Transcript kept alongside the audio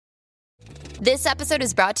This episode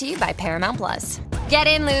is brought to you by Paramount Plus. Get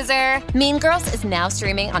in, loser! Mean Girls is now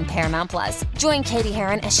streaming on Paramount Plus. Join Katie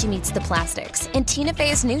Heron as she meets the plastics in Tina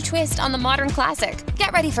Fey's new twist on the modern classic.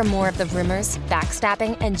 Get ready for more of the rumors,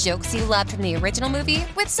 backstabbing, and jokes you loved from the original movie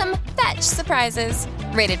with some fetch surprises.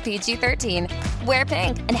 Rated PG-13. Wear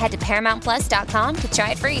pink and head to ParamountPlus.com to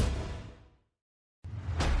try it free.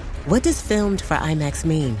 What does filmed for IMAX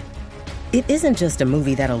mean? It isn't just a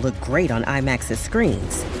movie that'll look great on IMAX's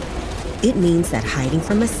screens. It means that hiding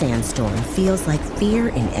from a sandstorm feels like fear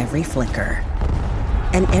in every flicker.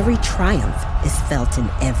 And every triumph is felt in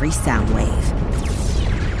every sound wave.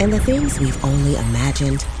 And the things we've only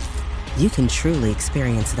imagined, you can truly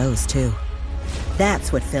experience those too.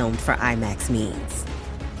 That's what filmed for IMAX means.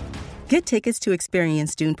 Get tickets to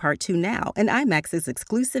experience Dune Part 2 now and IMAX's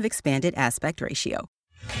exclusive expanded aspect ratio.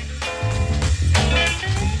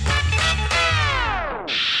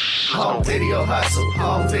 Home video hustle,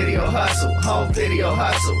 home video hustle, home video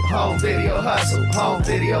hustle, home video hustle, home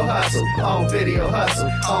video hustle, home video hustle,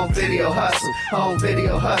 home video hustle, home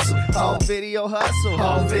video hustle, home video hustle,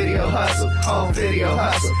 home video hustle, home video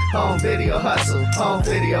hustle, home video hustle, home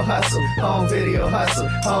video hustle, home video hustle,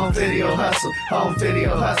 home video hustle, home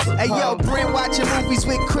video hustle. Hey yo, Brent watching movies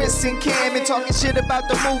with Chris and Cam and talking shit about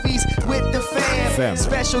the movies with the fam.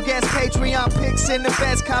 Special guest Patreon picks and the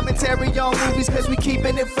best commentary on movies cause we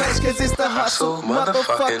keeping it fresh. Cause it's the hustle,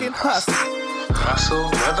 motherfucking hustle.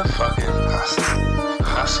 Hustle, motherfucking hustle.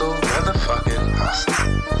 Hustle, motherfucking hustle.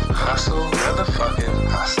 Hustle, motherfucking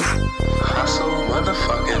hustle. Hustle,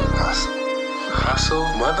 motherfucking hustle. Hustle,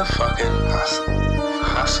 motherfucking hustle.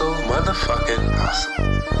 Hustle, motherfucking hustle.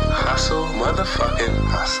 Hustle, motherfucking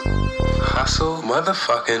hustle. Hustle,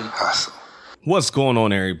 motherfucking hustle. What's going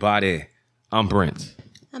on, everybody? I'm Brent.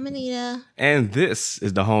 I'm Anita. And this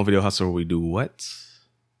is the Home Video Hustle where we do what?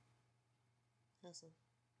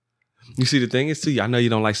 You see, the thing is, too, I know you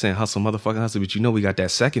don't like saying hustle, motherfucking hustle, but you know we got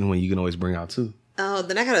that second one you can always bring out, too. Oh,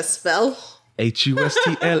 then I gotta spell?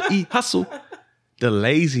 H-U-S-T-L-E, hustle. The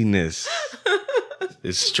laziness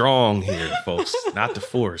is strong here, folks, not the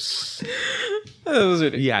force.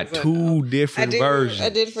 You got two different versions. I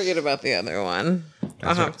did forget about the other one.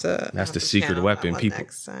 I'll have to. That's the secret weapon, people.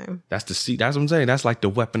 Next time. That's what I'm saying. That's like the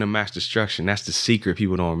weapon of mass destruction. That's the secret.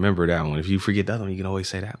 People don't remember that one. If you forget the other one, you can always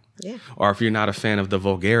say that. Yeah. Or if you're not a fan of the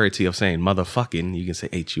vulgarity of saying motherfucking, you can say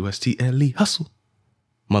H-U-S-T-L-E, hustle.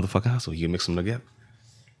 Motherfucking hustle. You can mix them together.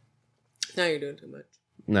 Now you're doing too much.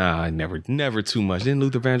 Nah, never too much. Didn't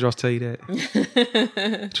Luther Vandross tell you that?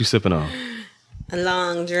 What you sipping on? A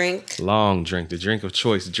long drink. Long drink. The drink of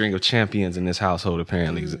choice. The drink of champions in this household,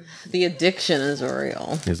 apparently. The addiction is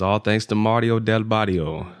real. It's all thanks to Mario Del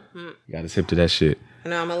Barrio. You got to sip to that shit. I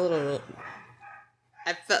know, I'm a little...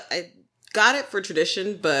 I got it for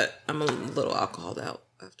tradition, but I'm a little alcoholed out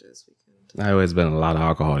after this weekend. I always been a lot of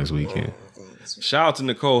alcohol this weekend. Shout out to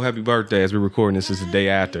Nicole. Happy birthday. As we're recording this, is the day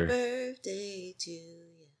after. Birthday to you.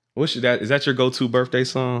 Is that your go-to birthday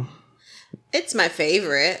song? It's my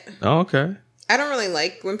favorite. Oh, okay. I don't really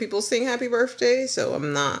like when people sing happy birthday, so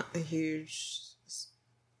I'm not a huge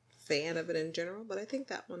fan of it in general, but I think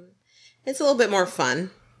that one, it's a little bit more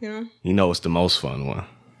fun, you know? You know it's the most fun one.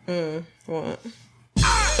 What?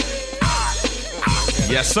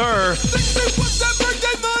 Yes, sir.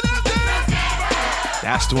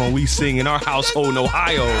 That's the one we sing in our household in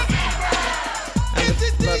Ohio. I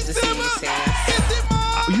would love to see you sing this.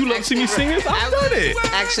 You love to see me sing this? I've done it.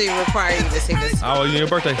 Actually require you to sing this. Oh, your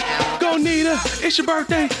birthday. Go, Nita. It's your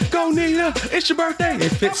birthday. Go, Nita. It's your birthday.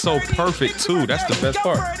 It fits so perfect, too. That's the best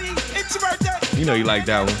part. You know you like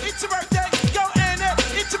that one.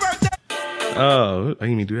 Oh, I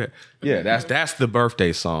didn't even do that. Yeah, that's the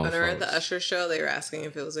birthday song. When I read the Usher show, they were asking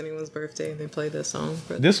if it was anyone's birthday, and they played this song.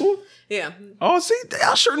 This one? Yeah. Oh, see,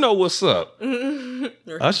 Usher know what's up.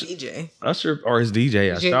 Or Usher, DJ. Usher or his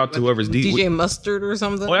DJ. Shout out to whoever's DJ Mustard or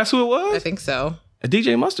something. Oh, that's who it was? I think so.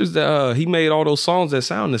 DJ Mustard's he made all those songs that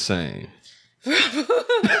sound the same.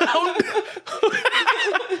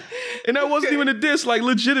 And that wasn't even a diss. Like,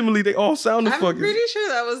 legitimately, they all sounded fucking... I'm pretty sure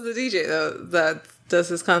that was the DJ, though, that does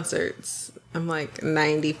his concerts. I'm like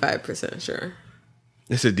 95% sure.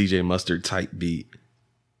 It's a DJ Mustard type beat.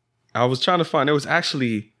 I was trying to find... There was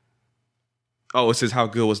actually... Oh, it says how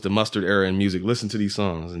good was the Mustard era in music. Listen to these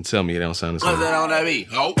songs and tell me it don't sound the same. What's that on that beat?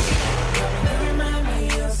 Oh.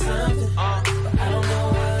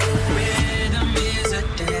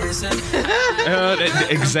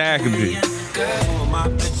 Exactly.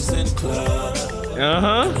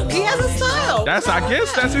 He has a style. I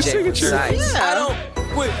guess that's his signature.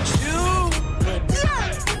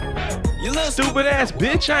 Yeah. Stupid ass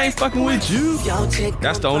bitch, I ain't fucking with you.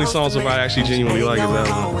 That's the only song somebody actually genuinely like is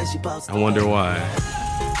that one. I wonder why.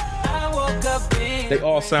 They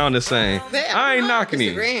all sound the same. I ain't knocking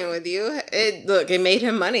him. Disagreeing with you. It made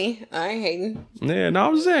him money. I ain't hating. Yeah, no,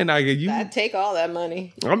 I'm saying I'd take all that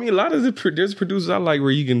money. I mean, a lot of there's producers I like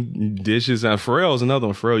where you can dishes, and Pharrell's another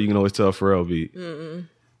one. Pharrell, you can always tell a Pharrell beat.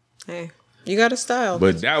 Hey, you got a style.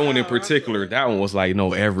 But that one in particular, that one was like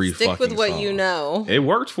every Stick fucking with what song. you know. It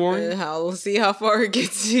worked for him. We'll see how far it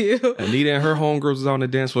gets you. Anita and her homegirls was on the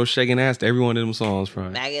dance floor shaking ass to every one of them songs.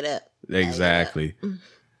 Probably. Bag it up. Exactly.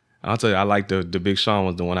 I'll tell you, I like the Big Sean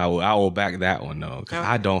was the one I will back that one though. Cause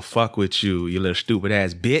I don't fuck with you, you little stupid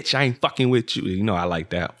ass bitch. I ain't fucking with you. You know I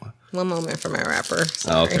like that one. One moment for my rapper.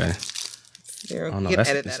 Sorry. Okay. You know, can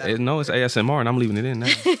edit that out. No, it's ASMR and I'm leaving it in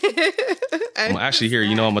now. I'm actually here.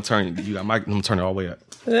 You know I'm gonna turn. I'm gonna turn it all the way up.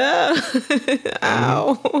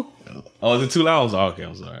 Ow. Oh, is it too loud? Okay,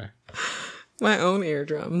 I'm sorry. My own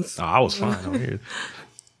eardrums. Oh, I was fine over here.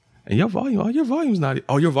 And your volume's not.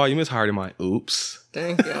 Oh, your volume is higher than mine. Oops.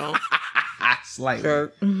 Thank you. Slightly.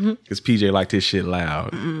 Because PJ liked his shit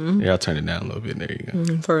loud. Yeah, I'll turn it down a little bit. There you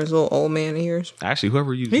go. For his little old man ears. Actually,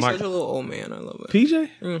 whoever used He's such a little old man. I love it.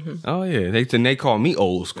 PJ? Oh, yeah. They call me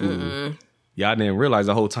old school. Y'all didn't realize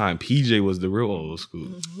the whole time PJ was the real old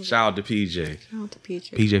school. Shout out to PJ. Shout out to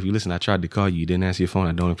PJ. PJ, if you listen, I tried to call you. You didn't answer your phone.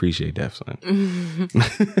 I don't appreciate that, son.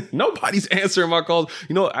 Nobody's answering my calls.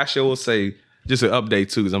 You know what? Actually, I will say, just an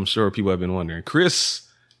update too, because I'm sure people have been wondering. Chris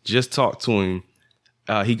just talked to him.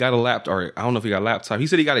 He got a laptop, or I don't know if he got a laptop. He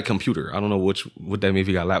said he got a computer. I don't know what that means if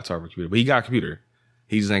he got a laptop or computer, but he got a computer.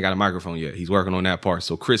 He just ain't got a microphone yet. He's working on that part.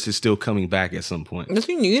 So Chris is still coming back at some point. Does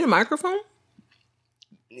he need a microphone?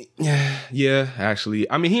 Yeah, actually.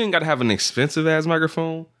 I mean, he ain't got to have an expensive ass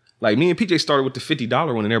microphone. Like me and PJ started with the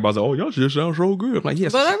 $50 one, and everybody's like, "Oh, y'all just sound so good." I'm like,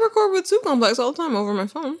 yes, but I record with 2 Complex all the time over my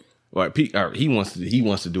phone. Well, he wants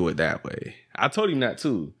to do it that way. I told him that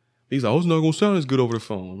too. He's like, "Oh, it's not gonna sound as good over the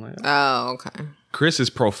phone." I'm like, oh, okay. Chris is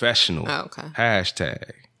professional. Oh, okay.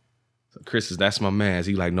 Hashtag. So Chris that's my man.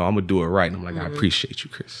 He's like, "No, I'm gonna do it right." And I'm like, "I appreciate you,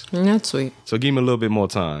 Chris." That's sweet. So give me a little bit more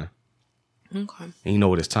time. Okay. And you know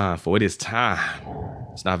what it's time for? It is time.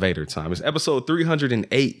 It's not Vader time. It's episode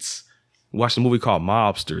 308. Watch the movie called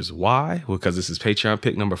Mobsters. Why? Well, because this is Patreon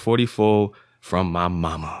pick number 44 from my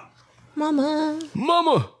mama.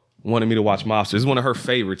 Mama wanted me to watch Mobsters. It's one of her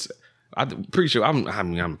favorites. I'm pretty sure.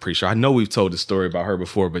 I'm pretty sure. I know we've told the story about her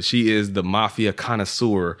before, but she is the mafia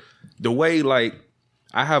connoisseur. The way, like,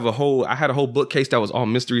 I had a whole bookcase that was all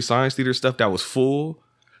Mystery Science Theater stuff that was full.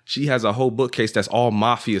 She has a whole bookcase that's all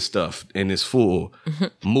mafia stuff and it's full.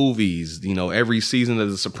 Movies, every season of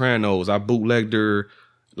The Sopranos. I bootlegged her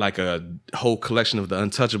like a whole collection of the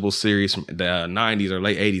Untouchable series from the 90s or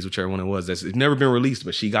late 80s, whichever one it was. That's never been released,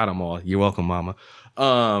 but she got them all. You're welcome, mama.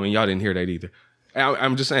 And y'all didn't hear that either.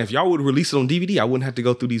 I'm just saying, if y'all would release it on DVD, I wouldn't have to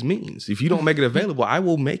go through these means. If you don't make it available, I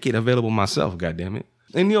will make it available myself, goddammit.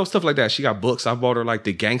 And, stuff like that. She got books. I bought her, like,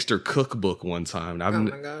 the Gangster Cookbook one time. Oh,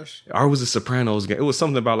 my gosh. Or it was a Sopranos game. It was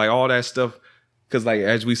something about, like, all that stuff. Because, like,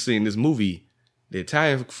 as we see in this movie, the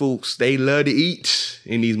Italian folks, they love to eat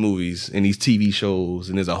in these movies, in these TV shows.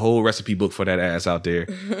 And there's a whole recipe book for that ass out there.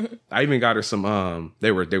 I even got her some,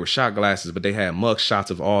 they were shot glasses, but they had mug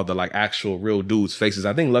shots of all the, like, actual real dudes' faces.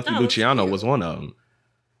 I think Lucky Luciano was one of them.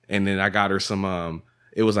 And then I got her some,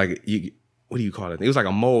 it was like, what do you call it? It was like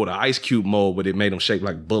a mold, an ice cube mold, but it made them shape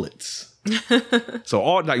like bullets. So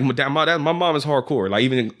all like my mom is hardcore.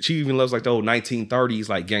 Like she even loves like the old 1930s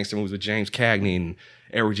like gangster movies with James Cagney and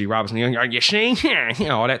Eric G. Robinson. You sing?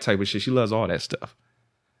 All that type of shit. She loves all that stuff.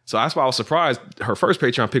 So that's why I was surprised. Her first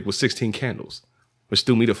Patreon pick was 16 Candles, which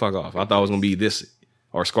threw me the fuck off. I thought it was gonna be this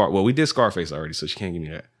or Scar. Well, we did Scarface already, so she can't give me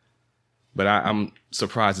that. But I'm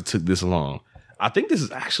surprised it took this long. I think this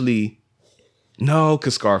is actually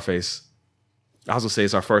because Scarface. I was gonna say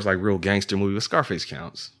it's our first like real gangster movie, but Scarface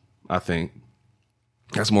counts. I think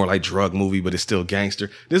that's more like drug movie, but it's still gangster.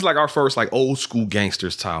 This is like our first like old school gangster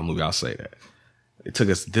style movie. I'll say that. It took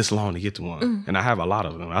us this long to get to one, and I have a lot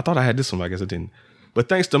of them. I thought I had this one, but I guess I didn't. But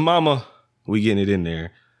thanks to Mama, we getting it in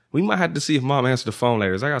there. We might have to see if Mom answered the phone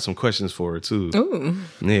later. I got some questions for her too. Ooh.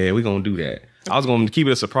 Yeah, we gonna do that. I was gonna keep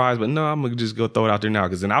it a surprise, but no, I'm gonna just go throw it out there now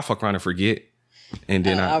because then I'll fuck around and forget, and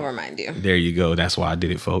then I'll remind you. There you go. That's why I did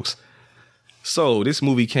it, folks. So this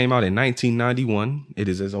movie came out in 1991. It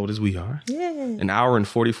is as old as we are. Yeah. An hour and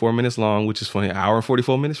 44 minutes long, which is funny. An hour and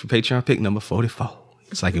 44 minutes for Patreon pick number 44.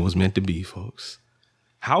 It's like it was meant to be, folks.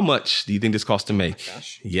 How much do you think this cost to make? Oh,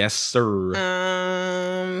 yes,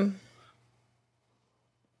 sir.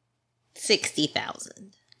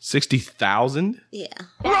 60,000. 60,000? Yeah.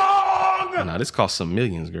 Wrong! Nah, this cost some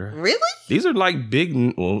millions, girl. Really? These are like big,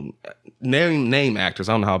 name actors.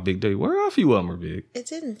 I don't know how big they were. A few of them are big. It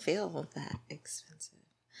didn't feel that expensive.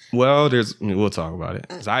 Well, we'll talk about it.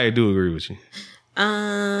 'Cause I do agree with you.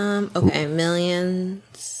 Okay,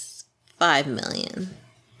 millions. 5 million.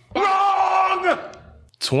 Wrong!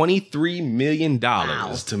 $23 million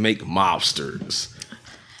to make Mobsters.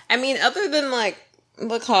 I mean, other than like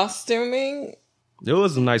the costuming, There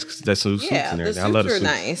was some nice suits and yeah, the everything. I love suits the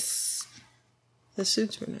were suits. nice. The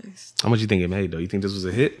suits were nice. How much you think it made, though? You think this was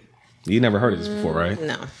a hit? You never heard of this before, right?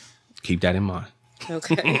 No. Keep that in mind.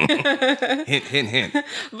 Okay. Hint.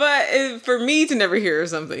 But for me to never hear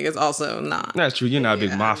something is also not. That's true. You're not a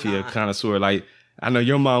big mafia connoisseur. Like, I know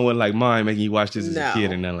your mom wasn't like mine making you watch this as a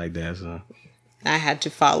kid and nothing like that. So I had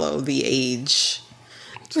to follow the age.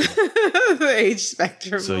 The age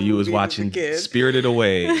spectrum. So you was watching Spirited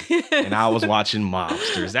Away and I was watching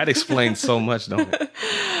Mobsters. That explains so much, don't it?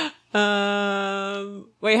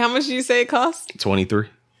 Wait, how much did you say it cost? 23.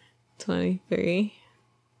 23.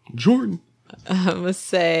 Jordan. I'm gonna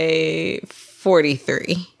say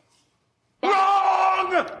 43.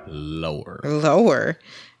 Wrong! Lower.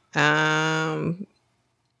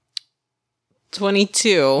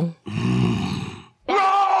 22.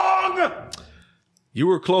 Wrong! You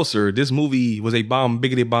were closer. This movie was a bomb,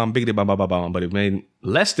 biggity bomb, but it made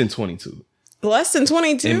less than 22. Less than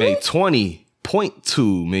 22? It made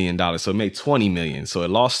 $20.2 million. So it made $20 million. So it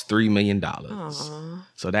lost $3 million. Aww.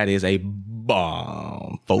 So that is a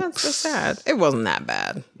bomb, folks. That's so sad. It wasn't that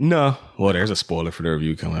bad. No. Well, there's a spoiler for the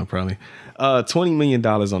review coming up, probably. $20 million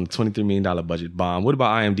on the $23 million budget bomb. What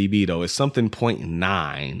about IMDb, though? It's something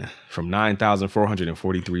 0.9 from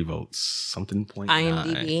 9,443 votes. Something 0.9.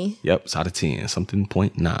 IMDb? Yep, it's out of 10. Something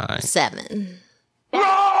 0.9. 7.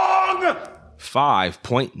 Wrong!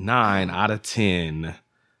 5.9 out of 10.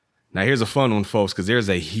 Now, here's a fun one, folks, because there's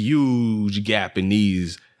a huge gap in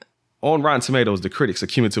these. On Rotten Tomatoes, the critics,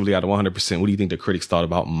 accumulatively out of 100%, what do you think the critics thought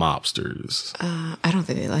about Mobsters? I don't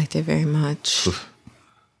think they liked it very much.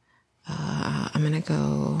 I'm going to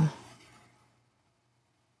go...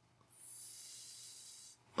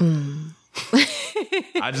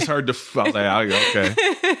 I just heard the... I was like,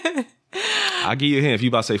 okay. I'll give you a hint. If you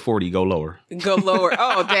about to say 40, go lower. Go lower.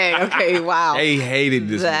 Oh, dang. Okay, wow. They hated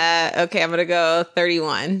this movie. Okay, I'm going to go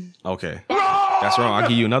 31. Okay. That's wrong. I'll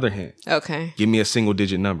give you another hint. Okay. Give me a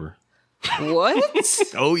single-digit number. What?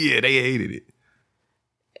 Oh, yeah, they hated it.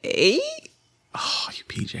 8? Oh, you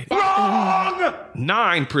PJ'd it. Wrong!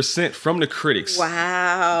 9% from the critics.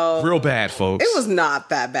 Wow. Real bad, folks. It was not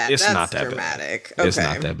that bad. It's That's not that dramatic. bad. Okay. It's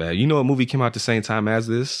not that bad. You know what movie came out at the same time as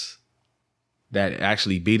this? That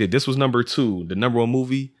actually beat it. This was number 2. The number 1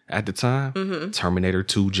 movie at the time, Terminator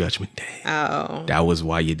 2 Judgment Day. Oh. That was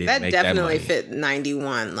why you didn't make that money. That definitely fit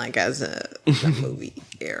 91, like, as a movie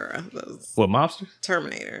era. What, Mobsters?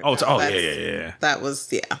 Terminator. Yeah. That was,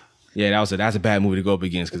 yeah. Yeah, that's a bad movie to go up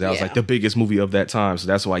against because that was like the biggest movie of that time. So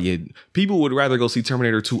that's why people would rather go see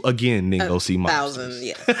Terminator 2 again than go see Mobsters. 1,000,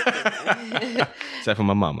 yes. Except for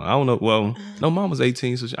my mama. I don't know. Well, no, mama's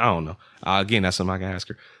 18, so I don't know. Again, that's something I can ask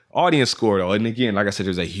her. Audience score, though. And again, like I said,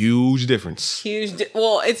 there's a huge difference.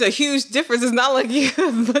 Well, it's a huge difference. It's not like you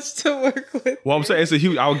have much to work with. Well, I'm saying it's a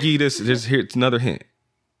huge. I'll give you this. Here's another hint.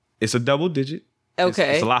 It's a double digit.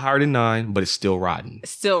 Okay. It's a lot higher than 9, but it's still rotten.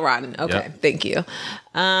 Still rotten. Okay. Yep. Thank you.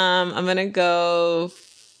 I'm going to go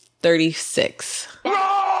 36.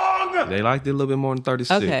 Wrong! They liked it a little bit more than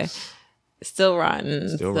 36. Okay. Still rotten.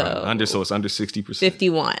 Still rotten. So it's under 60%.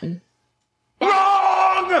 51.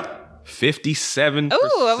 Wrong! 57%.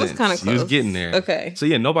 Oh, that was kind of close. You was getting there. Okay. So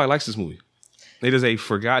yeah, nobody likes this movie. It is a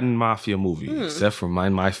forgotten mafia movie, except for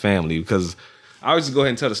my family, because I'll just go ahead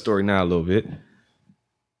and tell the story now a little bit.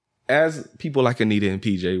 As people like Anita and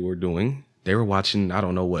PJ were doing, they were watching, I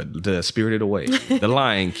don't know what, The Spirited Away, The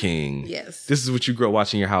Lion King. Yes. This is what you grew up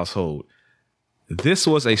watching in your household. This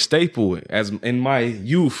was a staple. As in my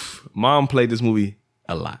youth, mom played this movie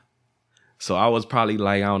a lot. So I was probably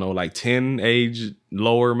like, I don't know, like 10 age,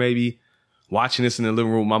 lower maybe, watching this in the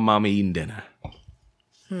living room with my mama eating dinner.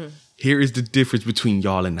 Here is the difference between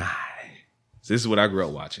y'all and I. So this is what I grew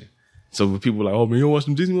up watching. So when people were like, oh man, you don't watch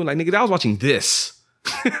some Disney? I'm like, nigga, I was watching this.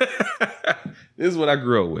 This is what I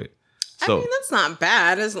grew up with. So, I mean, that's not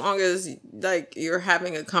bad as long as like you're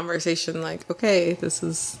having a conversation like, okay, it's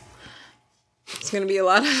going to be a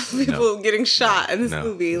lot of people getting shot in this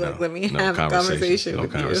movie. Like, let me have a conversation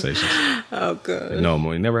with you. Oh, good. No,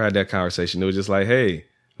 we never had that conversation. It was just like, hey,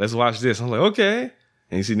 let's watch this. I'm like, okay.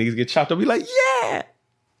 And you see niggas get chopped up, be like, yeah,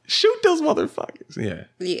 shoot those motherfuckers. Yeah.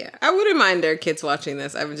 Yeah. I wouldn't mind their kids watching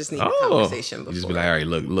this. I would just need a conversation before. You just be like, all right,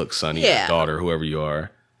 look, Sonny, daughter, whoever you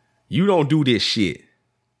are, you don't do this shit.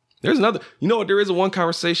 There's another. You know what? There is one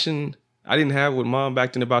conversation I didn't have with mom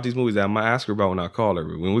back then about these movies that I might ask her about when I call her.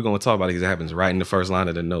 When we're going to talk about it, because it happens right in the first line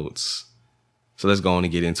of the notes. So let's go on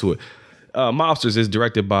and get into it. Mobsters is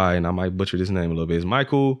directed by, and I might butcher this name a little bit, is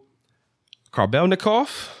Michael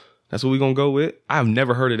Karbelnikov. That's what we're going to go with. I've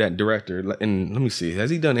never heard of that director. And let me see. Has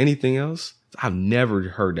he done anything else? I've never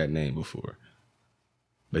heard that name before.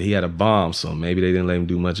 But he had a bomb, so maybe they didn't let him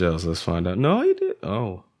do much else. Let's find out. No, he did.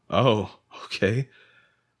 Oh, okay.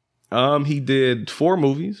 He did 4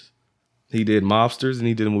 movies. He did Mobsters, and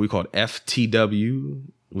he did a movie called FTW,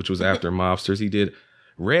 which was after Mobsters. He did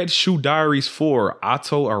Red Shoe Diaries 4,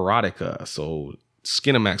 Autoerotica, so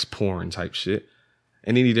Skinamax porn type shit.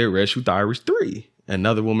 And then he did Red Shoe Diaries 3,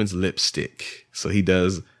 Another Woman's Lipstick. So he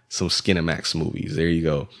does some Skinamax movies. There you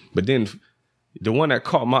go. But then the one that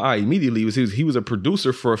caught my eye immediately was he was a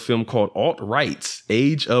producer for a film called Alt-Right's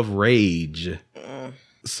Age of Rage.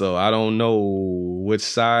 So I don't know which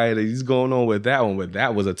side he's going on with that one, but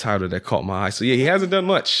that was a title that caught my eye. So yeah, he hasn't done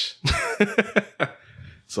much.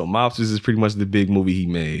 So Mobsters is pretty much the big movie he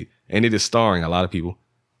made. And it is starring a lot of people.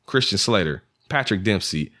 Christian Slater, Patrick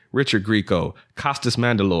Dempsey, Richard Grieco, Costas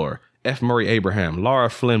Mandylor, F. Murray Abraham, Laura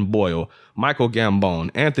Flynn Boyle, Michael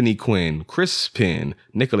Gambon, Anthony Quinn, Chris Penn,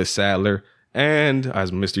 Nicholas Sadler, and,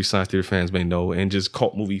 as Mystery Science Theater fans may know, and just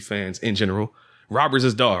cult movie fans in general, Robert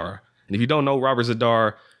Zadar. And if you don't know Robert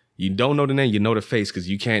Zadar, you don't know the name, you know the face, because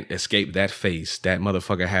you can't escape that face. That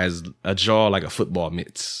motherfucker has a jaw like a football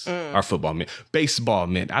mitt. Or football mitt. Baseball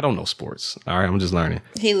mitt. I don't know sports. All right, I'm just learning.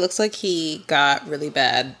 He looks like he got really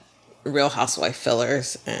bad Real Housewife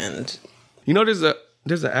fillers. And you know, there's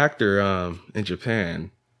an actor in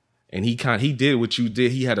Japan, and he did what you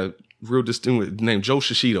did. He had a real distinguished name, Joe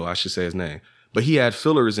Shishido, I should say his name. But he had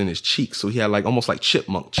fillers in his cheeks, so he had like almost like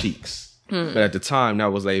chipmunk cheeks. But at the time,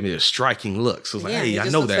 that was like a striking look. So it's like, hey, I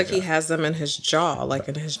know that. Like he has them in his jaw, like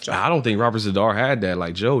in his jaw. I don't think Robert Zadar had that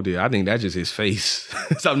like Joe did. I think that's just his face.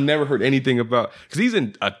 So I've never heard anything about, because he's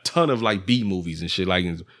in a ton of like B movies and shit, like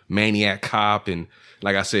in Maniac Cop and,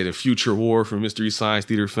 like I said, The Future War for Mystery Science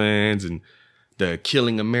Theater fans, and the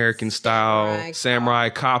Killing American Style. Samurai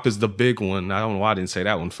Cop is the big one. I don't know why I didn't say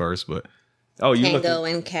that one first, but Tango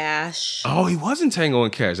and Cash. Oh, he was in Tango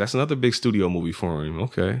and Cash. That's another big studio movie for him.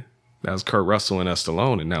 Okay. That was Kurt Russell and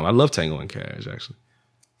Stallone. And now I love Tango and Cash, actually.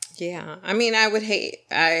 Yeah. I mean, I'm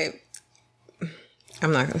not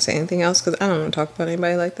going to say anything else because I don't want to talk about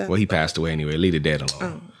anybody like that. Well, he passed away anyway. Leave the dead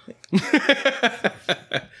alone.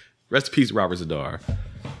 Oh. Rest in peace, Robert Zadar.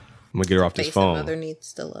 I'm going to get her off this phone. Mother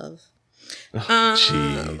needs to love.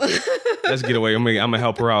 Jeez. Let's get away. I'm going to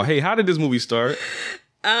help her out. Hey, how did this movie start?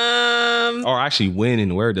 Or actually, when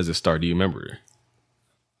and where does it start? Do you remember?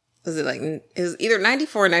 Was it like, it was either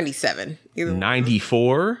 94 or 97.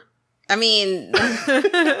 94? I mean.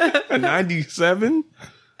 97?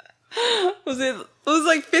 It was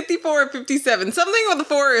like 54 or 57. Something with a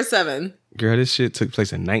 4 or a 7. Girl, this shit took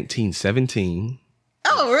place in 1917.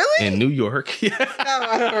 Oh, really? In New York. Yeah. No,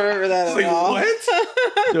 I don't remember that at all. What?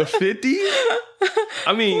 The 50s?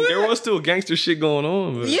 I mean, there was still gangster shit going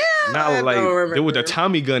on. But not like, there was the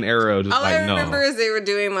Tommy gun era. All I remember is they were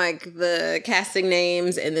doing like the casting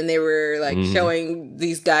names, and then they were like showing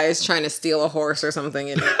these guys trying to steal a horse or something.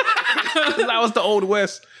 That was the Old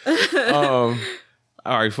West. All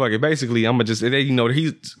right, fuck it. Basically, I'm going to just,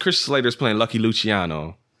 Chris Slater's playing Lucky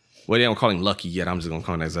Luciano. Well, they don't call him Lucky yet. I'm just going to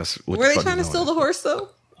call him that's what Were they trying to steal the horse, though?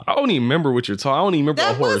 I don't even remember what you're talking. I don't even remember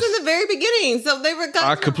a horse. That was in the very beginning. So they were.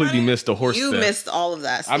 I completely missed the horse. You missed all of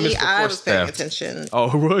that. See, I was paying attention. Oh,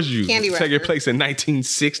 who was you? Candy Taking place in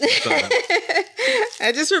 1960.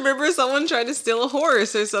 I just remember someone trying to steal a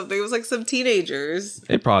horse or something. It was like some teenagers.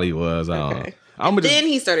 It probably was. I don't know. Then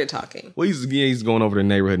he started talking. Well, he's going over the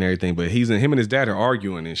neighborhood and everything, but him and his dad are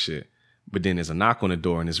arguing and shit. But then there's a knock on the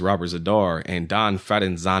door, and it's Robert Zadar and Don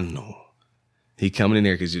Fratenzano. He coming in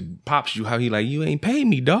there because it pops you how he like, you ain't paid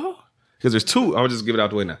me, dog. Because there's two, I'll just give it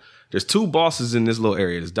out the way now. There's two bosses in this little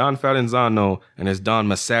area. There's Don Fratenzano and there's Don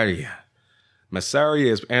Massaria.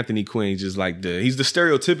 Massaria is Anthony Quinn. He's just like he's the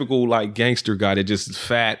stereotypical like gangster guy that just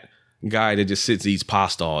fat guy that just sits, eats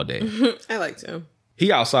pasta all day. I liked him.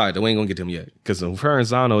 He outside, though. We ain't gonna get to him yet. Because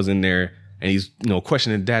Fratenzano's in there and he's,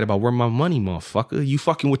 questioning dad about where my money, motherfucker. You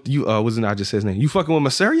fucking with wasn't I just said his name? You fucking with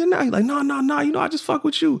Massaria now? He's like, no, I just fuck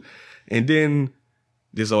with you. And then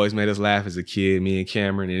this always made us laugh as a kid, me and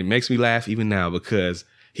Cameron. And it makes me laugh even now because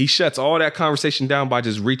he shuts all that conversation down by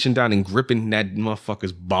just reaching down and gripping that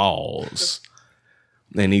motherfucker's balls.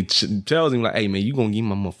 And he tells him like, hey, man, you gonna give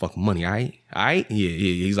me my motherfucking money, all right? All right? Yeah.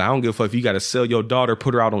 He's like, I don't give a fuck if you got to sell your daughter,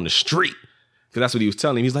 put her out on the street. Because that's what he was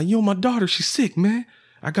telling him. He's like, yo, my daughter, she's sick, man.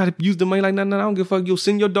 I gotta use the money like nothing. I don't give a fuck. You'll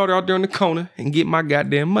send your daughter out there in the corner and get my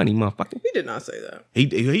goddamn money, motherfucker. He did not say that. He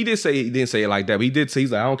did say he didn't say it like that, but he did say,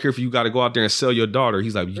 he's like, I don't care if you gotta go out there and sell your daughter.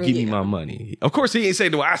 He's like, you give me my money. Of course, he ain't say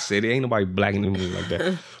the way I said it. Ain't nobody blacking him like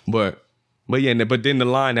that. But then the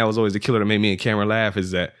line that was always the killer that made me and Cameron laugh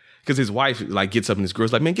is that because his wife like gets up and this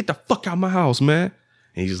girl's like, man, get the fuck out of my house, man.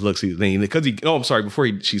 And he just looks,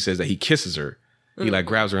 she says that he kisses her. He like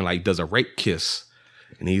grabs her and like does a rape kiss.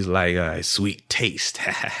 And he's like, sweet taste.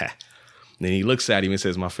 Then he looks at him and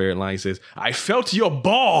says, my favorite line, he says, I felt your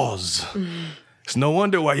balls. It's no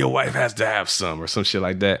wonder why your wife has to have some or some shit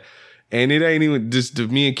like that. And it ain't even just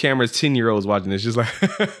me and Cameron's 10-year-olds watching this. Just like,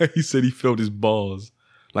 he said he felt his balls.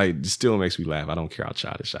 Like, it still makes me laugh. I don't care how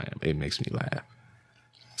childish I am. It makes me laugh.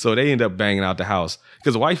 So they end up banging out the house.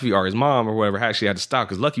 Because the wifey or his mom or whatever actually had to stop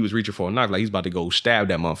because Lucky was reaching for a knife. Like, he's about to go stab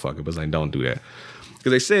that motherfucker. But it's like, don't do that.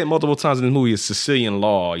 Because they said multiple times in the movie, it's Sicilian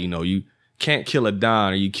law. You know, you can't kill a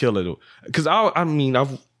Don or you kill it. Because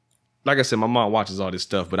I've like I said, my mom watches all this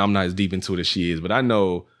stuff, but I'm not as deep into it as she is. But I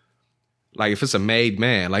know, like, if it's a made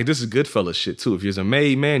man, like, this is Goodfellas shit, too. If you're a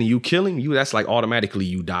made man and you kill him, that's like automatically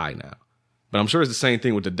you die now. But I'm sure it's the same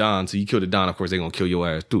thing with the Don. So you kill the Don, of course, they're going to kill your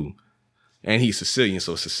ass, too. And he's Sicilian,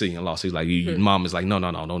 so it's Sicilian law. So he's like, your mom is like, no,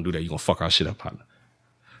 don't do that. You're going to fuck our shit up, partner.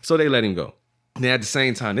 So they let him go. And then at the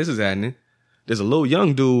same time, this is happening. There's a little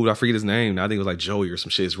young dude, I forget his name. I think it was like Joey or some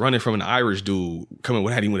shit. He's running from an Irish dude coming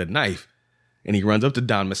at him with a knife. And he runs up to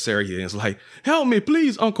Don Masseri and is like, help me,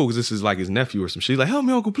 please, uncle. Because this is like his nephew or some shit. He's like, help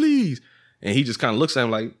me, uncle, please. And he just kind of looks at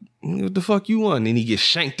him like, what the fuck you want? And then he gets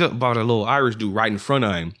shanked up by the little Irish dude right in front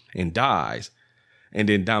of him and dies. And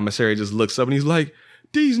then Don Masseri just looks up and he's like,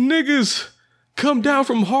 these niggas come down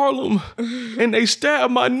from Harlem and they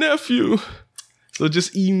stab my nephew. So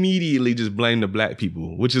just immediately just blame the black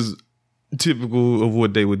people, which is typical of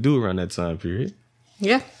what they would do around that time period.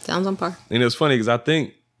 Yeah, sounds on par. And it was funny because I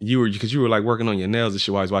think you were like working on your nails and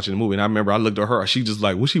shit while I was watching the movie. And I remember I looked at her, she just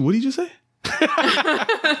like, what did he just say?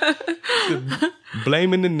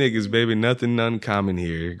 Blaming the niggas, baby. Nothing uncommon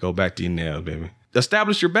here. Go back to your nails, baby.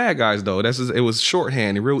 Establish your bad guys, though. It was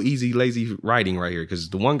shorthand and real easy, lazy writing right here. Because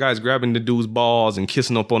the one guy's grabbing the dude's balls and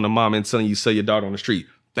kissing up on the mom and telling you sell your daughter on the street.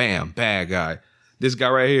 Bam, bad guy. This guy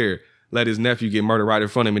right here let his nephew get murdered right in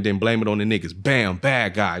front of him and then blame it on the niggas. Bam,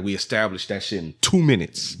 bad guy. We established that shit in 2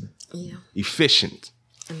 minutes. Yeah. Efficient.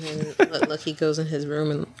 And then Lucky goes in his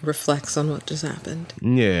room and reflects on what just happened.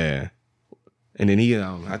 Yeah. And then he,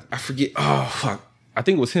 I forget, oh, fuck. I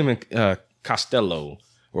think it was him and Costello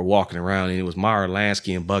were walking around and it was Meyer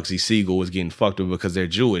Lansky and Bugsy Siegel was getting fucked up because they're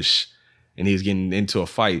Jewish and he was getting into a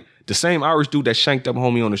fight. The same Irish dude that shanked up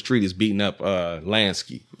homie on the street is beating up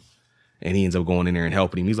Lansky. And he ends up going in there and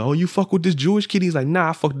helping him. He's like, oh, you fuck with this Jewish kid? He's like,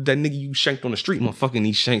 nah, I fuck with that nigga you shanked on the street, motherfucker. And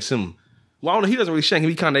he shanks him. Well, I don't know. He doesn't really shank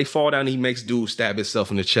him. They fall down and he makes dude stab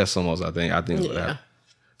himself in the chest almost, I think. Yeah.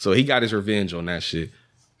 So he got his revenge on that shit.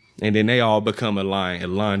 And then they all become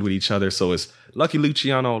aligned with each other. So it's Lucky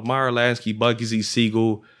Luciano, Meyer Lansky, Bugsy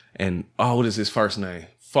Siegel, and, what is his first name?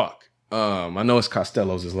 Fuck. I know it's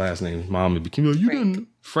Costello's his last name. His mom would be like, you didn't.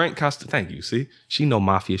 Frank Costello. Thank you. See? She know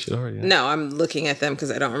mafia shit already. Yeah. No, I'm looking at them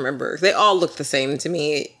because I don't remember. They all look the same to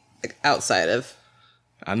me outside of.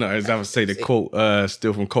 I know. As I would say, the quote,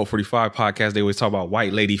 still from Code 45 podcast, they always talk about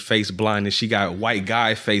white lady face blindness. She got white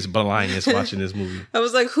guy face blindness watching this movie. I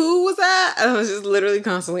was like, who was that? I was just literally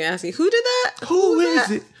constantly asking, who did that? Who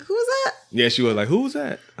is it? Who was that? Yeah, she was like, who was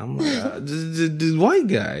that? I'm like, this white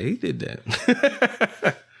guy. He did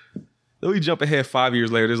that. Then we jump ahead 5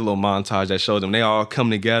 years later. There's a little montage that shows them. They all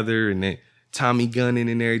come together and then Tommy gunning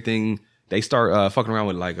and everything. They start fucking around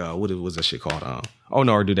with like, what was that shit called? Oh,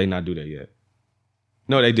 no, or do they not do that yet?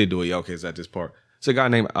 No, they did do it. Yeah, okay, it's at this part. It's a guy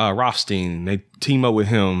named Rothstein. They team up with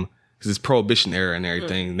him because it's Prohibition era and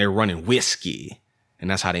everything. They're running whiskey. And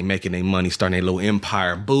that's how they making their money, starting their little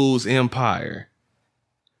empire, booze empire.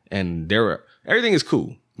 And everything is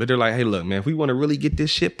cool. But they're like, hey, look, man, if we want to really get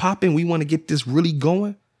this shit popping, we want to get this really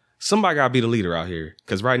going, somebody got to be the leader out here.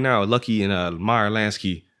 Because right now, Lucky and Meyer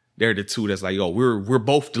Lansky, they're the two that's like, yo, we're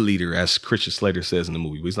both the leader, as Christian Slater says in the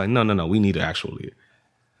movie. But he's like, no, we need an actual leader.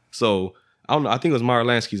 So, I don't know. I think it was Meyer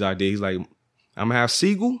Lansky's idea. He's like, I'm going to have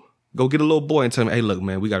Siegel go get a little boy and tell him, hey, look,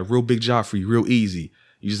 man, we got a real big job for you, real easy.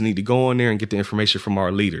 You just need to go in there and get the information from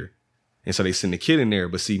our leader. And so they send the kid in there.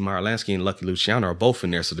 But see, Meyer Lansky and Lucky Luciano are both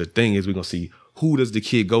in there. So the thing is, we're going to see who does the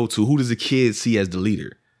kid go to? Who does the kid see as the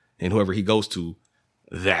leader? And whoever he goes to,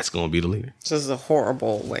 that's going to be the leader. This is a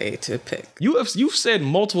horrible way to pick. You've said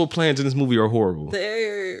multiple plans in this movie are horrible.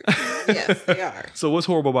 Yes, they are. So what's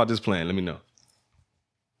horrible about this plan? Let me know.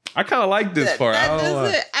 I kind of like this part.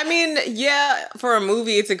 I I mean, yeah, for a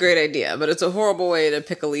movie, it's a great idea, but it's a horrible way to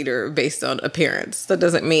pick a leader based on appearance. That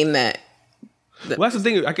doesn't mean that. Well, that's the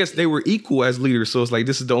thing. I guess they were equal as leaders, so it's like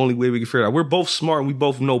this is the only way we can figure it out. We're both smart and we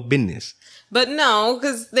both know business. But no,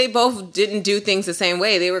 because they both didn't do things the same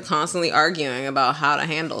way. They were constantly arguing about how to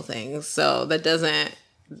handle things. So that doesn't.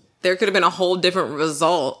 There could have been a whole different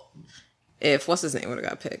result if what's his name would have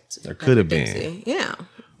got picked. There could have been. Yeah,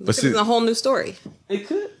 but it's a whole new story. It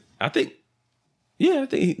could. I think. Yeah, I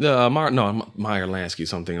think Meyer Lansky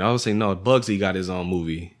something. I would say no. Bugsy got his own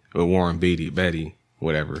movie with Warren Beatty,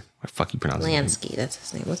 whatever. What the fuck you pronounce Lansky? That's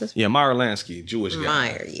his name. What's his name? Yeah, Meyer Lansky, Jewish guy.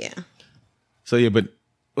 Meyer, yeah. So yeah, but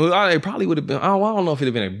it probably would have been. I don't know if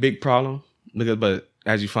it'd have been a big problem but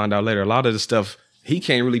as you find out later, a lot of the stuff he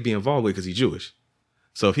can't really be involved with because he's Jewish.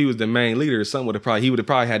 So if he was the main leader, he would have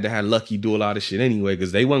probably had to have Lucky do a lot of shit anyway,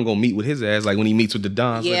 because they wasn't gonna meet with his ass like when he meets with the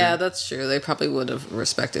Dons. Yeah, that's true. They probably would have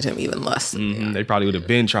respected him even less. Mm-hmm. They probably would have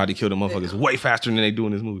been tried to kill the motherfuckers way faster than they do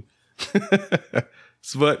in this movie.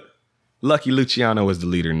 But Lucky Luciano is the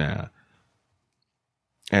leader now.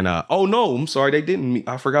 And oh no, I'm sorry, they didn't meet.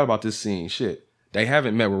 I forgot about this scene. Shit. They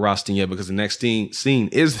haven't met with Rothstein yet because the next scene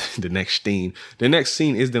is the next scene. The next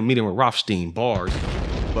scene is them meeting with Rothstein, bars.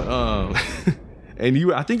 But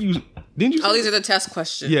and I think you didn't you? Oh, these are the test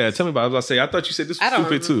questions. Yeah, tell me about it. I was about to say, I thought you said this was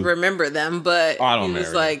stupid too. I don't remember them, but he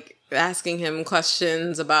was like asking him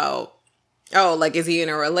questions about, like, is he in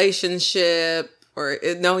a relationship? Or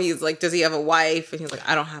no, he's like, does he have a wife? And he's like,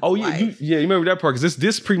 I don't have a wife. You remember that part? Because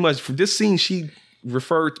this pretty much, for this scene, she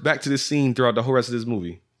referred back to this scene throughout the whole rest of this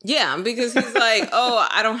movie. Yeah, because he's like,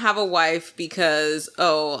 I don't have a wife because,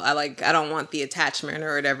 I don't want the attachment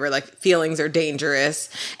or whatever. Like, feelings are dangerous.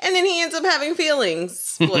 And then he ends up having feelings,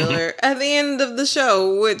 spoiler, at the end of the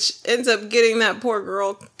show, which ends up getting that poor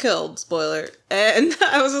girl killed, spoiler. And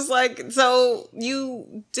I was just like, so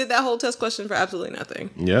you did that whole test question for absolutely nothing.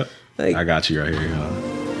 Yep. Like, I got you right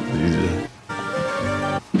here.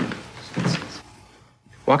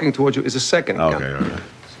 Walking towards you is a second. Okay.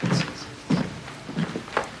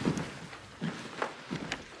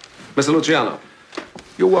 Mr. Luciano,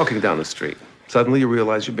 you're walking down the street. Suddenly you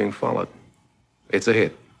realize you're being followed. It's a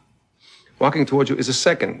hit. Walking towards you is a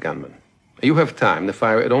second gunman. You have time to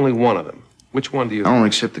fire at only one of them. Which one do you... I don't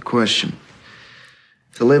accept the question.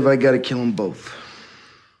 To live, I gotta kill them both.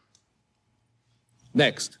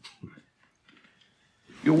 Next.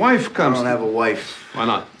 Your wife comes... I don't have a wife. Why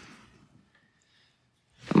not?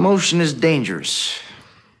 Emotion is dangerous.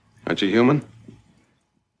 Aren't you human?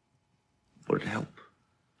 Would it help?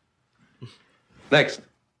 Next.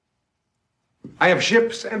 I have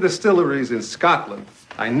ships and distilleries in Scotland.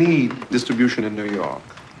 I need distribution in New York.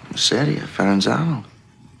 Seria, Ferenzano.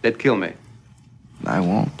 They'd kill me. I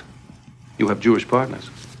won't. You have Jewish partners.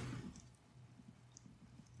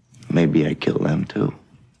 Maybe I kill them too.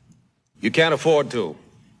 You can't afford to.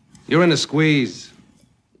 You're in a squeeze.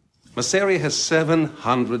 Masseria has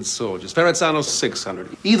 700 soldiers. Ferenzano's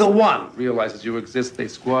 600. Either one realizes you exist, they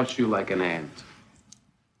squash you like an ant.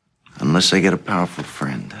 Unless I get a powerful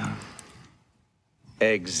friend.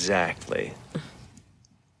 Exactly.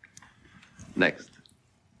 Next.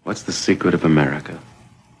 What's the secret of America?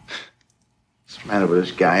 What's the matter with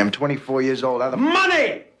this guy? I'm 24 years old.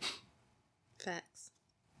 Money! Facts.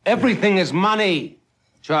 Everything is money,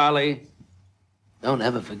 Charlie. Don't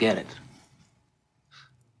ever forget it.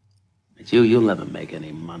 But you'll never make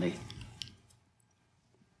any money.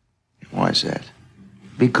 Why is that?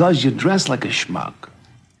 Because you dress like a schmuck.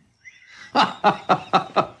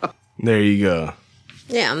 There you go.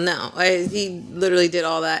 Yeah, no. He literally did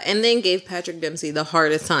all that and then gave Patrick Dempsey the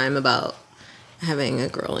hardest time about having a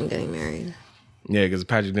girl and getting married. Yeah, because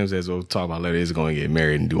Patrick Dempsey, as we'll talk about later, is going to get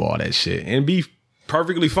married and do all that shit and be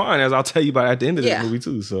perfectly fine, as I'll tell you about at the end of this movie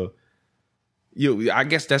too. So, I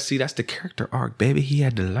guess that's the character arc, baby. He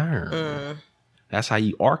had to learn. That's how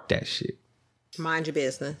you arc that shit. Mind your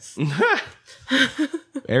business.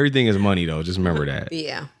 Everything is money, though. Just remember that.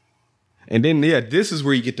 Yeah. And then, this is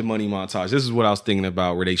where you get the money montage. This is what I was thinking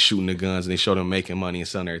about, where they shooting the guns and they show them making money and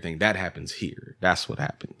selling everything. That happens here. That's what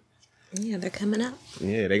happened. Yeah, they're coming up.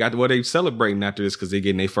 Yeah, they got they celebrating after this because they're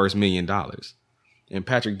getting their first $1 million. And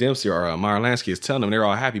Patrick Dempsey or Meyer Lansky is telling them they're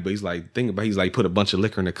all happy, but he's like, put a bunch of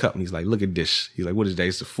liquor in the cup. And he's like, look at this. He's like, what is that?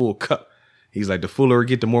 It's a full cup. He's like, the fuller we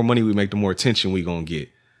get, the more money we make, the more attention we gonna get.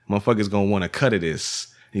 Motherfuckers gonna want a cut of this.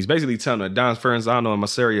 And he's basically telling them that Don Ferenzano and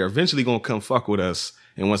Masseria are eventually gonna come fuck with us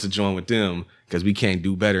and wants to join with them because we can't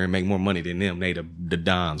do better and make more money than them. They the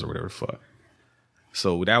Dons or whatever the fuck.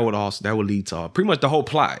 So that would lead to pretty much the whole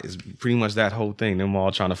plot is pretty much that whole thing. Them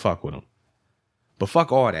all trying to fuck with him. But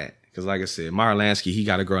fuck all that. Because like I said, Meyer Lansky, he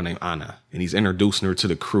got a girl named Anna and he's introducing her to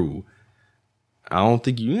the crew. I don't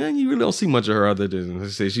think you really don't see much of her other than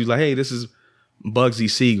she's like, hey, this is Bugsy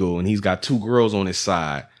Siegel, and he's got 2 girls on his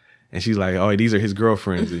side. And she's like, oh, these are his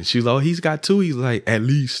girlfriends. And she's like, oh, he's got 2. He's like, at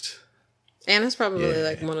least. Anna's probably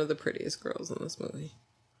like one of the prettiest girls in this movie.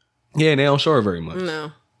 Yeah, and they don't show her very much.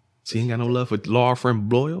 No. She ain't got no love for Laura Flynn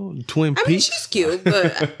Boyle, Twin Peaks. I mean, she's cute, but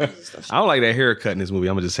I don't like that haircut in this movie.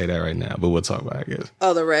 I'm gonna just say that right now, but we'll talk about it, I guess.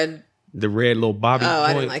 Oh, the red little bobby. Oh,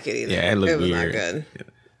 I didn't like it either. Yeah, it looked weird. Not good. Yeah.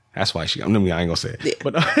 That's why I ain't gonna say it.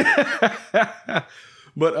 Yeah.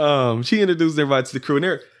 But she introduced everybody to the crew,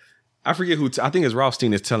 and I forget who. I think it's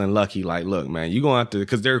Rothstein is telling Lucky, like, look, man, you gonna have to,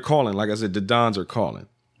 because they're calling. Like I said, the Dons are calling,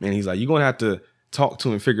 and he's like, you're gonna have to talk to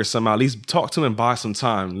him and figure something out. At least talk to him and buy some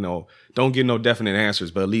time. You know, don't get no definite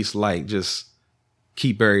answers, but at least like just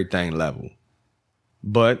keep everything level.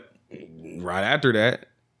 But right after that,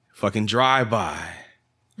 fucking drive-by.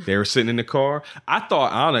 They were sitting in the car. I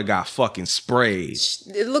thought Anna got fucking sprayed.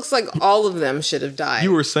 It looks like all of them should have died.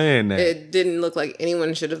 You were saying that. It didn't look like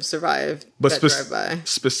anyone should have survived but that drive-by.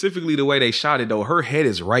 Specifically the way they shot it, though, her head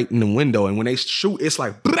is right in the window. And when they shoot, it's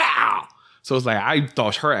like, blah! So it's like, I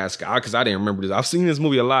thought her ass got, because I didn't remember this. I've seen this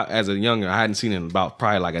movie a lot as a younger. I hadn't seen it in about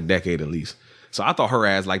probably like a decade at least. So I thought her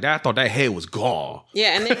ass like that. I thought that head was gone.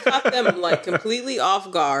 Yeah, and they caught them like completely off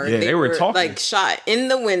guard. Yeah, they were talking. Like shot in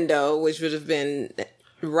the window, which would have been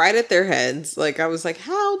right at their heads. Like I was like,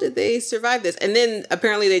 how did they survive this? And then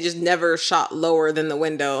apparently they just never shot lower than the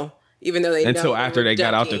window, even though until after they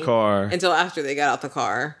got out the car. Until after they got out the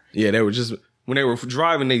car. Yeah, they were just when they were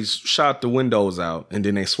driving, they shot the windows out, and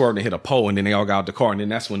then they swerved and hit a pole, and then they all got out the car, and then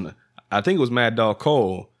that's when I think it was Mad Dog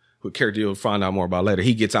Cole, who character you'll find out more about later.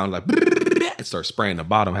 He gets out and like and starts spraying the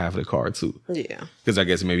bottom half of the car too. Yeah, because I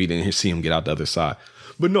guess maybe he didn't see him get out the other side.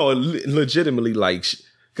 But no, legitimately, like,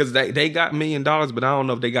 because they got $1 million, but I don't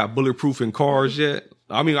know if they got bulletproof in cars yet.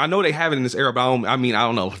 I mean, I know they have it in this era, but I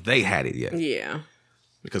don't know if they had it yet. Yeah,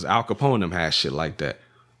 because Al Capone them had shit like that.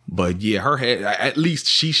 But yeah, her head, at least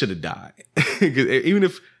she should have died. Even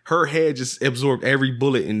if her head just absorbed every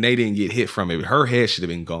bullet and they didn't get hit from it, her head should have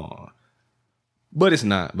been gone. But it's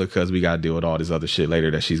not, because we got to deal with all this other shit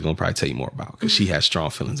later that she's going to probably tell you more about, because she has strong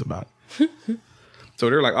feelings about it. So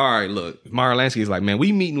they're like, all right, look, Meyer Lansky's like, man,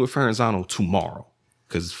 we meeting with Ferranzano tomorrow,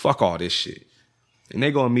 because fuck all this shit. And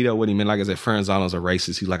they go and meet up with him. And like I said, Ferranzano's a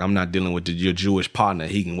racist. He's like, I'm not dealing with your Jewish partner.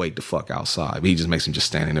 He can wait the fuck outside. But he just makes him just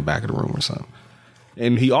stand in the back of the room or something.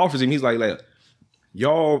 And he offers him, he's like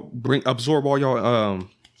y'all absorb all y'all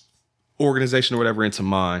organization or whatever into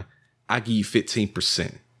mine. I give you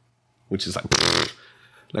 15%. Which is like,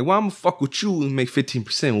 why I'm gonna fuck with you and make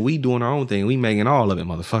 15% when we doing our own thing? We making all of it,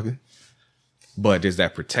 motherfucker. But there's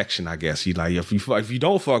that protection, I guess. You like, if you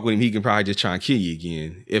don't fuck with him, he can probably just try and kill you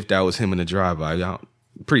again. If that was him in the drive-by, I'm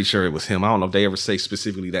pretty sure it was him. I don't know if they ever say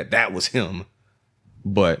specifically that was him,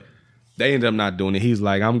 but they ended up not doing it. He's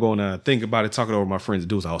like, I'm gonna think about it, talk it over with my friends.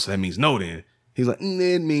 Do so. So that means no. Then he's like,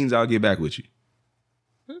 it means I'll get back with you.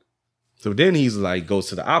 So then he's like, goes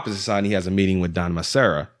to the opposite side and he has a meeting with Don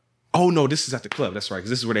Massera. Oh, no, this is at the club. That's right, because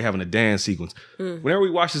this is where they're having a dance sequence. Whenever we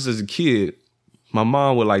watched this as a kid, my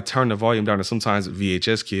mom would like turn the volume down, and sometimes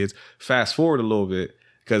VHS kids fast forward a little bit,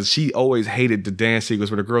 because she always hated the dance sequence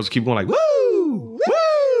where the girls keep going like, woo,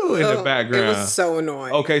 woo, in the background. It was so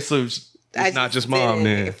annoying. Okay, so it's not just mom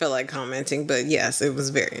then. I feel like commenting, but yes, it was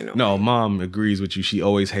very annoying. No, mom agrees with you. She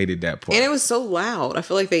always hated that part. And it was so loud. I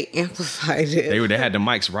feel like they amplified it. They had the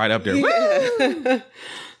mics right up there. Yeah.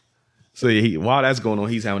 So while that's going on,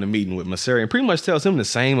 he's having a meeting with Masseri and pretty much tells him the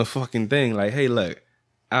same fucking thing. Like, hey, look,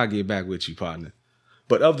 I'll get back with you, partner.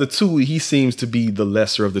 But of the two, he seems to be the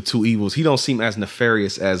lesser of the two evils. He don't seem as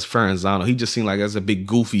nefarious as Ferranzano. He just seemed like as a big,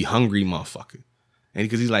 goofy, hungry motherfucker. And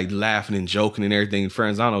because he's like laughing and joking and everything,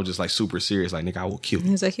 Ferranzano just like super serious. Like, nigga, I will kill you.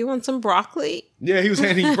 He's like, you want some broccoli? Yeah, he was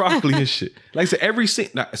handing broccoli and shit. Like I said, every scene,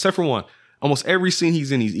 except for one, almost every scene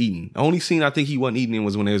he's in, he's eating. The only scene I think he wasn't eating in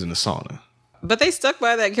was when they was in the sauna. But they stuck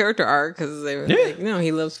by that character arc because they were like, no,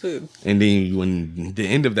 he loves food. And then when the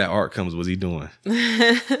end of that arc comes, what's he doing?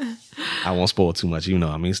 I won't spoil too much. You know,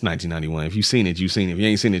 I mean, it's 1991. If you've seen it, you've seen it. If you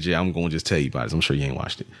ain't seen it yet, I'm going to just tell you about it. I'm sure you ain't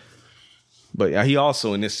watched it. But he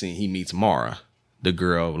also, in this scene, he meets Mara, the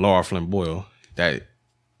girl, Laura Flynn Boyle, that,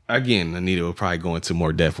 again, Anita will probably go into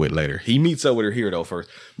more depth with later. He meets up with her here, though,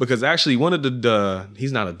 first. Because actually, one of the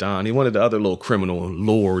he's not a Don. He one of the other little criminal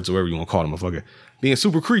lords, or whatever you want to call him, motherfucker, being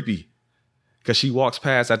super creepy. Because she walks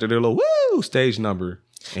past after their little woo stage number.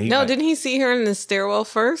 And no, didn't he see her in the stairwell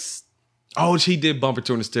first? Oh, she did bump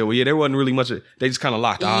into her in the stairwell. Yeah, there wasn't really much. They just kind of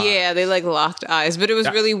locked eyes. Yeah, they like locked eyes. But it was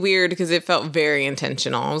really weird because it felt very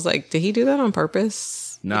intentional. I was like, did he do that on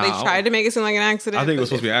purpose? Nah. They tried to make it seem like an accident. I think it was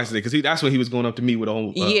supposed to be an accident because that's when he was going up to meet with the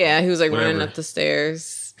whole... yeah, he was like running up the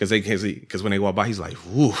stairs. Because when they walk by, he's like,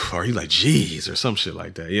 woof, or he's like, geez, or some shit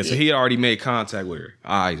like that. Yeah, so he had already made contact with her,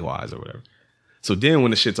 eyes-wise or whatever. So then when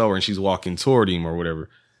the shit's over and she's walking toward him or whatever,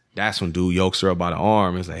 that's when dude yokes her up by the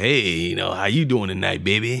arm and is like, hey, how you doing tonight,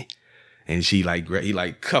 baby? And he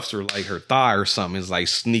cuffs her like her thigh or something. Is like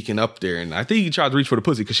sneaking up there. And I think he tried to reach for the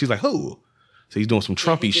pussy because she's like, oh. So he's doing some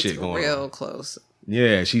Trumpy shit going on. Real close.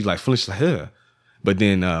 Yeah, she's like flinched like, huh. But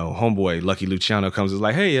then homeboy, Lucky Luciano, comes and is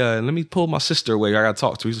like, hey, let me pull my sister away. I got to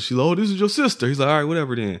talk to her. She's like, oh, this is your sister. He's like, all right,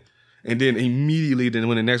 whatever then. And then immediately,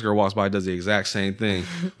 when the next girl walks by, does the exact same thing,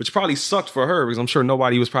 which probably sucked for her because I'm sure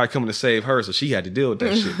nobody was probably coming to save her. So she had to deal with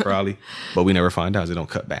that shit probably. But we never find out. They don't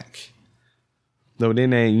cut back. So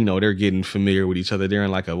then they're getting familiar with each other. They're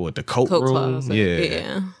in like the coat room. Closet.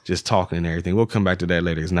 Yeah. Just talking and everything. We'll come back to that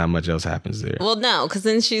later because not much else happens there. Well, no, because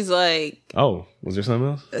then she's like... Oh, was there something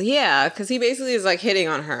else? Yeah, because he basically is like hitting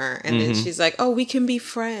on her. And then she's like, oh, we can be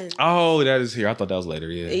friends. Oh, that is here. I thought that was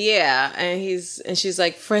later, yeah. Yeah, and she's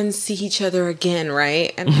like, friends see each other again,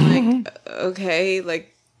 right? And I'm like, okay,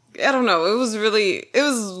 like... I don't know. It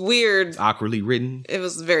was weird. Awkwardly written? It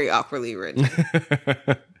was very awkwardly written.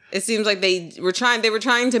 It seems like they were trying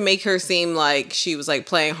to make her seem like she was like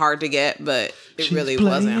playing hard to get, but it really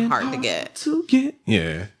wasn't hard to get.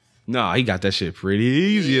 Yeah. No, he got that shit pretty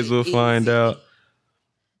easy as we'll find out.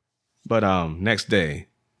 But next day,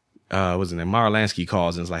 wasn't it? Marlansky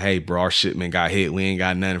calls and is like, hey, bro, our shipment got hit. We ain't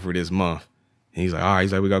got nothing for this month. And he's like, all right.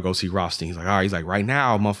 He's like, we gotta go see Rothstein. He's like, all right. He's like, right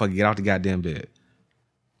now, motherfucker, get out the goddamn bed.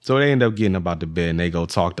 So they end up getting up out the bed and they go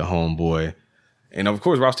talk to homeboy. And of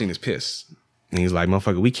course, Rothstein is pissed. And he's like,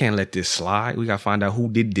 motherfucker, we can't let this slide. We got to find out who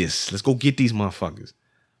did this. Let's go get these motherfuckers.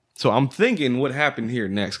 So I'm thinking what happened here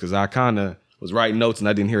next because I kind of was writing notes and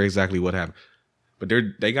I didn't hear exactly what happened. But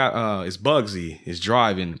they got, it's Bugsy is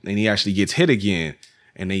driving and he actually gets hit again.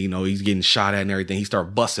 And then, he's getting shot at and everything. He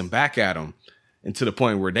starts busting back at him and to the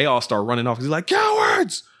point where they all start running off. He's like,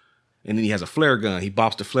 cowards! And then he has a flare gun. He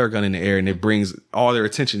bops the flare gun in the air and it brings all their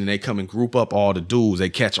attention and they come and group up all the dudes. They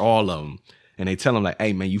catch all of them. And they tell him like,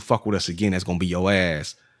 hey, man, you fuck with us again, that's going to be your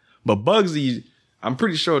ass. But Bugsy, I'm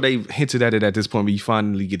pretty sure they've hinted at it at this point, but you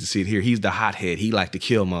finally get to see it here. He's the hothead. He like to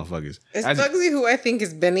kill motherfuckers. It's Bugsy who I think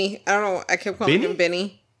is Benny. I don't know. I kept calling him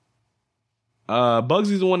Benny.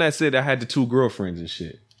 Bugsy's the one that said I had the 2 girlfriends and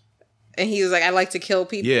shit. And he was like, I like to kill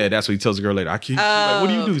people. Yeah, that's what he tells the girl later. I kill. Like, what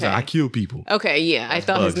do you do? Okay. He's like, I kill people. Okay, yeah. I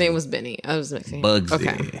thought his name was Benny. I was mixing. Bugsy.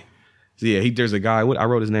 Okay. So yeah, there's a guy. I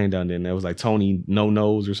wrote his name down there. And that was like Tony No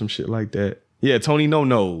Nose or some shit like that. Yeah, Tony No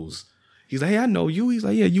Nose. He's like, hey, I know you. He's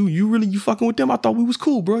like, yeah, you really fucking with them? I thought we was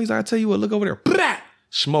cool, bro. He's like, I tell you what, look over there. Blah!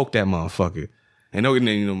 Smoke that motherfucker.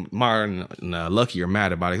 And Martin and Lucky are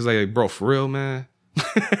mad about it. He's like, bro, for real, man?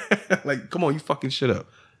 Like, come on, you fucking shit up.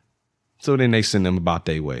 So then they send him about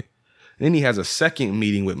their way. Then he has a second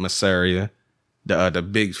meeting with Massaria, the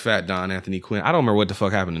big fat Don Anthony Quinn. I don't remember what the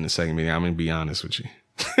fuck happened in the second meeting. I'm going to be honest with you.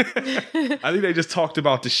 I think they just talked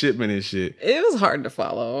about the shipment and shit. It was hard to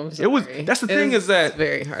follow. That's the thing is that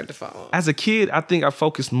very hard to follow. As a kid, I think I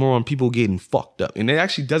focused more on people getting fucked up, and it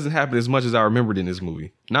actually doesn't happen as much as I remembered in this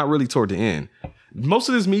movie. Not really toward the end. Most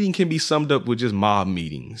of this meeting can be summed up with just mob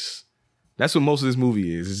meetings. That's what most of this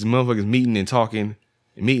movie is. It's motherfuckers meeting and talking,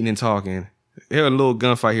 meeting and talking. There's a little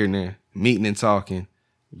gunfight here and there, meeting and talking.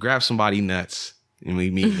 Grab somebody nuts and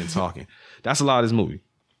we meeting and talking. That's a lot of this movie.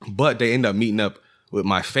 But they end up meeting up with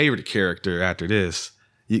my favorite character after this.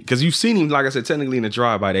 Because you've seen him, like I said, technically in the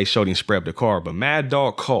drive-by, they showed him spray up the car. But Mad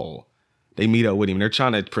Dog Cole, they meet up with him. They're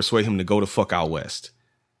trying to persuade him to go the fuck out west.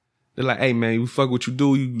 They're like, hey, man, you fuck what you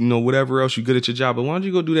do. You know, whatever else, you good at your job. But why don't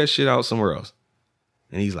you go do that shit out somewhere else?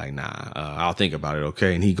 And he's like, nah, I'll think about it,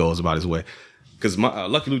 okay? And he goes about his way. Because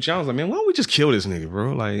Lucky Luciano's like, man, why don't we just kill this nigga,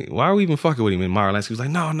 bro? Like, why are we even fucking with him? And Marlansky was like,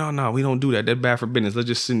 no, we don't do that. That's bad for business. Let's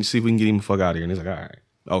just see if we can get him the fuck out of here. And he's like, all right.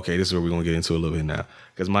 Okay, this is where we're going to get into a little bit now.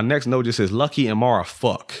 Because my next note just says, Lucky and Mara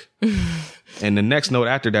fuck. And the next note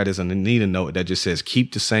after that is an Anita note that just says,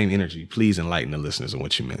 keep the same energy. Please enlighten the listeners on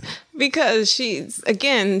what you meant. Because she's,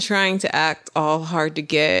 again, trying to act all hard to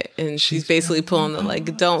get. And she's basically pulling the,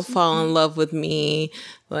 like, don't fall in love with me.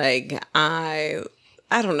 Like, I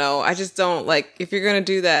don't know. I just don't, like, if you're going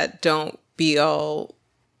to do that, don't be all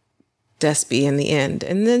despy in the end.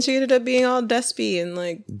 And then she ended up being all despy and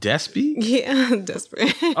like... Despy? Yeah,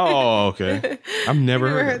 desperate. Oh, okay. I've never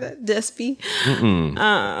heard that. Despy.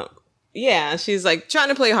 Yeah, she's like trying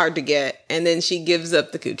to play hard to get, and then she gives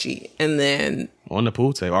up the coochie, and then... On the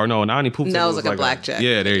pool table. Or no, not any pool table. No, it was like a blackjack.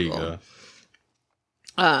 Yeah, there you go.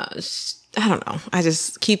 I don't know. I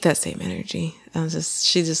just keep that same energy.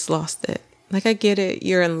 She just lost it. Like, I get it.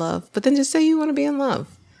 You're in love. But then just say you want to be in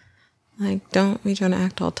love. Like, don't be trying to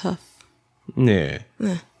act all tough. Yeah.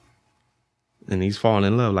 And And he's falling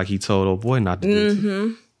in love like he told old boy not to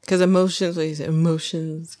do. Because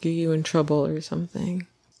emotions get you in trouble or something.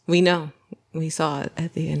 We know. We saw it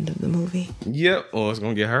at the end of the movie. Yep. Or it's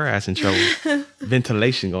going to get her ass in trouble.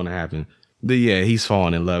 Ventilation going to happen. But yeah, he's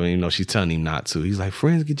falling in love, and you know she's telling him not to. He's like,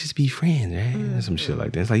 friends could just be friends, right? Some shit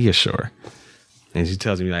like that. It's like, yeah, sure. And she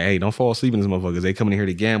tells me like, hey, don't fall asleep in this motherfuckers. They coming in here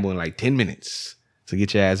to gamble in like 10 minutes. So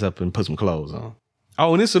get your ass up and put some clothes on.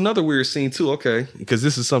 Oh, and it's another weird scene too. Okay, because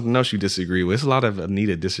this is something else you disagree with. It's a lot of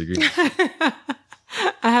Anita disagreements.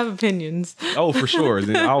 I have opinions. Oh, for sure.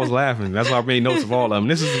 I was laughing. That's why I made notes of all of them.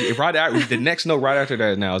 This is right after the next note. Right after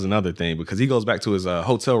that, now is another thing because he goes back to his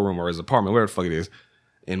hotel room or his apartment, wherever the fuck it is,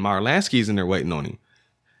 and Marlansky's in there waiting on him.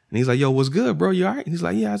 And he's like, "Yo, what's good, bro? You all right?" And he's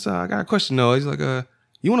like, "Yeah, I got a question though." He's like,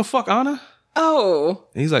 "You want to fuck Anna?" Oh.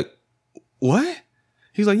 And he's like, "What?"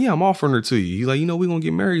 He's like, "Yeah, I'm offering her to you." He's like, "You know, we're gonna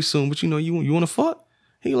get married soon, but you know, you want to fuck?"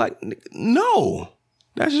 He like, "No.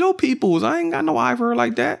 That's your people's. I ain't got no eye for her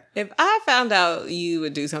like that." If I found out you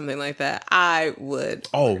would do something like that, I would.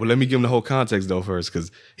 Oh, but let me give him the whole context though first,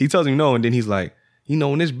 because he tells him no, and then he's like, you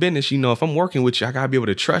know, in this business, you know, if I'm working with you, I gotta be able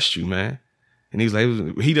to trust you, man. And he's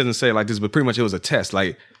like, he doesn't say it like this, but pretty much it was a test,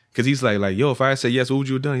 like, because he's like, yo, if I had said yes, what would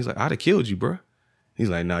you have done? He's like, I'd have killed you, bro. He's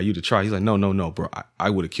like, nah, you'd have tried. He's like, no, bro, I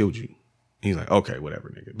would have killed you. He's like, okay, whatever,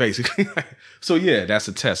 nigga. Basically, so yeah, that's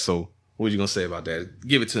a test. So. What are you going to say about that?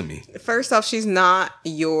 Give it to me. First off, she's not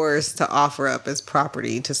yours to offer up as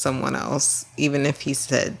property to someone else, even though he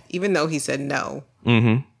said no.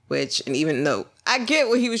 Mm-hmm. And even though I get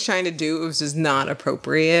what he was trying to do, it was just not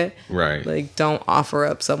appropriate. Right. Like, don't offer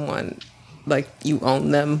up someone like you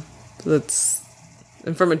own them.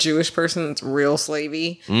 And from a Jewish person, it's real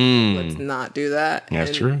slavey. Let's not do that.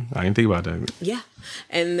 That's true. I didn't think about that. Yeah.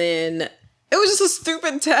 And then... it was just a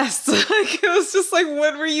stupid test. Like, it was just like,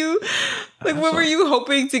 what were you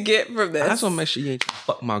hoping to get from this? I just want to make sure you ain't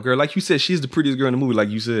fuck my girl. Like you said, she's the prettiest girl in the movie, like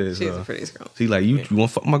you said. She's the prettiest girl. See, like, you want to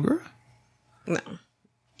fuck my girl? No.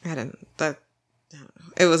 I didn't.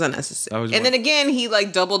 It was unnecessary. And then again, he,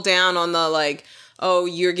 like, doubled down on the, like, oh,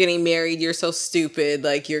 you're getting married, you're so stupid,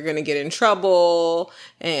 like, you're going to get in trouble,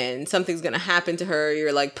 and something's going to happen to her.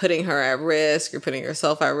 You're, like, putting her at risk. You're putting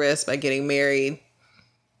yourself at risk by getting married.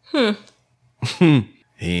 He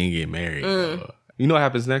ain't get married. You know what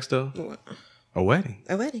happens next though? What? A wedding.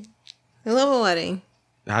 A wedding. I love a wedding.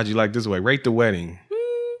 How'd you like this way? Rate the wedding.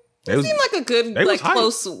 It seemed like a good, like,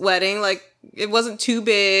 close wedding. Like, it wasn't too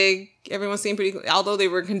big. Everyone seemed pretty. Although they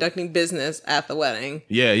were conducting business at the wedding.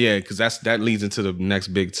 Yeah, because that leads into the next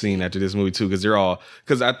big scene after this movie too.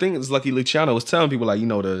 Because I think it's Lucky Luciano was telling people, like, you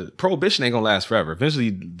know, the prohibition ain't gonna last forever.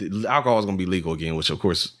 Eventually, the alcohol is gonna be legal again, which of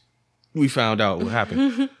course we found out what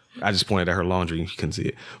happened. I just pointed at her laundry. You couldn't see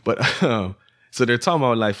it. But so they're talking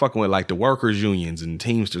about, like, fucking with, like, the workers' unions and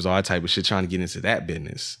Teamsters, all that type of shit, trying to get into that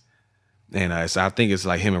business. And so I think it's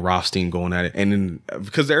like him and Rothstein going at it. And then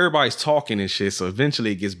because everybody's talking and shit, so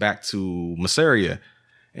eventually it gets back to Masseria.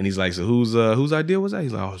 And he's like, so whose idea was that?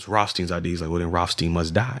 He's like, oh, it's Rothstein's idea. He's like, well, then Rothstein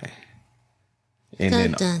must die. And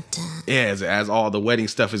then, yeah, as all the wedding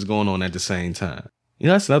stuff is going on at the same time. You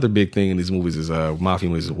know, that's another big thing in these movies is mafia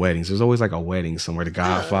movies is weddings. There's always like a wedding somewhere. The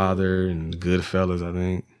Godfather and Goodfellas, I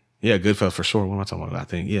think. Yeah, Goodfellas for sure. What am I talking about? I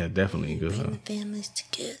think, yeah, definitely Goodfellas. Bring the families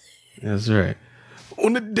together. That's right.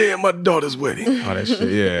 On the day of my daughter's wedding. All that shit,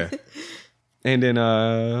 yeah. And then,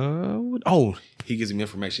 he gives him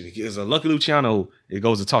information. He gives Lucky Luciano, it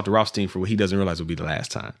goes to talk to Rothstein for what he doesn't realize will be the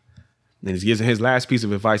last time. And he gives him his last piece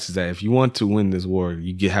of advice is that if you want to win this war,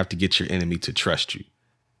 you have to get your enemy to trust you.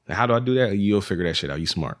 How do I do that? You'll figure that shit out. You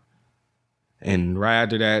smart. And right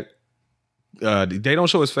after that, they don't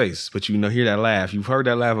show his face, but you know, hear that laugh. You've heard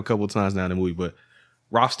that laugh a couple of times now in the movie, but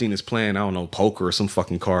Rothstein is playing, I don't know, poker or some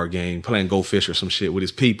fucking card game, playing Go Fish or some shit with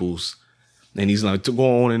his peoples. And he's like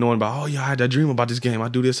going on and on about, oh yeah, I had that dream about this game. I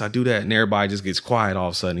do this, I do that. And everybody just gets quiet all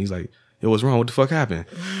of a sudden. He's like, yo, what's wrong? What the fuck happened?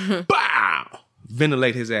 Bow!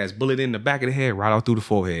 Ventilate his ass, bullet in the back of the head, right out through the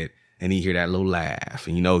forehead. And you hear that little laugh,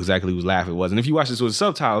 and you know exactly whose laugh it was. And if you watch this with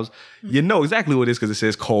subtitles, you know exactly what it is because it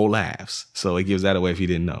says Cole laughs. So it gives that away if you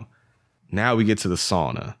didn't know. Now we get to the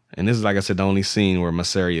sauna. And this is, like I said, the only scene where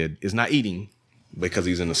Masseria is not eating because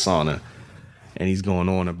he's in the sauna. And he's going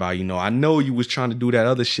on about, you know, I know you was trying to do that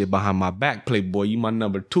other shit behind my back, Playboy. You my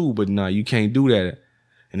number 2, but no, you can't do that.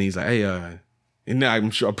 And he's like, hey, and now I'm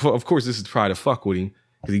sure, of course, this is probably to fuck with him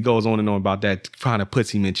because he goes on and on about that, kind of puts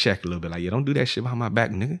him in check a little bit. Like, yeah, don't do that shit behind my back,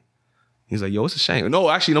 nigga. He's like, yo, it's a shame. No,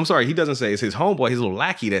 actually, I'm sorry. He doesn't say it. It's his homeboy, his little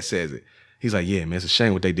lackey that says it. He's like, yeah, man, it's a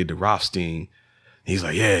shame what they did to Rothstein. He's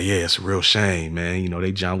like, yeah, it's a real shame, man. You know,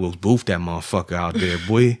 they John Wilkes Booth that motherfucker out there,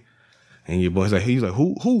 boy. And your boy's like, he's like,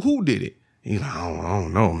 who did it? He's like, I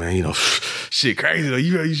don't know, man. You know, shit crazy though.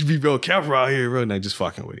 You should be real careful out here, bro. And they just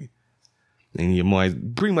fucking with him. And your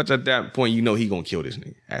mind, pretty much at that point, you know he gonna kill this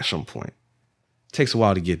nigga at some point. Takes a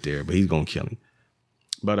while to get there, but he's gonna kill him.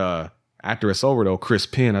 But after it's over though, Chris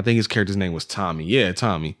Penn, I think his character's name was Tommy. Yeah,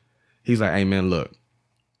 Tommy. He's like, hey man, look,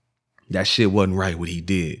 that shit wasn't right what he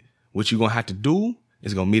did. What you gonna have to do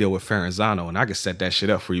is gonna meet up with Ferranzano, and I can set that shit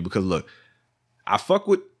up for you because look, I fuck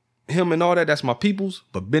with him and all that. That's my peoples,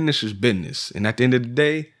 but business is business. And at the end of the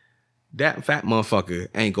day, that fat motherfucker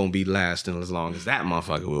ain't gonna be lasting as long as that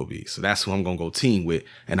motherfucker will be. So that's who I'm gonna go team with.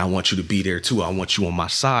 And I want you to be there too. I want you on my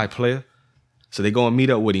side, player. So they go and meet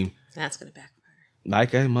up with him. That's gonna backfire.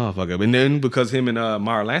 Like a motherfucker. And then because him and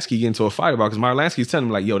Meyer Lansky get into a fight about, because Meyer Lansky's telling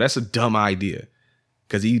him like, yo, that's a dumb idea.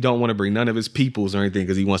 Because he don't want to bring none of his peoples or anything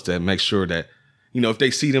because he wants to make sure that, you know, if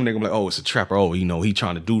they see them, they're gonna be like, oh, it's a trap, or oh, you know, he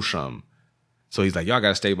trying to do something. So he's like, y'all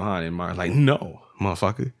gotta stay behind. And Meyer's like, no,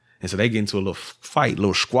 motherfucker. And so they get into a little fight,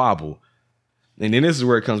 little squabble. And then this is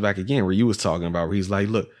where it comes back again, where you was talking about, where he's like,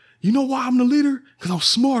 look, you know why I'm the leader? Because I'm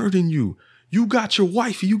smarter than you. You got your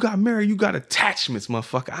wife, you got married, you got attachments,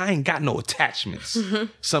 motherfucker. I ain't got no attachments.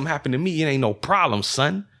 Something happened to me, it ain't no problem,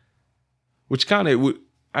 son. Which kind of would,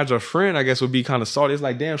 as a friend, I guess would be kind of salty. It's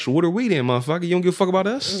like, damn, so what are we then, motherfucker? You don't give a fuck about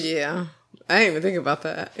us? Yeah. I didn't even think about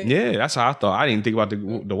that. Yeah, that's how I thought. I didn't think about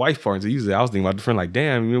the wife part until you said. I was thinking about the friend, like,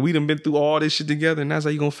 damn, we done been through all this shit together, and that's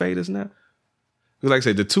how you gonna fade us now? Because like I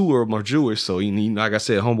said, the two of them are Jewish, so like I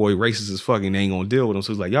said, homeboy racist as fuck, and they ain't gonna deal with them.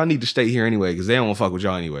 So it's like, y'all need to stay here anyway, because they don't wanna fuck with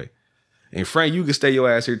y'all anyway. And Frank, you can stay your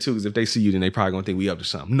ass here too, because if they see you, then they probably gonna think we up to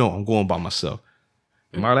something. No, I'm going by myself.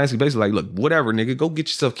 And Meyer Lansky basically like, look, whatever, nigga, go get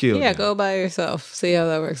yourself killed. Yeah, go by yourself. See how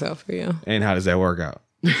that works out for you. And how does that work out?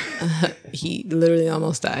 He literally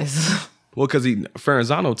almost dies. Well, because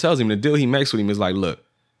Ferranzano tells him the deal he makes with him is like, look,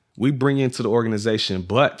 we bring you into the organization,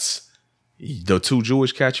 but the two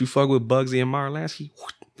Jewish cats you fuck with, Bugsy and Meyer Lansky,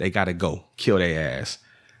 they gotta go. Kill their ass.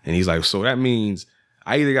 And he's like, so that means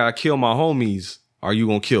I either gotta kill my homies or you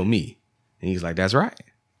gonna kill me. And he's like, that's right.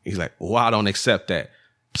 He's like, well, I don't accept that.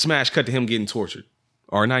 Smash cut to him getting tortured.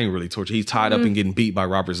 Or not even really tortured. He's tied up and getting beat by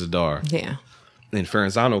Robert Zadar. Yeah. And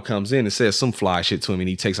Ferranzano comes in and says some fly shit to him, and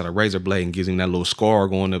he takes out a razor blade and gives him that little scar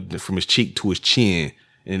going up from his cheek to his chin.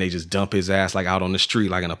 And then they just dump his ass like out on the street,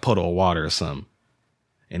 like in a puddle of water or something.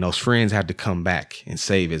 And those friends have to come back and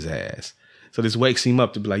save his ass. So this wakes him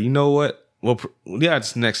up to be like, you know what? Well, yeah,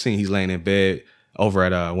 it's the next scene. He's laying in bed over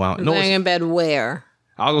at laying in bed where?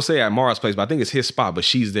 I was gonna say at Mara's place, but I think it's his spot. But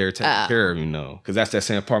she's there taking care of him, because that's that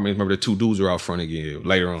same apartment. Remember, the two dudes are out front again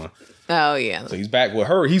later on. Oh yeah. So he's back with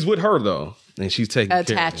her. He's with her though, and she's taking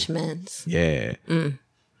attachments. Care of him. Yeah.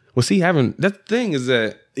 Well, see, that thing is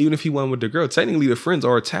that even if he went with the girl, technically the friends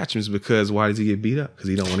are attachments, because why does he get beat up? Because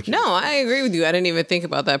he don't want to kill. No, I agree with you. I didn't even think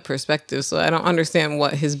about that perspective, so I don't understand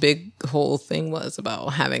what his big whole thing was about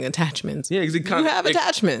having attachments. Yeah, because you have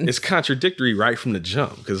attachments. It's contradictory right from the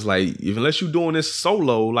jump, because like unless you're doing this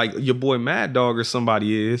solo, like your boy Mad Dog or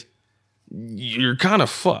somebody is, you're kind of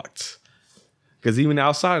fucked. Because even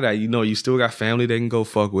outside of that, you still got family they can go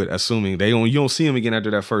fuck with, assuming you don't see them again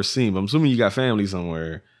after that first scene. But I'm assuming you got family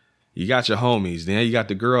somewhere. You got your homies. Then you got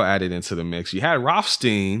the girl added into the mix. You had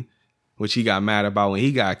Rothstein, which he got mad about when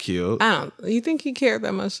he got killed. You think he cared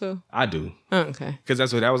that much though? I do. Oh, okay. Because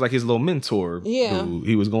that was like his little mentor. Yeah. Who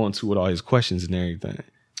he was going to with all his questions and everything.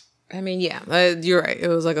 I mean, yeah, you're right. It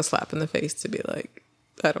was like a slap in the face to be like,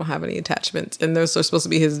 I don't have any attachments. And they're supposed to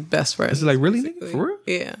be his best friends. It's like, really, nigga? For real?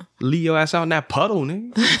 Yeah. Leave your ass out in that puddle,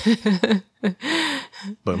 nigga.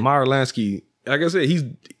 But Meyer Lansky, like I said, he's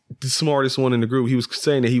the smartest one in the group. He was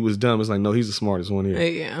saying that he was dumb. It's like, no, he's the smartest one here.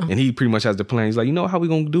 Yeah. And he pretty much has the plan. He's like, you know how we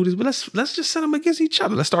gonna do this? But let's just set them against each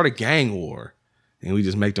other. Let's start a gang war. And we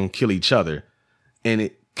just make them kill each other. And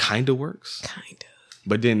it kind of works. Kind of.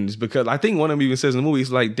 But then it's because I think one of them even says in the movie, it's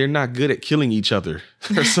like they're not good at killing each other.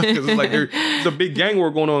 It's like there's a big gang war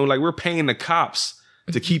going on. Like we're paying the cops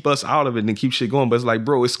to keep us out of it and keep shit going. But it's like,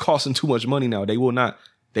 bro, it's costing too much money now.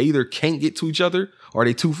 They either can't get to each other or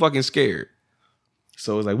they too fucking scared.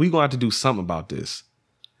 So it's like, we gonna have to do something about this.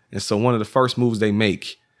 And so one of the first moves they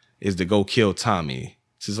make is to go kill Tommy.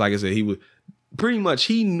 Just like I said, he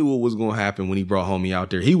knew what was gonna happen when he brought homie out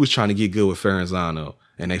there. He was trying to get good with Ferranzano.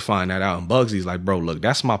 And they find that out. And Bugsy's like, bro, look,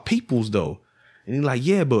 that's my peoples, though. And he's like,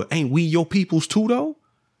 yeah, but ain't we your peoples, too, though?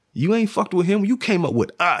 You ain't fucked with him. You came up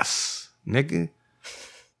with us, nigga.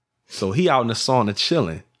 So he out in the sauna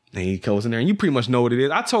chilling. And he goes in there. And you pretty much know what it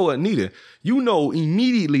is. I told Anita, you know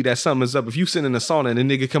immediately that something's up. If you sit in the sauna and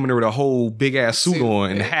the nigga come in there with a whole big-ass suit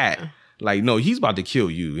on and hat. Like, no, he's about to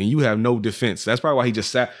kill you. And you have no defense. That's probably why he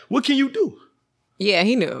just sat. What can you do? Yeah,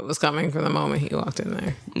 he knew it was coming from the moment he walked in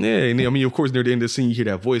there. Yeah, and I mean, of course, near the end of the scene, you hear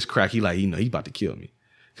that voice crack. He about to kill me.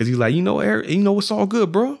 Cause he's like, Eric, it's all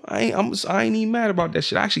good, bro. I ain't even mad about that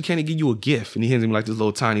shit. I actually can't give you a gift. And he hands him like this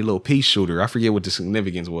little tiny little pea shooter. I forget what the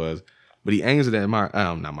significance was, but he aims it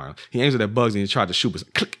at he aims it at Bugs and he tried to shoot,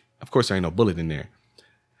 but click. Of course, there ain't no bullet in there.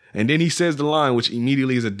 And then he says the line, which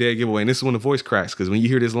immediately is a dead giveaway. And this is when the voice cracks, because when you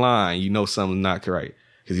hear this line, you know something's not correct.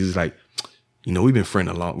 Because he's like, we've been friends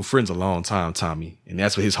a long time, Tommy. And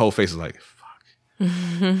that's what his whole face is like, fuck.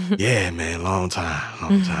 Yeah, man, long time,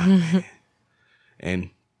 man. And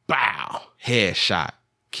bow, headshot,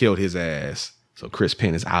 killed his ass. So Chris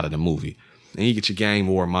Penn is out of the movie. And you get your gang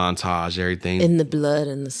war montage, everything. In the blood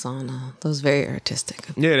in the sauna. That was very artistic.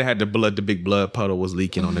 Yeah, they had the big blood puddle was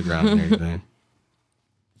leaking on the ground and everything.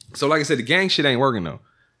 So like I said, the gang shit ain't working though.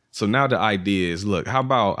 So now the idea is, look, how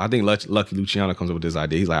about, I think Lucky Luciano comes up with this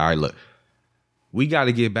idea. He's like, all right, look, we got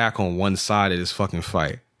to get back on one side of this fucking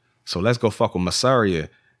fight. So let's go fuck with Masseria.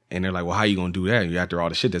 And they're like, well, how you going to do that after all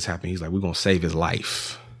the shit that's happening? He's like, we're going to save his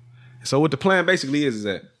life. So what the plan basically is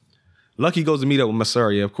that Lucky goes to meet up with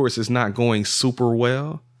Masseria. Of course, it's not going super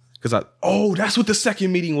well. Because that's what the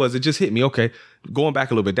second meeting was. It just hit me. Okay, going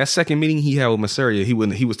back a little bit. That second meeting he had with Masseria,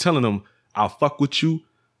 he was telling him, I'll fuck with you.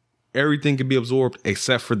 Everything can be absorbed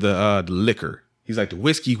except for the liquor. He's like, the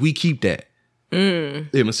whiskey, we keep that. And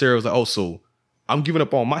Masseria was like, so I'm giving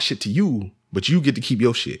up all my shit to you, but you get to keep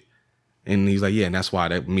your shit. And he's like, yeah, and that's why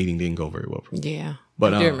that meeting didn't go very well for me. Yeah,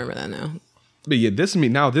 but I do remember that now. But yeah, this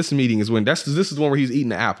meeting is when this is the one where he's eating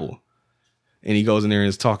the apple. And he goes in there and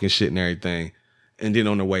is talking shit and everything. And then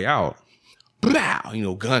on the way out, blah,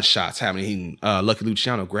 gunshots happening. Lucky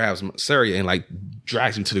Luciano grabs Masseria and like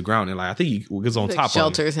drags him to the ground. And like, I think he gets on top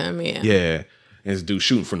shelters of him. Yeah. Yeah. And this dude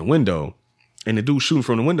shooting from the window. And the dude shooting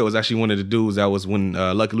from the window is actually one of the dudes that was when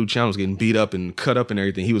Lucky Luciano was getting beat up and cut up and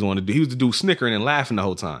everything. He was the dude snickering and laughing the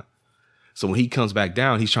whole time. So when he comes back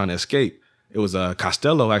down, he's trying to escape. It was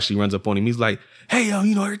Costello actually runs up on him. He's like, hey, yo,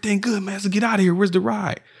 everything good, man. So get out of here. Where's the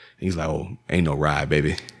ride? And he's like, oh, ain't no ride,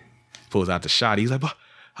 baby. Pulls out the shot. He's like, but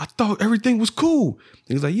I thought everything was cool.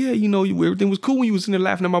 And he's like, yeah, everything was cool when you was in there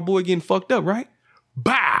laughing at my boy getting fucked up, right?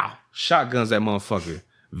 Bow! Shotguns that motherfucker.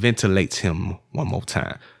 Ventilates him one more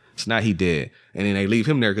time. So now he dead. And then they leave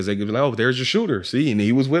him there because they give like, oh, there's your shooter. See? And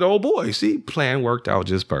he was with old boy. See? Plan worked out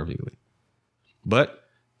just perfectly. But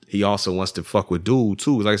he also wants to fuck with dude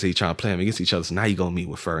too. Like I said, he's trying to play him against each other. So now you gonna meet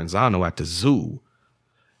with Ferenzano at the zoo.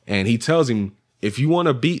 And he tells him, if you want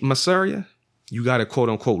to beat Masseria, you got to quote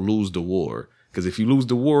unquote lose the war. Because if you lose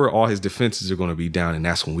the war, all his defenses are going to be down, and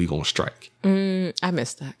that's when we going to strike. I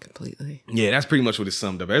missed that completely. Yeah, that's pretty much what it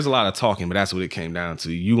summed up. There's a lot of talking, but that's what it came down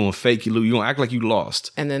to. You going to fake you lose. You going to act like you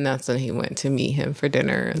lost. And then that's when he went to meet him for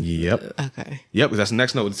dinner. Yep. Okay. Yep, because that's the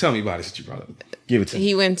next note. Tell me about it since you brought it up. Give it to me.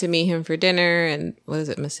 He went to meet him for dinner, and what is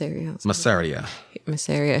it, Masseria?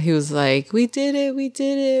 Masseria. He was like, we did it.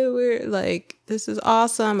 We're like, this is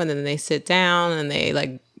awesome. And then they sit down, and they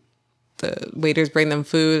like, the waiters bring them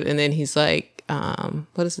food, and then he's like,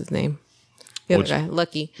 what is his name? The other guy,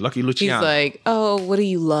 Lucky Luciano. He's like, oh, what do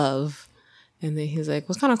you love? And then he's like,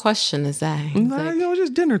 what kind of question is that? He's like,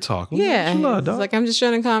 just dinner talk. Yeah. He's like, I'm just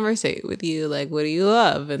trying to conversate with you. Like, what do you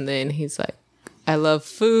love? And then he's like, I love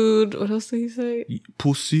food. What else did he say?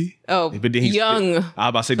 Pussy. Oh, but then young. I was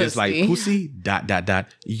about to say this like pussy, ...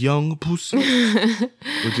 young pussy.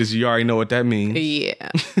 Which is, you already know what that means.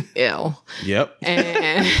 Yeah. Ew. Yep.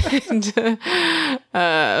 And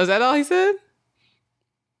was that all he said?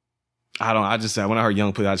 I just said, when I heard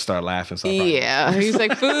young pussy, I just started laughing. So yeah. He's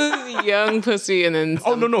like, food, young pussy, and then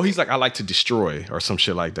oh, no. He's like, I like to destroy or some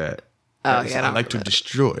shit like that. Oh, yeah. I like to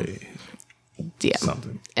destroy. Yeah.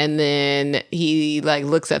 Something. And then he like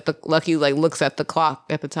looks at the clock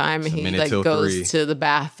at the time, and he like goes to the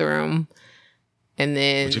bathroom. And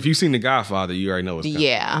then, which if you've seen The Godfather, you already know what's coming.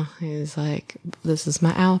 Yeah. He's like, this is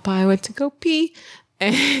my alibi. I went to go pee.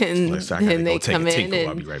 And then they come in and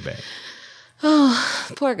I'll be right back.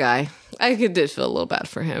 Oh, poor guy. I did feel a little bad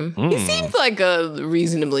for him. He seemed like a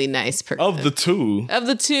reasonably nice person. Of the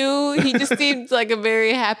two, he just seemed like a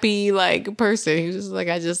very happy like person. He was just like,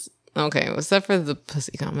 okay, except for the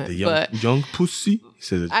pussy comment. The young pussy? He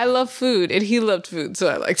said, I love food, and he loved food, so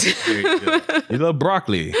I liked it. You love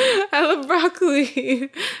broccoli. I love broccoli.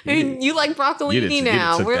 And you like broccolini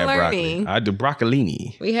now. We're learning. Broccoli. I did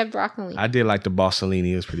broccolini. We had broccoli. I did like the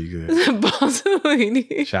Bossolini. It was pretty good.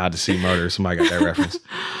 Bossolini. Shout out to C Murder. Somebody got that reference.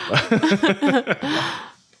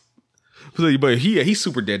 But he's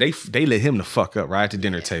super dead. They let him the fuck up right at the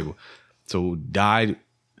dinner table. So died.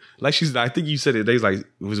 Like I think you said it. They was like, it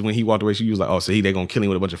was when he walked away. She was like, oh, so they gonna kill him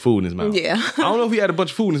with a bunch of food in his mouth. Yeah. I don't know if he had a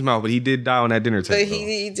bunch of food in his mouth, but he did die on that dinner table. But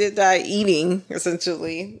he did die eating,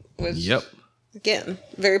 essentially. Which, yep. Again,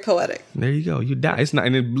 very poetic. There you go. You die. It's not,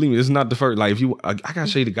 and believe me, it's not the first. Like, if you, I gotta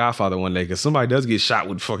show you The Godfather one day because somebody does get shot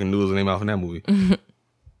with fucking noodles in their mouth in that movie.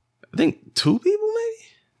 I think 2 people, maybe.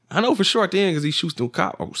 I know for sure at the end because he shoots the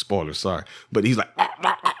cop. Oh, spoiler, sorry, but he's like,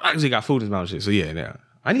 because he got food in his mouth and shit. So yeah.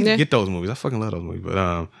 I need to get those movies. I fucking love those movies,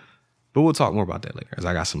 but we'll talk more about that later. Cause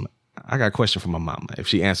I got a question from my mama. If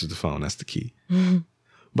she answers the phone, that's the key.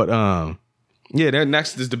 But yeah,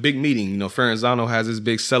 next is the big meeting. You know, Ferenzano has this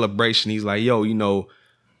big celebration. He's like, yo, you know,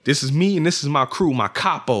 this is me and this is my crew, my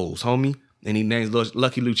capos, homie. And he names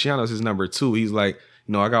Lucky Luciano as his number 2. He's like,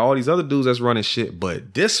 you know, I got all these other dudes that's running shit,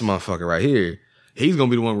 but this motherfucker right here, he's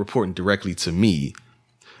gonna be the one reporting directly to me,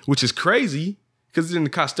 which is crazy. Because then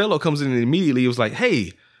Costello comes in and immediately it was like,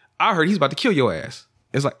 hey, I heard he's about to kill your ass.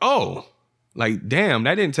 It's like, oh, like, damn,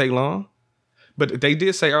 that didn't take long. But they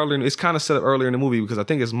did say earlier, it's kind of set up earlier in the movie because I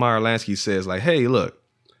think it's Meyer Lansky says like, hey, look,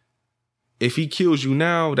 if he kills you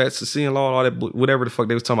now, that's the sin law, all that, whatever the fuck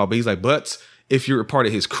they was talking about. But he's like, but if you're a part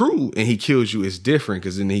of his crew and he kills you, it's different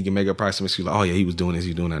because then he can make a price of excuse like, oh yeah, he was doing this,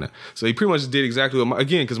 he's doing that. So he pretty much did exactly what,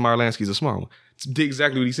 again, because Meyer Lansky's a smart one. Did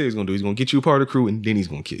exactly what he said he's going to do. He's going to get you a part of the crew and then he's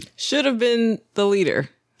going to kill you. Should have been the leader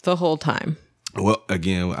the whole time. Well,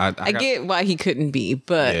 again, I get why he couldn't be,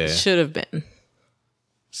 but should have been.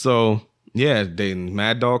 So, yeah,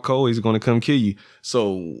 Mad Dog Cole, he's going to come kill you.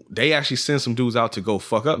 So they actually send some dudes out to go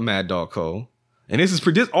fuck up Mad Dog Cole. And this is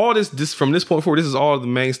this from this point forward, this is all the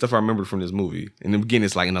main stuff I remember from this movie. And again,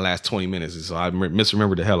 it's like in the last 20 minutes. So I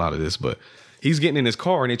misremembered the hell out of this. But he's getting in his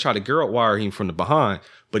car and they try to girl wire him from the behind.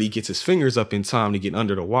 But he gets his fingers up in time to get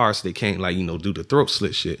under the wire so they can't, like, you know, do the throat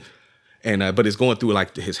slit shit. And but it's going through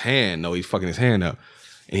like his hand. No, he's fucking his hand up.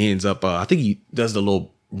 And he ends up, I think he does the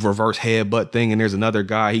little reverse headbutt thing. And there's another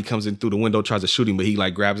guy. He comes in through the window, tries to shoot him, but he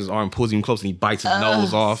like grabs his arm, pulls him close, and he bites his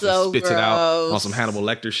nose off and spits it out on some Hannibal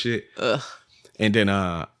Lecter shit. Ugh. And then,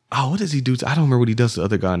 what does he do? I don't remember what he does to the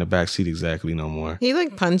other guy in the back seat exactly no more. He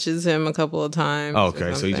like punches him a couple of times.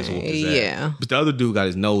 Okay, so he just whooped his ass. Yeah. But the other dude got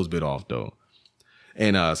his nose bit off though.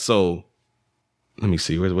 And so, let me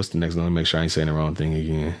see. What's the next one? Let me make sure I ain't saying the wrong thing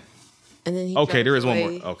again. And then there is one more.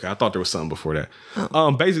 Okay, I thought there was something before that. Oh.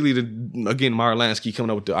 Basically, again, Meyer Lansky coming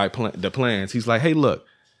up with the plans. He's like, hey, look,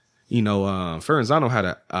 you know, Ferenzano had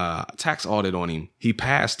a tax audit on him. He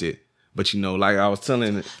passed it. But, you know, like I was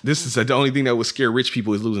telling, this is the only thing that would scare rich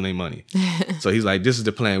people is losing their money. So he's like, this is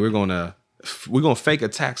the plan. We're going to fake a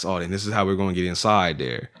tax audit. And this is how we're going to get inside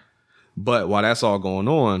there. But while that's all going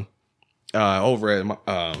on, over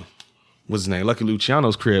at, what's his name? Lucky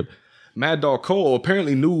Luciano's crib, Mad Dog Cole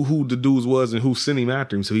apparently knew who the dudes was and who sent him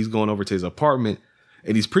after him. So he's going over to his apartment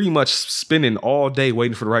and he's pretty much spending all day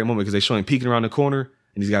waiting for the right moment because they show him peeking around the corner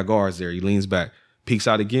and he's got guards there. He leans back, peeks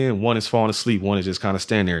out again. One is falling asleep. One is just kind of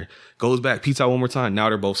standing there. Goes back, peeks out one more time. Now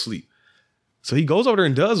they're both asleep. So he goes over there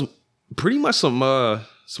and does pretty much some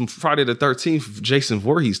Friday the 13th Jason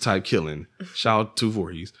Voorhees type killing. Shout out to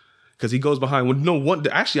Voorhees. Because he goes behind.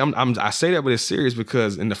 Actually, I say that, but it's serious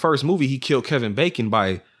because in the first movie, he killed Kevin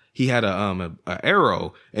Bacon he had a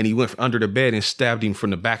arrow and he went under the bed and stabbed him from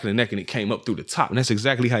the back of the neck and it came up through the top. And that's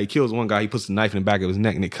exactly how he kills one guy. He puts the knife in the back of his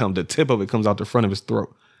neck and the tip of it comes out the front of his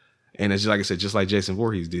throat. And it's just, like I said, just like Jason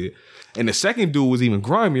Voorhees did. And the second dude was even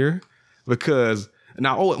grimier because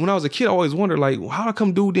now when I was a kid, I always wondered, like, how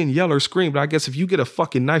come dude didn't yell or scream? But I guess if you get a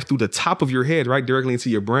fucking knife through the top of your head right directly into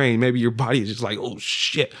your brain, maybe your body is just like, oh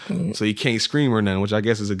shit. So you can't scream or nothing, which I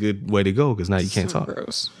guess is a good way to go because now you can't talk.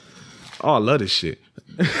 Gross. Oh, I love this shit.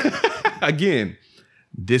 Again,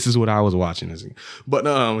 this is what I was watching.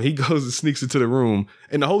 But he goes and sneaks into the room.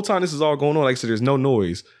 And the whole time this is all going on, like I said, there's no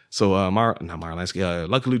noise. So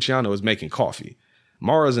Lucky Luciano is making coffee.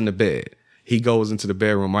 Mara's in the bed. He goes into the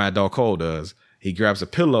bedroom, Mad Dog Cole does. He grabs a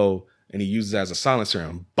pillow and he uses it as a silencer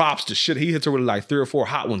and bops the shit. He hits her with like 3 or 4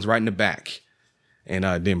 hot ones right in the back. And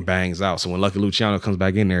then bangs out. So when Lucky Luciano comes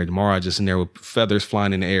back in there, Mara just in there with feathers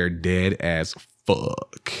flying in the air, dead as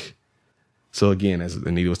fuck. So again, as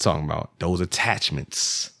Anita was talking about, those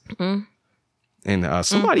attachments. Mm-hmm. And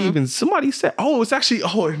somebody said, it's actually,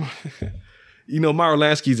 you know, Meyer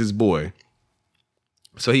Lansky's his boy.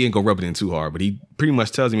 So he ain't gonna rub it in too hard, but he pretty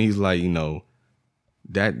much tells him, he's like, you know,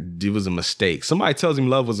 that it was a mistake. Somebody tells him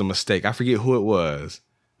love was a mistake. I forget who it was,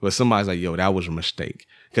 but somebody's like, yo, that was a mistake.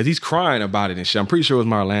 Because he's crying about it and shit. I'm pretty sure it was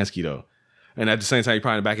Meyer Lansky though. And at the same time, he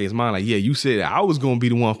probably in the back of his mind, like, yeah, you said I was going to be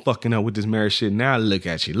the one fucking up with this marriage shit. Now look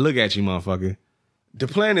at you. Look at you, motherfucker. The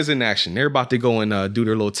plan is in action. They're about to go and do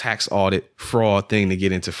their little tax audit fraud thing to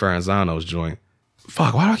get into Ferenzano's joint.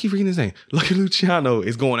 Fuck, why do I keep forgetting his name? Lucky Luciano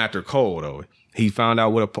is going after Cole, though. He found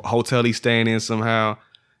out what a hotel he's staying in somehow.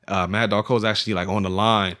 Mad Dog Cole's actually like on the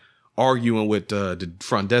line arguing with the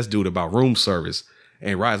front desk dude about room service.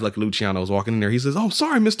 And Rise Lucky Luciano was walking in there. He says, "Oh,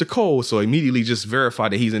 sorry, Mr. Cole." So immediately just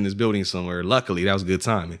verified that he's in this building somewhere. Luckily, that was good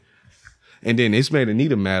timing. And then it's made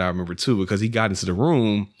Anita mad, I remember too, because he got into the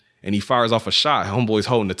room and he fires off a shot. Homeboy's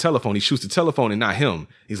holding the telephone. He shoots the telephone and not him.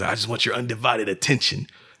 He's like, "I just want your undivided attention."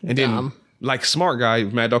 And then, like smart guy,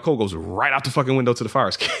 Mad Dog Cole goes right out the fucking window to the fire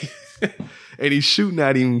escape. And he's shooting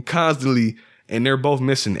at him constantly. And they're both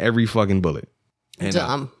missing every fucking bullet. And,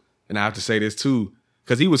 and I have to say this too,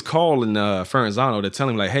 because he was calling Ferenzano to tell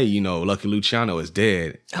him like, "Hey, you know, Lucky Luciano is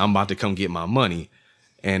dead. I'm about to come get my money."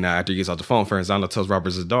 And after he gets off the phone, Ferenzano tells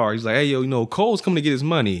Robert Zadar, he's like, "Hey, yo, you know, Cole's coming to get his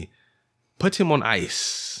money. Put him on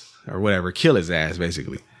ice or whatever. Kill his ass,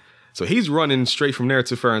 basically." So he's running straight from there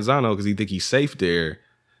to Ferenzano because he think he's safe there.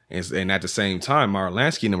 And at the same time, Meyer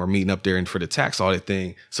Lansky and them are meeting up there and for the tax audit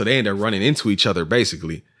thing. So they end up running into each other,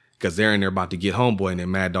 basically. Because they're in there about to get homeboy, and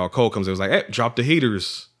then Mad Dog Cole comes in and was like, "Hey, drop the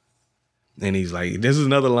heaters." And he's like, this is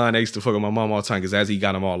another line I used to fuck with my mom all the time, because as he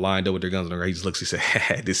got them all lined up with their guns on the he just looks, he said,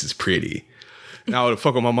 "Ha, this is pretty." Now I would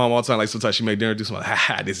fuck with my mom all the time, like sometimes she make dinner do something like,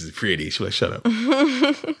 "Ha, this is pretty." She was like, "Shut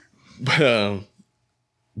up." But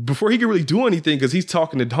before he could really do anything, because he's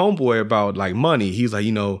talking to homeboy about like money, he's like,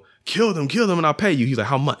 you know, kill them, and I'll pay you. He's like,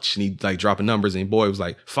 "How much?" And he like dropping numbers, and boy was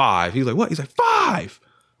like, "5." He's like, "What?" He's like, "5.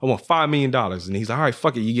 I want $5 million. And he's like, "All right,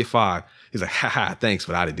 fuck it, you get 5. He's like, "Ha, thanks,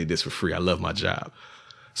 but I did this for free. I love my job."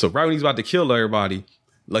 So right when he's about to kill everybody,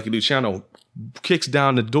 Lucky Luciano kicks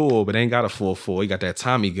down the door, but ain't got a full. He got that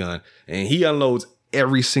Tommy gun, and he unloads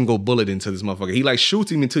every single bullet into this motherfucker. He like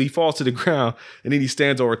shoots him until he falls to the ground, and then he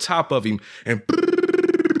stands over top of him, and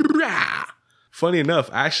funny enough,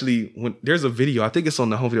 actually, when there's a video, I think it's on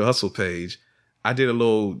the Home Video Hustle page, I did a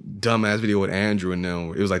little dumbass video with Andrew and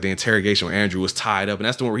them. It was like the interrogation where Andrew was tied up, and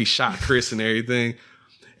that's the one where he shot Chris and everything.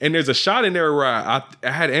 And there's a shot in there where I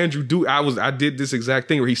had Andrew do, I did this exact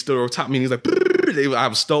thing where he stood over top of me and he's like, I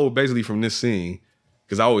was stole basically from this scene.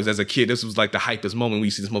 Because I always, as a kid, this was like the hypest moment when you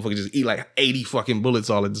see this motherfucker just eat like 80 fucking bullets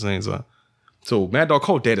all at the same time. So Mad Dog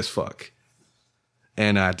Cole dead as fuck.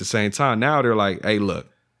 And at the same time, now they're like, "Hey, look,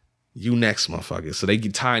 you next, motherfucker." So they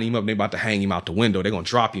get tying him up and they about to hang him out the window. They're going to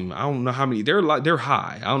drop him. I don't know how many. They're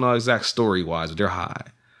high. I don't know exact story-wise, but they're high.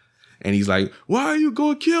 And he's like, "Why are you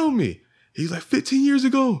going to kill me?" He's like, 15 years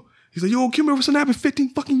ago. He's like, "You gonna kill me over something that happened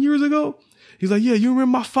 15 fucking years ago?" He's like, "Yeah, you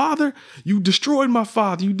remember my father? You destroyed my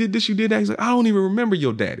father. You did this, you did that." He's like, "I don't even remember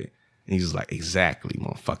your daddy." And he's like, "Exactly,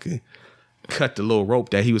 motherfucker." Cut the little rope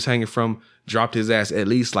that he was hanging from, dropped his ass at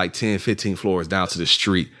least like 10, 15 floors down to the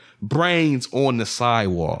street. Brains on the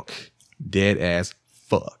sidewalk. Dead as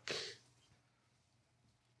fuck.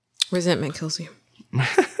 Resentment kills you.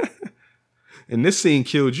 And this scene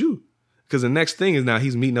killed you. Because the next thing is now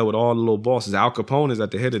he's meeting up with all the little bosses. Al Capone is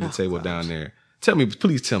at the head of the table down there.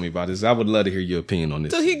 Please tell me about this. I would love to hear your opinion on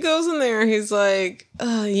this. So he goes in there, he's like,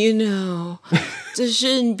 "You know, there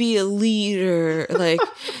shouldn't be a leader. Like,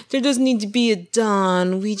 there doesn't need to be a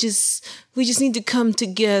Don. We just need to come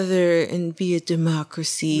together and be a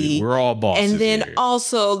democracy. We're all bosses. And then here.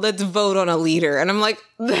 Also, let's vote on a leader." And I'm like,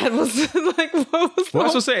 that was like, what was well,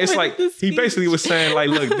 that's what I'm saying. It's like, he basically was saying, like,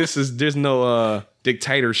 look, there's no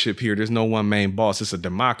dictatorship here. There's no one main boss. It's a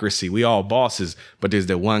democracy. We all bosses, but there's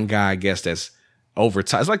the one guy, I guess, that's over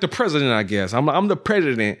time. It's like the president, I guess. I'm the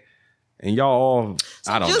president, and y'all all,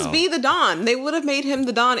 I don't know. Just be the Don. They would have made him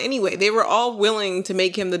the Don anyway. They were all willing to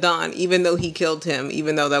make him the Don, even though he killed him,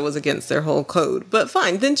 even though that was against their whole code. But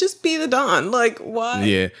fine, then just be the Don. Like, why?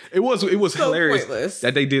 Yeah, it was so hilarious pointless.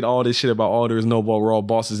 That they did all this shit about all there is no ball, we're all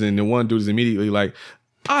bosses, and then one dude is immediately like,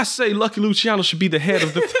 "I say Lucky Luciano should be the head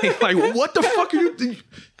of the thing." Like, what the fuck are you?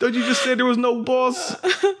 Don't you just said there was no boss?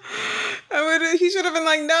 He should have been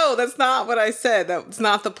like, "No, that's not what I said. That's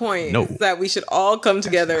not the point. No. It's that we should all come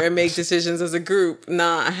together and make decisions as a group,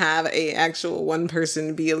 not have a actual one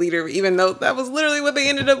person be a leader," even though that was literally what they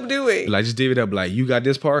ended up doing. Like, just divvy it up. Like, you got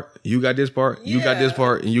this part, you got this part, you got this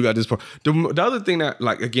part, and you got this part. The other thing that,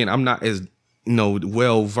 like, again, I'm not as,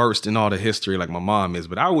 well versed in all the history like my mom is,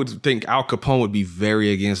 but I would think Al Capone would be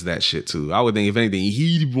very against that shit too. I would think if anything,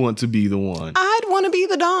 he'd want to be the one. I'd want to be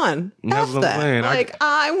the Don. That's what I'm saying. Like,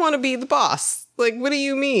 I want to be the boss. Like, what do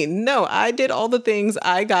you mean? No, I did all the things.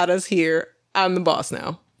 I got us here. I'm the boss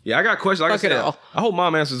now. Yeah, I got questions. Like I said, I hope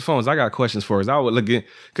mom answers the phones. I got questions for us. I would look at,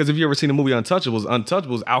 because if you ever seen the movie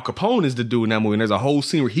Untouchables, Al Capone is the dude in that movie, and there's a whole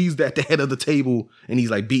scene where he's at the head of the table and he's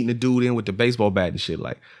like beating the dude in with the baseball bat and shit.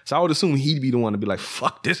 Like, so I would assume he'd be the one to be like,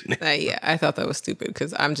 "Fuck this nigga." Yeah, I thought that was stupid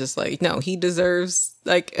because I'm just like, no, he deserves.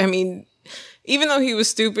 Like, I mean, even though he was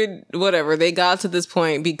stupid, whatever. They got to this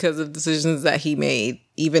point because of decisions that he made.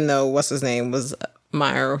 Even though what's his name was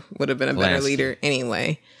Meyer would have been a better leader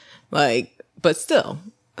anyway. Like, but still.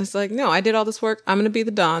 It's like, no, I did all this work. I'm going to be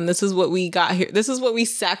the Don. This is what we got here. This is what we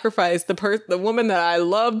sacrificed the woman that I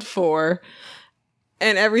loved for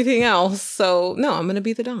and everything else. So, no, I'm going to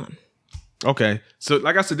be the Don. Okay. So,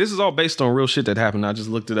 like I said, this is all based on real shit that happened. I just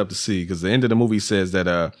looked it up to see because the end of the movie says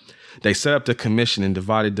that they set up the commission and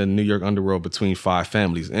divided the New York underworld between 5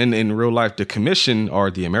 families. And in real life, the commission, or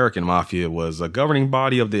the American Mafia, was a governing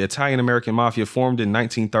body of the Italian-American Mafia formed in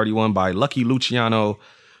 1931 by Lucky Luciano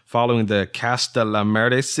following the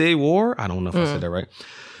Castellamerese War. I don't know if I said that right.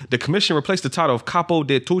 The commission replaced the title of Capo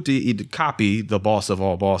di Tutti I Capi, the boss of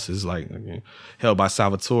all bosses, held by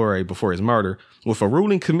Salvatore before his murder, with a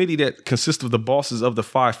ruling committee that consists of the bosses of the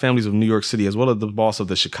 5 families of New York City, as well as the boss of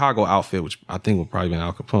the Chicago outfit, which I think would probably be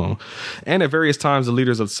Al Capone, and at various times the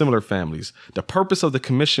leaders of similar families. The purpose of the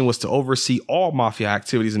commission was to oversee all mafia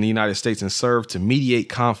activities in the United States and serve to mediate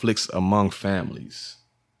conflicts among families.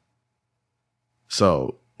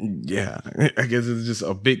 So, yeah, I guess it's just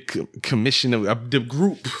a big commission of the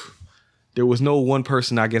group. There was no one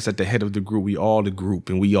person, I guess, at the head of the group. We all the group,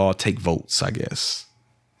 and we all take votes, I guess.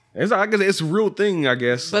 I guess it's a real thing, I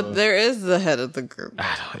guess. But there is the head of the group.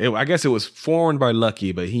 I guess it was formed by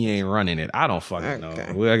Lucky, but he ain't running it. I don't fucking know.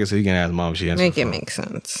 Well, I guess he can ask Mom. She answers. Make it make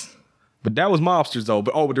sense. But that was Mobsters, though.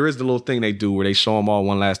 But there is the little thing they do where they show them all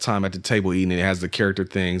one last time at the table eating, and it has the character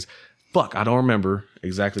things. Fuck, I don't remember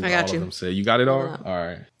exactly what all of them say. You got it all? All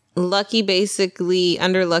right. Lucky, basically,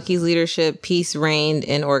 under Lucky's leadership, peace reigned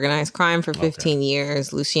in organized crime for 15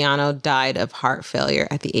 years. Luciano died of heart failure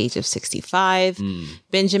at the age of 65.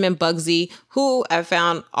 Benjamin Bugsy, who I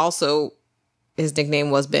found also, his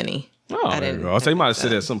nickname was Benny. Oh, there you go. So he might have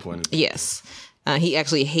said it at some point. Yes. He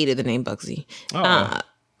actually hated the name Bugsy.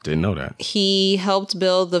 Didn't know that. He helped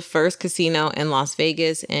build the first casino in Las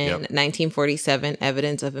Vegas in 1947.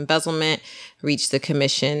 Evidence of embezzlement reached the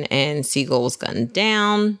commission and Siegel was gunned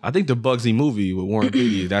down. I think the Bugsy movie with Warren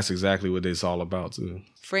Beatty, that's exactly what it's all about, too.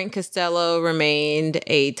 Frank Costello remained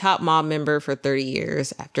a top mob member for 30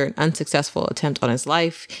 years. After an unsuccessful attempt on his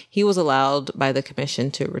life, he was allowed by the commission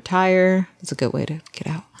to retire. That's a good way to get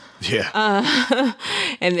out. Yeah.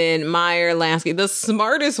 And then Meyer Lansky, the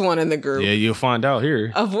smartest one in the group. Yeah, you'll find out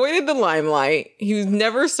here. Avoided the limelight. He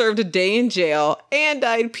never served a day in jail and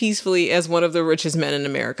died peacefully as one of the richest men in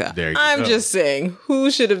America. I'm just saying,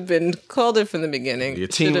 who should have been called it from the beginning? Yeah,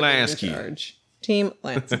 Team Lansky. Team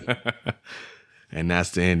Lansky. And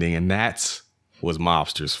that's the ending. And that was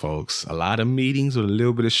Mobsters, folks. A lot of meetings with a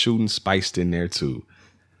little bit of shooting spiced in there, too.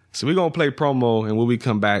 So we're going to play promo, and when we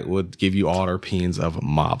come back, we'll give you all our opinions of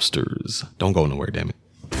Mobsters. Don't go nowhere, damn it.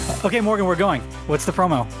 Okay, Morgan, we're going. What's the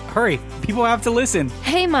promo? Hurry. People have to listen.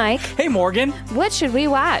 Hey, Mike. Hey, Morgan. What should we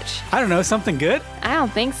watch? I don't know. Something good? I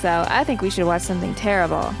don't think so. I think we should watch something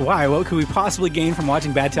terrible. Why? What could we possibly gain from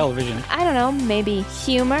watching bad television? I don't know. Maybe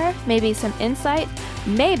humor? Maybe some insight?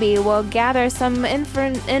 Maybe we'll gather some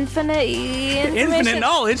infinite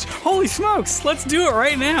knowledge? Holy smokes. Let's do it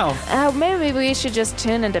right now. Maybe we should just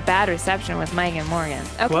tune into Bad Reception with Mike and Morgan.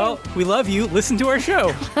 Okay? Well, we love you. Listen to our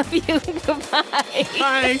show. Love you. Goodbye.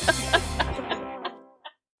 Bye.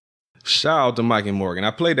 Shout out to Mike and Morgan. I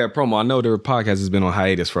played that promo. I know their podcast has been on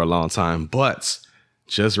hiatus for a long time, but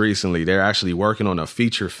just recently they're actually working on a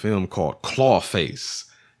feature film called Clawface.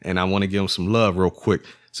 And I want to give them some love real quick.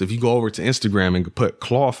 So if you go over to Instagram and put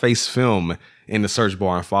Clawface Film in the search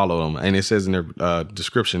bar and follow them, and it says in their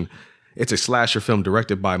description, it's a slasher film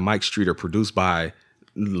directed by Mike Streeter, produced by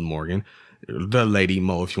Morgan, the Lady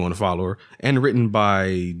Mo, if you want to follow her, and written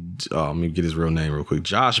by, let me get his real name real quick,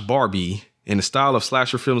 Josh Barbie, in the style of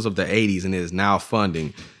slasher films of the 80s, and it is now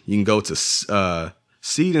funding. You can go to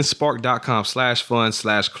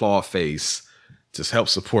seedandspark.com/fund/Clawface to help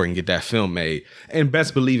support and get that film made. And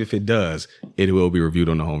best believe if it does, it will be reviewed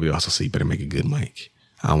on the home video. Also, so you better make it good, Mike.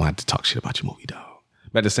 I don't want to talk shit about your movie, dog.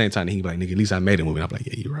 But at the same time, he can be like, nigga, at least I made a movie. And I'm like,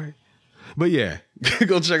 yeah, you're right. But yeah,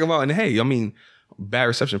 go check them out. And hey, I mean, Bad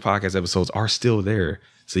Reception podcast episodes are still there.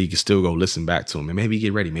 So you can still go listen back to them. And maybe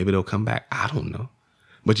get ready. Maybe they'll come back. I don't know.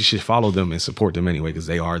 But you should follow them and support them anyway, because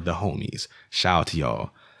they are the homies. Shout out to y'all.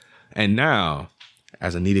 And now,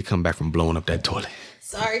 as I need to come back from blowing up that toilet.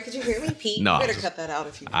 Sorry, could you hear me pee? No, you better cut that out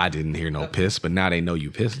if you do. I didn't hear no piss, but now they know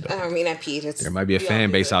you pissed, though. I mean, I peed. There might be a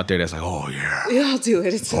fan base out there that's like, oh, yeah. We all do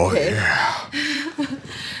it. It's okay. Oh, yeah.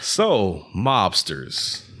 So,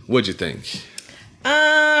 Mobsters, what'd you think?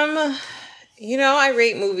 You know, I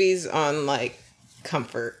rate movies on, like,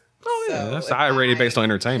 comfort. Oh, yeah. So that's I rated based on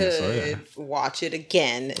entertainment. So, yeah. Watch it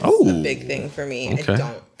again. It's a big thing for me. Okay. I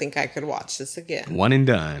don't think I could watch this again. One and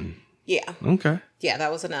done. Yeah. Okay. Yeah,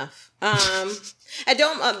 that was enough. I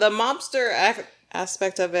don't the mobster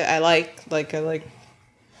aspect of it. I like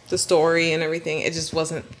the story and everything. It just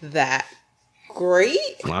wasn't that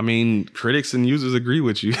great. Well, I mean, critics and users agree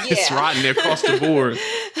with you. Yeah. It's rotten across the board.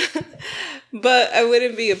 But I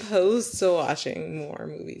wouldn't be opposed to watching more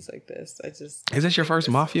movies like this. Is this your first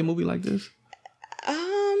mafia movie like this?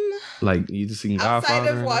 Like you just seen Godfather?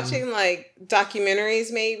 Outside of watching like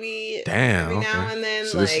documentaries, maybe. Damn. Every now and then,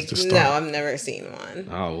 so no, I've never seen one.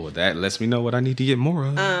 Oh, well, that lets me know what I need to get more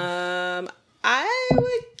of. I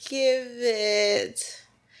would give it.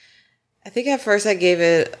 I think at first I gave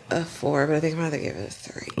it a 4, but I think I'm gonna give it a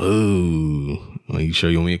 3. Ooh, well, you sure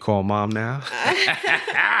you want me to call mom now?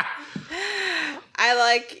 I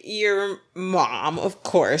like your mom, of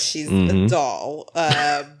course. She's a doll.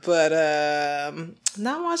 But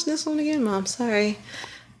not watching this one again, Mom. Sorry.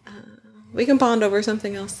 We can bond over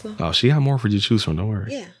something else, though. Oh, she got more for you to choose from. Don't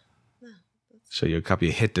worry. Yeah. No. Show you a copy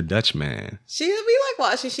of Hit the Dutch Man. We like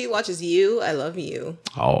watching. She watches You. I love You.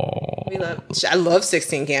 Oh. I love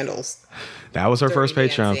 16 Candles. That was her first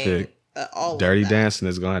Patreon pick. Dirty Dancing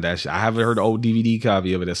is going to I haven't heard the old DVD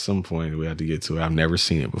copy of it at some point. We have to get to it. I've never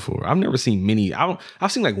seen it before. I've never seen many. I've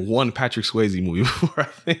seen like one Patrick Swayze movie before, I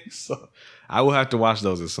think. So I will have to watch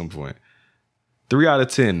those at some point. 3 out of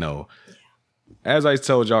 10, though. As I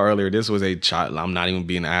told y'all earlier, this was a child. I'm not even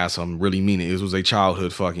being an asshole. I'm really meaning it. This was a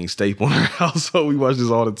childhood fucking staple in our household. We watch this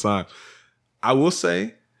all the time. I will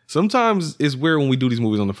say, sometimes it's weird when we do these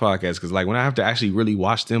movies on the podcast because, like, when I have to actually really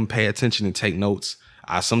watch them, pay attention, and take notes,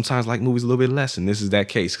 I sometimes like movies a little bit less, and this is that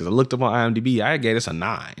case because I looked up on IMDb. I gave this a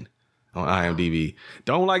 9 on IMDb.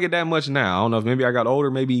 Don't like it that much now. I don't know if maybe I got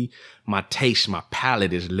older. Maybe my taste, my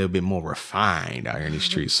palate is a little bit more refined out here in the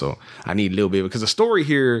streets. So I need a little bit because the story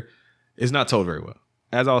here is not told very well.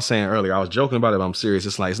 As I was saying earlier, I was joking about it, but I'm serious.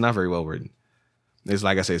 It's like it's not very well written. It's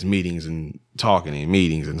like I said, it's meetings and talking and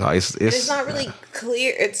meetings and talk. It's not really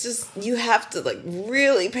clear. It's just you have to like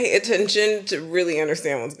really pay attention to really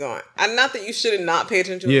understand what's going on. Not that you should not pay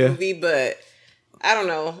attention to a movie, but I don't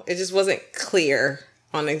know. It just wasn't clear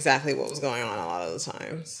on exactly what was going on a lot of the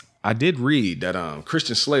times. I did read that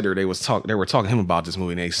Christian Slater, they were talking to him about this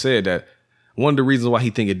movie, and they said that one of the reasons why he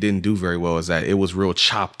think it didn't do very well is that it was real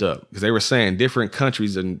chopped up. Because they were saying different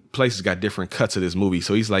countries and places got different cuts of this movie.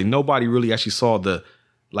 So he's like, nobody really actually saw the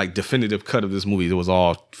like definitive cut of this movie. It was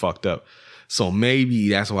all fucked up. So maybe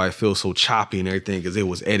that's why it feels so choppy and everything, because it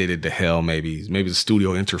was edited to hell. Maybe the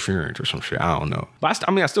studio interference or some shit. I don't know. But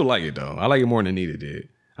I still like it though. I like it more than Anita did.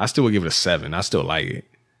 I still would give it a 7. I still like it.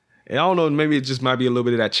 And I don't know, maybe it just might be a little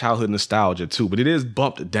bit of that childhood nostalgia too, but it is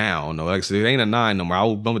bumped down. Though. Like I said, it ain't a 9 no more. I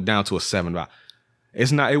would bump it down to a 7. But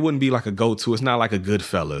it's not. It wouldn't be like a go-to. It's not like a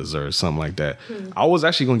Goodfellas or something like that. I was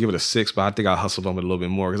actually going to give it a 6, but I think I hustled on it a little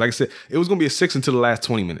bit more. Because like I said, it was going to be a 6 until the last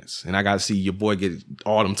 20 minutes. And I got to see your boy get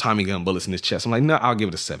all them Tommy gun bullets in his chest. I'm like, no, I'll give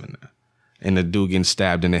it a 7 now. And the dude getting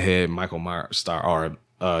stabbed in the head, Michael Myers style,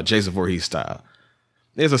 or Jason Voorhees style.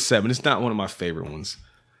 It's a 7. It's not one of my favorite ones.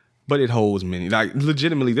 But it holds many. Like,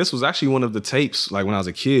 legitimately, this was actually one of the tapes, like when I was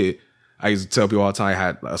a kid, I used to tell people all the time I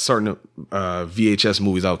had a certain VHS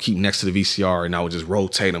movies I would keep next to the VCR and I would just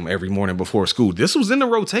rotate them every morning before school. This was in the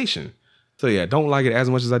rotation. So yeah, don't like it as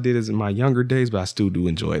much as I did as in my younger days, but I still do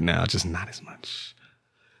enjoy it now, just not as much.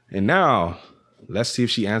 And now, let's see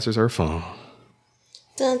if she answers her phone.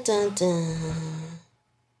 Dun, dun, dun.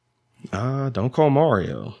 Don't call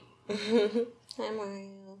Mario. Hi,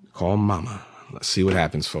 Mario. Call Mama. Let's see what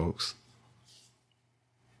happens, folks.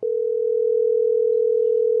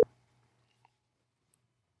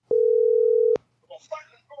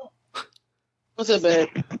 What's up, babe?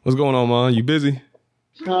 What's going on, Mom? You busy?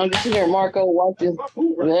 No, just here, Marco, watching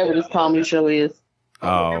whatever this comedy show is.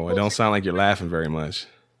 Oh, it don't sound like you're laughing very much.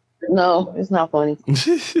 No, it's not funny.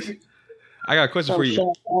 I got a question for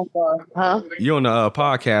you. Huh? You're on the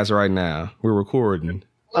podcast right now. We're recording.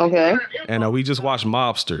 Okay. And we just watched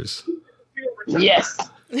Mobsters. Yes.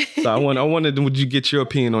 So I wanted, would you get your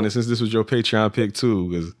opinion on it since this was your Patreon pick too?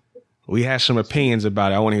 Because we had some opinions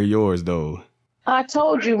about it. I want to hear yours though. I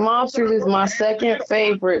told you Mobsters is my second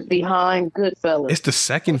favorite behind Goodfellas. It's the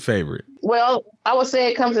second favorite. Well, I would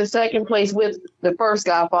say it comes in second place with the first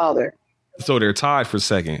Godfather. So they're tied for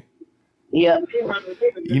second. Yep.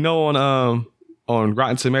 You know, on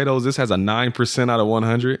Rotten Tomatoes, this has a 9% out of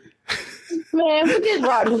 100. Man, forget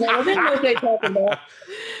Rotten Tomatoes. They know what they talking about.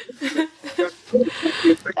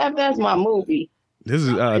 That's my movie. This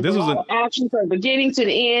was an action from beginning to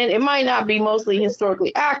the end. It might not be mostly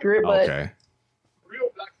historically accurate, but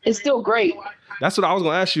it's still great. That's what I was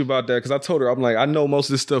gonna ask you about that, because I told her, I'm like, I know most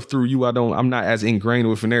of this stuff through you. I'm not as ingrained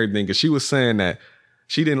with and everything, because she was saying that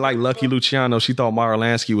she didn't like Lucky Luciano. She thought Meyer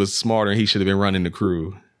Lansky was smarter and he should have been running the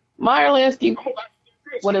crew. Meyer Lansky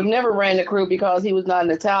would have never ran the crew because he was not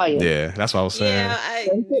an Italian. Yeah, that's what I was saying.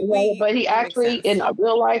 Yeah, but he actually, in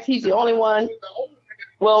real life, he's the only one.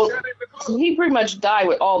 Well, he pretty much died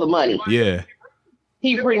with all the money. Yeah.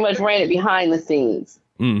 He pretty much ran it behind the scenes.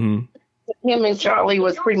 Mm-hmm. Him and Charlie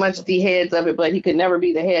was pretty much the heads of it, but he could never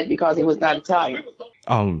be the head because he was not Italian.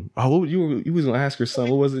 You was gonna ask her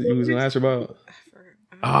something. What was it you was gonna ask her about?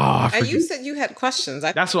 I forget. You said you had questions.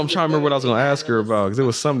 That's what I'm trying to remember what I was gonna ask her about, because it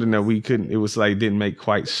was something that we couldn't. It was like didn't make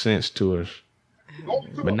quite sense to us.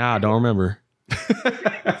 But now I don't remember.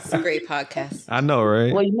 It's a great podcast. I know,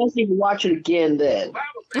 right? Well, you must need to watch it again then.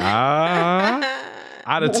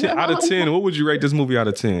 Out of 10, what would you rate this movie out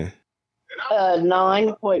of 10?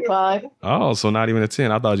 9.5. Oh, so not even a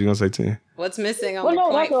 10. I thought you were gonna say 10. What's missing on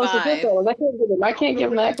 0.5? I can't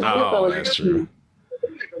give him that. Oh, that's true.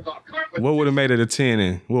 What would have made it a 10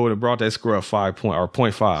 and what would have brought that score up 5 or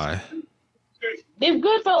 0.5? If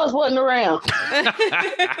Goodfellas wasn't around.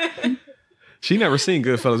 She never seen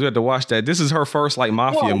Goodfellas. We had to watch that. This is her first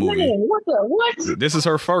mafia movie. Man, what? This is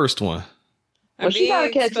her first one. Well, she gotta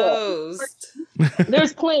catch up.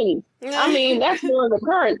 There's plenty. I mean, that's one of the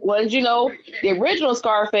current ones. You know, the original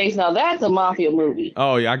Scarface. Now that's a mafia movie.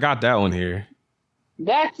 Oh yeah, I got that one here.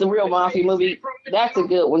 That's the real mafia movie. That's a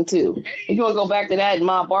good one too. If you want to go back to that and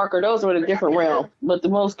Ma Barker, those are in a different realm. But the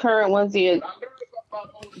most current ones is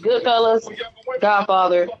Goodfellas,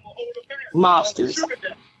 Godfather, Mobsters.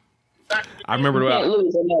 I remember what I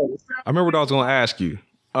was going to ask you.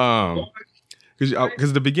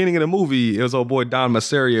 Because the beginning of the movie, it was old boy Don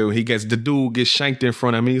Masario. The dude gets shanked in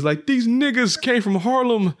front of me. He's like, these niggas came from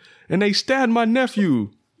Harlem and they stabbed my nephew.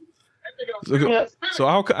 So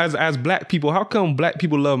how, as black people, how come black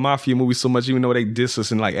people love mafia movies so much, even though they diss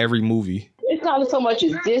us in every movie? It's not so much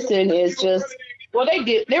as dissing. It's just,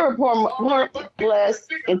 they were more or less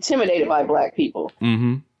intimidated by black people.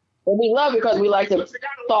 Mm-hmm. But we love it because we like the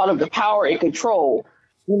thought of the power and control.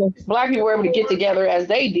 You know, black people were able to get together as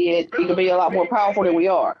they did. We could be a lot more powerful than we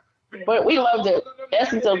are. But we love the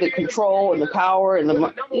essence of the control and the power and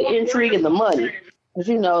the intrigue and the money. Because,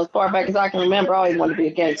 you know, as far back as I can remember, I always wanted to be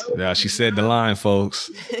a gangster. Yeah, she said the line, folks.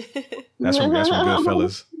 That's from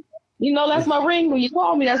Goodfellas. You know, that's my ring. When you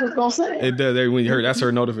call me, that's what's going to say. It does. When you heard, that's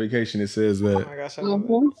her notification. It says that. Oh my gosh. And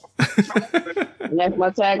that's my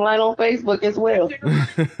tagline on Facebook as well.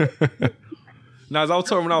 Now, as I was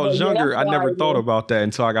told when I was younger, I never thought about that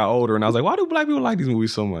until I got older. And I was like, why do black people like these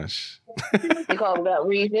movies so much? Because of that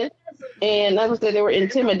reason. And like I said, they were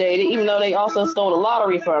intimidated, even though they also stole the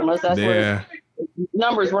lottery from us. That's where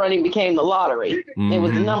numbers running became the lottery. Mm-hmm. It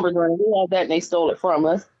was the numbers running. We had that and they stole it from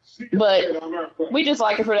us. But we just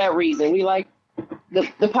like it for that reason. We like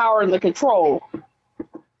the power and the control.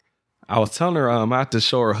 I was telling her I had to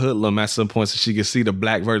show her Hoodlum at some point so she could see the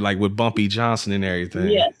black version, with Bumpy Johnson and everything.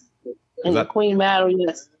 Yes. And the Queen Battle,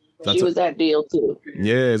 yes. She was that deal too.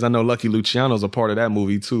 Yes, I know Lucky Luciano's a part of that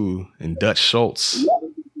movie too. And Dutch Schultz.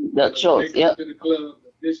 Dutch Schultz, yep.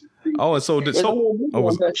 Oh, and so Dutch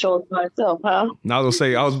Schultz myself, huh? Now I was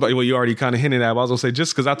gonna say, you already kind of hinted at, but I was gonna say,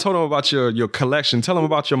 just because I told them about your collection, tell them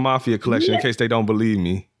about your Mafia collection in case they don't believe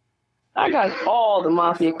me. I got all the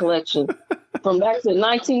Mafia collection from back to the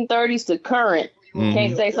 1930s to current. Mm-hmm.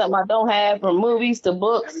 Can't say something I don't have, from movies to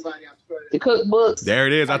books to cookbooks. There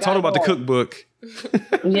it is. I told her about the cookbook.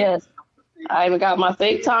 Yes. I even got my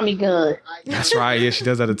fake Tommy gun. That's right. Yeah, she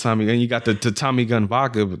does have a Tommy gun. You got the Tommy gun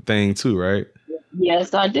vodka thing too, right?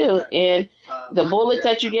 Yes, I do. And the bullets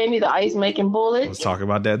that you gave me, the ice making bullets. Let's talk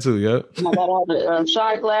about that too. Yep. I got all the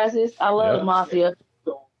shot glasses. I love Mafia.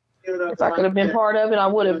 If I could have been part of it, I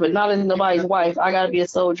would have, but not as nobody's wife. I got to be a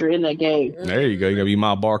soldier in that game. There you go. You got to be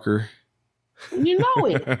Ma Barker. You know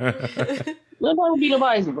it. Nobody be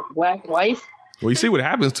nobody's wife. Well, you see what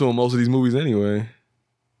happens to them most of these movies anyway.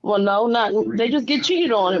 Well, no, not. They just get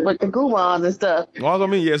cheated on it with the gumans and stuff. Well, I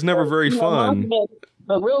mean, yeah, it's never very fun.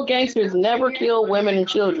 But real gangsters never kill women and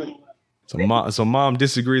children. So mom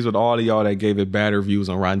disagrees with all of y'all that gave it bad reviews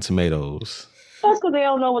on Rotten Tomatoes. That's because they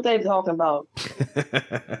don't know what they're talking about.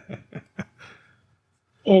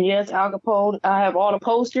 And yes, Al Capone, I have all the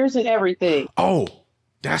posters and everything. Oh,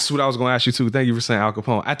 that's what I was going to ask you too. Thank you for saying Al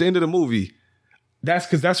Capone. At the end of the movie,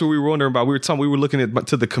 that's what we were wondering about. We were looking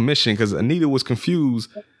to the commission because Anita was confused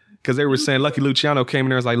because they were saying Lucky Luciano came in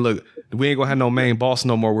there and was like, look, we ain't going to have no main boss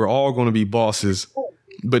no more. We're all going to be bosses.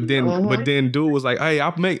 But then dude was like, hey,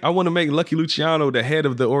 I want to make Lucky Luciano the head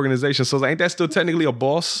of the organization. So I was like, ain't that still technically a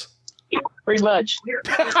boss? Pretty much.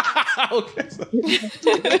 Okay.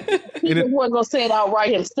 He wasn't gonna say it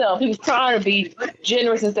outright himself. He was trying to be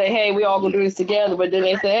generous and say, "Hey, we all gonna do this together." But then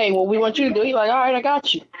they say, "Hey, well, we want you to do it." He's like, "All right, I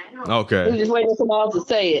got you." Okay. He was just waiting for someone else to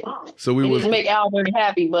say it. So we didn't make Al very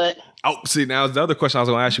happy, but see, now the other question I was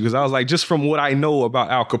gonna ask you, because I was like, just from what I know about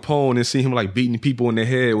Al Capone and seeing him like beating people in the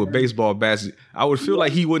head with baseball bats, I would feel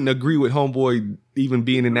like he wouldn't agree with Homeboy even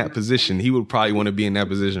being in that position. He would probably want to be in that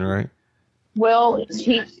position, right? well,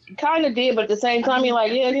 he kind of did, but at the same time, he's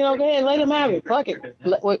like, "Yeah, go ahead, let him have it. Fuck it.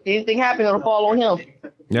 Anything happen, it'll fall on him."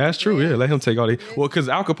 Yeah, that's true. Yeah, let him take all the. Well, because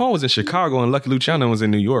Al Capone was in Chicago and Lucky Luciano was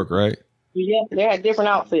in New York, right? Yeah, they had different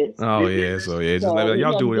outfits. Oh yeah, so yeah, just like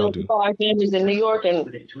y'all do what y'all do. Families in New York,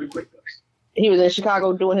 and he was in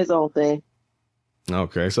Chicago doing his own thing.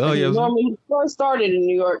 Okay, so yeah. Normally, he first started in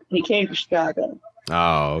New York. He came to Chicago.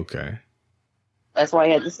 Oh, okay. That's why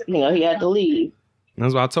he had to, he had to leave.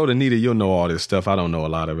 That's why I told Anita, you'll know all this stuff. I don't know a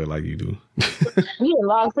lot of it like you do. Yeah, a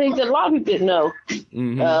lot of things that a lot of people didn't know.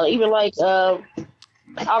 Mm-hmm. Even like Al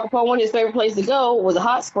Capone, one of his favorite places to go was the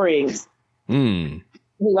hot springs. He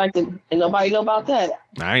liked it, and nobody know about that.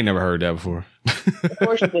 I ain't never heard that before. Of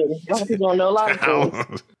course you didn't. A lot of people don't know a lot of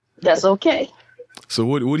things. That's okay. So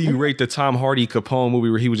what do you rate the Tom Hardy Capone movie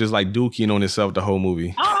where he was just like dookie on himself the whole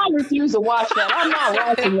movie? I refuse to watch that. I'm not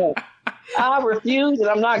watching that. I refuse, and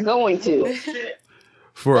I'm not going to.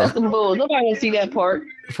 That's some bull. Nobody will see that part.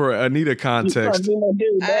 For Anita context.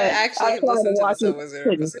 I actually listened to the Silver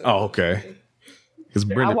Zero episode. Oh, okay.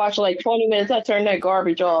 I watched like 20 minutes. I turned that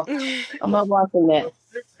garbage off. I'm not watching that.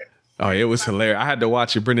 Oh, it was hilarious. I had to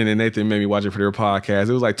watch it. Brendan and Nathan made me watch it for their podcast.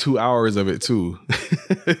 It was like 2 hours of it too.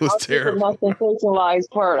 It was terrible. The sensationalized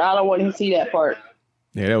part. I don't want to see that part.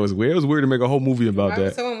 Yeah, that was weird. It was weird to make a whole movie about Why that.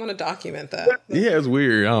 would someone want to document that? Yeah, it's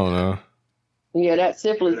weird. I don't know. Yeah, that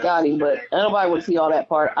syphilis got him, but nobody would see all that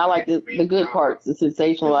part. I like the good parts, the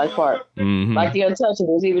sensationalized part. Mm-hmm. Like The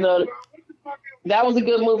Untouchables, even though that was a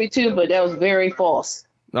good movie too, but that was very false.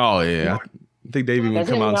 Oh, yeah. I think they even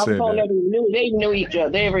come out and said that. They even knew each other.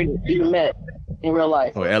 They never even met in real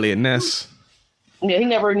life. Oh, Elliot Ness. Yeah, he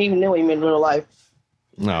never even knew him in real life.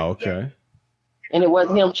 Oh, okay. And it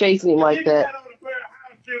wasn't him chasing him like that.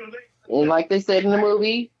 And like they said in the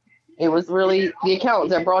movie, it was really the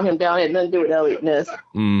accountants that brought him down. It had nothing to do with Elliot Ness.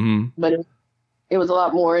 Mm-hmm. But it was a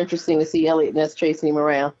lot more interesting to see Elliot Ness chasing him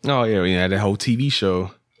around. Oh, yeah, that whole TV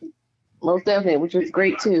show. Most definitely, which was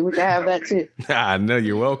great too. We can have that too. I know,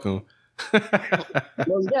 you're welcome.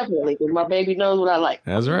 Most definitely, because my baby knows what I like.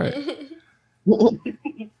 That's right. All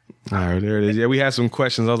right, there it is. Yeah, we had some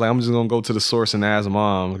questions. I was like, I'm just going to go to the source and ask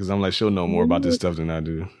Mom, because I'm like, she'll know more about this stuff than I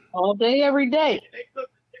do. All day, every day.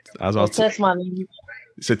 Test my knowledge.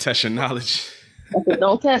 It's a test your knowledge. I said,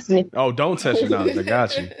 don't test me. Oh, don't test your knowledge. I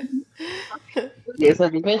got you. Yeah, so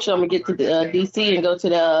eventually I'm going to get to the D.C. and go to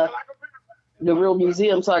the real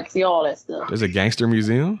museum so I can see all that stuff. There's a gangster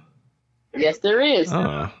museum? Yes, there is.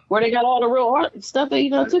 Where they got all the real art stuff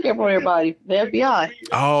that took it from everybody. The FBI.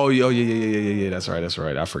 Oh, yeah. That's right.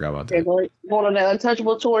 I forgot about that. Going on that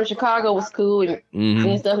Untouchable tour in Chicago was cool, and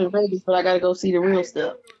seeing stuff in Vegas, but I got to go see the real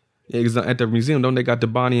stuff. Yeah, because at the museum, don't they got the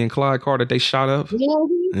Bonnie and Clyde car that they shot up?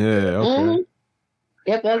 Mm-hmm. Yeah, okay. Mm-hmm.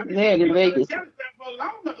 Yep, that's there in Vegas.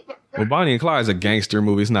 Well, Bonnie and Clyde is a gangster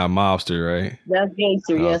movie. It's not Mobster, right? That's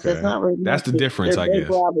gangster, yes. Okay. That's not really That's the difference, I guess.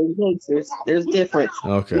 Robbers, gangsters. There's difference.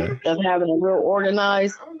 Okay. Of having a real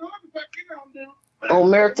organized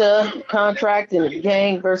omerta contract and a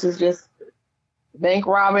gang versus just bank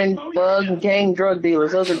robbing, bug, and gang drug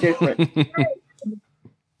dealers. Those are different.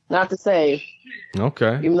 Not the same.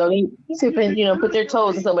 Okay. Even though they put their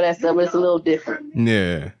toes in some of that stuff, but it's a little different.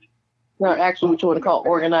 Yeah. Not actually what you want to call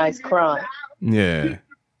organized crime. Yeah.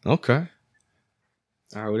 Okay.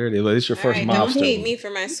 All right, well, there it is. It's your first milestone. Don't hate me for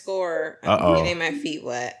my score. Uh-oh. Getting my feet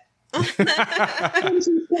wet.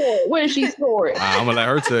 What did she score it? I'm going to let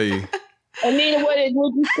her tell you. Anita, what did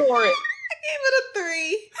you score it? I gave it a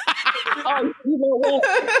 3. Oh, you know what?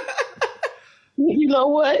 You know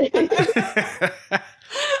what?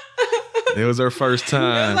 It was her first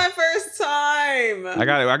time. It was my first time. I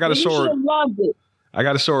got to show her. Loved it. I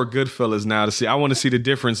got to show her Goodfellas now to see. I want to see the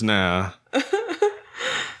difference now.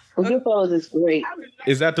 Goodfellas is great.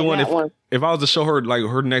 Is that the one? If I was to show her like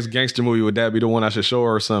her next gangster movie, would that be the one I should show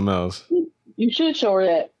her or something else? You should show her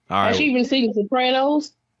that. All right. Has she even seen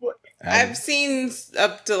Sopranos? I've seen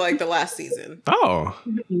up to like the last season. Oh.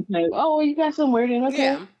 Okay. Oh, you got somewhere then. Okay.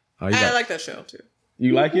 Yeah. I like that show too.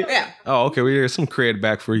 You like it? Yeah. Oh, okay. Well, there's some cred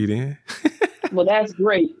back for you then. Well, that's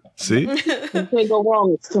great. See? You can't go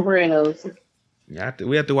wrong with Sopranos. We have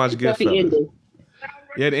to watch Goodfellas.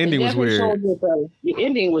 Yeah, the ending was weird. The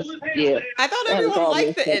ending was, yeah. I thought everyone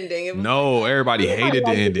liked the ending. No, everybody hated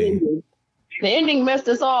the ending. The ending messed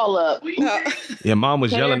us all up. Yeah, Mom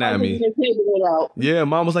was yelling at me. Yeah,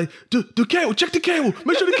 Mom was like, the cable, check the cable.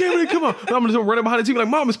 Make sure the cable didn't come out. And I'm just running behind the TV like,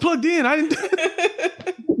 Mom, it's plugged in. I didn't.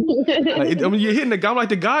 Like, I mean, you're hitting the guy. I'm like,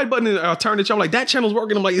 the guide button. And I turned the channel. I'm like, that channel's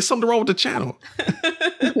working. I'm like, is something wrong with the channel?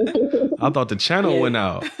 I thought the channel went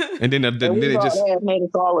out. And then, then it just made us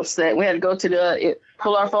all upset. We had to go to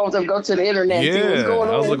pull our phones up, go to the internet. Yeah, see what's going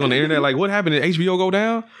on. I was looking on the internet like, what happened? Did HBO go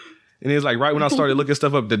down? And it's like right when I started looking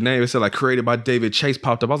stuff up, the name it said like created by David Chase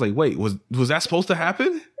popped up. I was like, wait, was that supposed to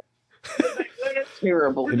happen?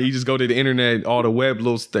 Terrible. And you just go to the internet, all the web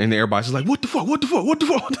little thing, and everybody's just like, what the fuck? What the fuck? What the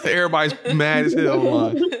fuck? Everybody's mad as hell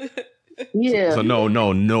online. Yeah. So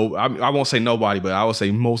no. I won't say nobody, but I would say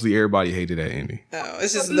mostly everybody hated that ending. Oh,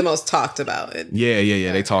 it's just the most talked about. Yeah.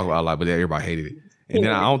 They talk about it a lot, but everybody hated it. And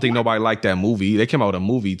then I don't think nobody liked that movie. They came out with a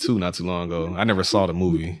movie too not too long ago. I never saw the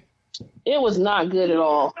movie. It was not good at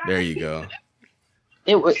all. There you go.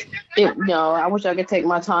 No, I wish I could take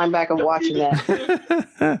my time back of watching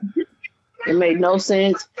that. It made no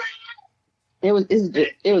sense. It was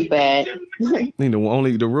bad. I think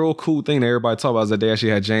the real cool thing that everybody talked about is that they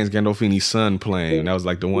actually had James Gandolfini's son playing. And that was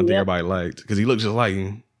like the one thing everybody liked because he looked just like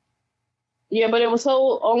him. Yeah, but it was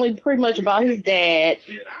only pretty much about his dad.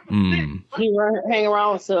 He hang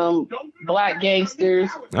around with some black gangsters.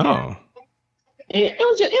 Oh.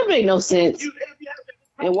 It made no sense.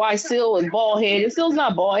 And why Seal was bald headed. Seal's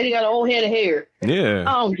not bald headed. He got an old head of hair.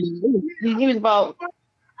 Yeah. He was about.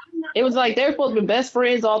 It was like they're supposed to be best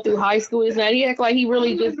friends all through high school. He act like he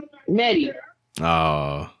really just met him.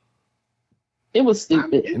 Oh. It was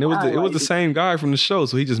stupid. And it was the same guy from the show,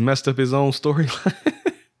 so he just messed up his own storyline.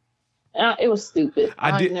 It was stupid.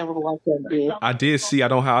 I never watched that again. I did see. I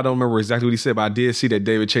don't remember exactly what he said, but I did see that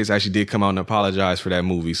David Chase actually did come out and apologize for that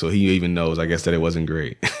movie. So he even knows, I guess, that it wasn't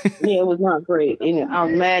great. Yeah, it was not great. And I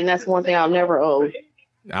was mad, and that's one thing I'll never owe.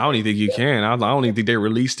 I don't even think you can. I don't even think they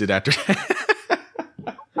released it after that.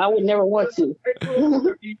 I would never want to.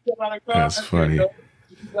 That's funny. All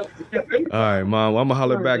right, Mom. I'm gonna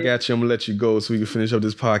holler back at you. I'm gonna let you go so we can finish up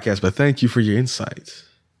this podcast. But thank you for your insights.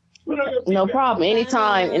 No problem.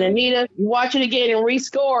 Anytime. And Anita, watch it again and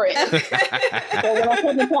rescore it. So when I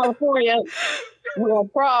come to California, we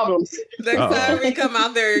have problems. Next time we come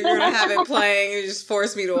out there, you're gonna have it playing. You just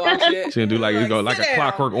force me to watch it. She's gonna do like a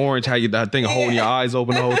Clockwork Orange, how you that thing holding your eyes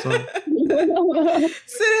open the whole time.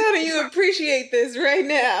 Sit down and you appreciate this right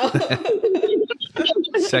now.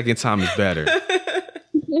 Second time is better.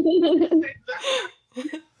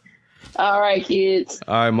 All right, kids.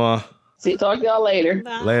 All right, Ma. Talk to y'all later.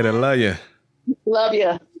 Bye. Later. Love you. Love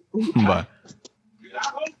ya. Bye.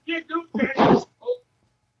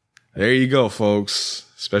 There you go, folks.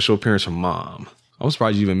 Special appearance from Mom. I'm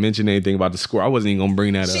surprised you even mentioned anything about the score. I wasn't even going to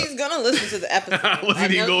bring that up. She's going to listen to the episode. I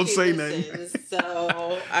wasn't even going to say nothing.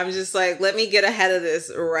 So I'm just like, let me get ahead of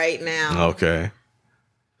this right now. Okay.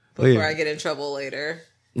 Before I get in trouble later.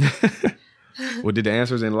 Well, did the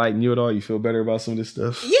answers enlighten you at all? You feel better about some of this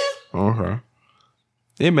stuff? Yeah. Okay.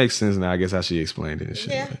 It makes sense now, I guess, how she explained it and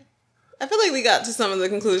shit. Yeah. I feel like we got to some of the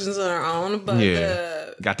conclusions on our own,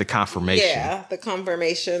 but got the confirmation. Yeah, the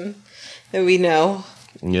confirmation that we know.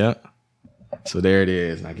 Yeah. So there it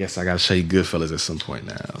is. And I guess I got to show you Goodfellas at some point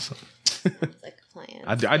now. So. Like a plan.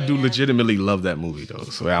 I do legitimately love that movie, though.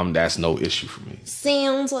 So that's no issue for me.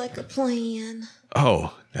 Sounds like a plan.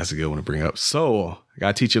 Oh, that's a good one to bring up. So I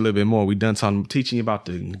got to teach you a little bit more. We done teaching you about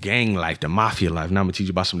the gang life, the mafia life. Now I'm going to teach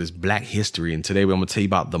you about some of this black history. And today I'm going to tell you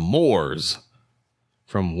about the Moors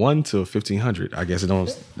from 1 to 1500. I guess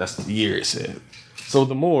that's the year it said. So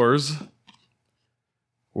the Moors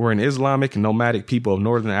were an Islamic nomadic people of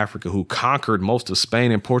northern Africa who conquered most of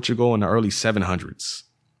Spain and Portugal in the early 700s.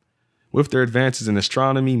 With their advances in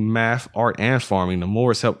astronomy, math, art, and farming, the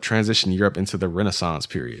Moors helped transition Europe into the Renaissance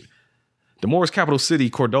period. The Moors' capital city,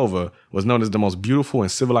 Cordova, was known as the most beautiful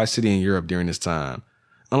and civilized city in Europe during this time.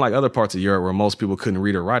 Unlike other parts of Europe where most people couldn't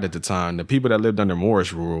read or write at the time, the people that lived under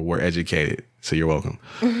Moorish rule were educated. So you're welcome.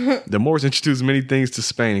 The Moors introduced many things to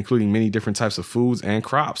Spain, including many different types of foods and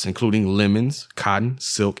crops, including lemons, cotton,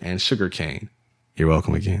 silk, and sugarcane. You're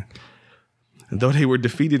welcome again. Though they were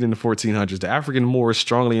defeated in the 1400s, the African Moors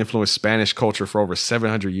strongly influenced Spanish culture for over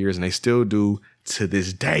 700 years, and they still do to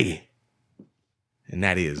this day. And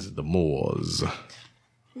that is the Moors.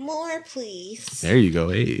 More, please. There you go.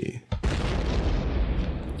 Hey.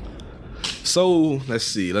 So, let's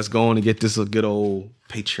see. Let's go on and get this good old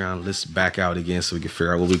Patreon list back out again so we can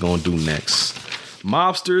figure out what we're going to do next.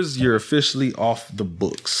 Mobsters, you're officially off the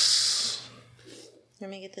books. Let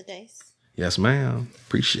me get the dice. Yes, ma'am.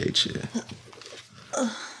 Appreciate you.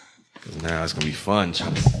 Now it's going to be fun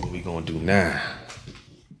trying to see what we're going to do now.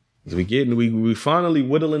 We finally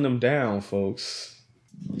whittling them down, folks.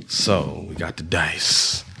 So we got the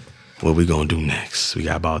dice. What we gonna do next? We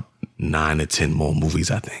got about 9 to 10 more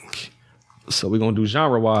movies, I think. So we're gonna do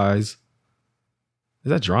genre-wise. Is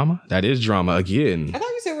that drama? That is drama again. I thought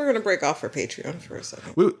you said we were gonna break off for Patreon for a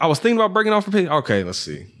second. I was thinking about breaking off for Patreon. Okay, let's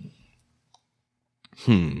see.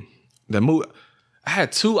 The movie. I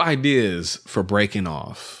had 2 ideas for breaking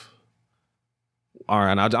off. All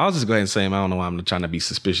right, I'll just go ahead and say them. I don't know why I'm trying to be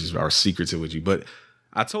suspicious or secretive with you, but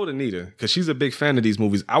I told Anita, because she's a big fan of these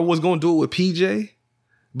movies, I was going to do it with PJ,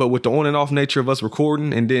 but with the on and off nature of us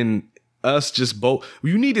recording and then us just both,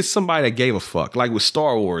 you needed somebody that gave a fuck. Like with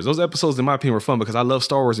Star Wars, those episodes in my opinion were fun because I love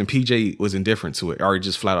Star Wars and PJ was indifferent to it or he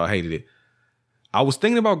just flat out hated it. I was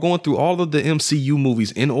thinking about going through all of the MCU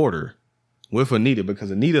movies in order with Anita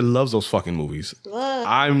because Anita loves those fucking movies.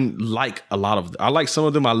 I'm like I like some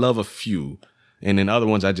of them, I love a few. And then other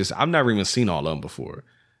ones I've never even seen all of them before.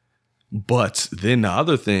 But then the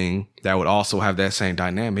other thing that would also have that same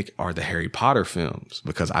dynamic are the Harry Potter films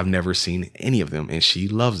because I've never seen any of them and she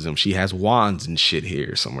loves them. She has wands and shit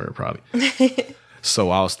here somewhere probably. So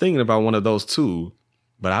I was thinking about one of those too,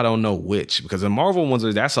 but I don't know which because the Marvel ones,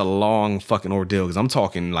 that's a long fucking ordeal because I'm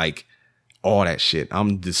talking like all that shit.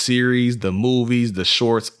 The series, the movies, the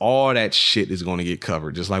shorts, all that shit is going to get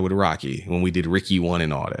covered just like with Rocky when we did Ricky 1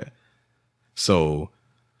 and all that. So,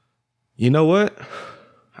 you know what?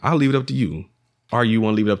 I'll leave it up to you. Or you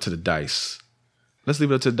want to leave it up to the dice? Let's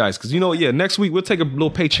leave it up to the dice. Because, next week we'll take a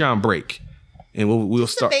little Patreon break. And we'll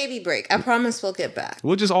start. A baby break. I promise we'll get back.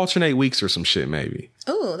 We'll just alternate weeks or some shit, maybe.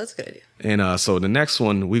 Oh, that's a good idea. And so the next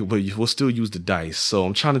one, we'll still use the dice. So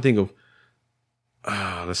I'm trying to think of,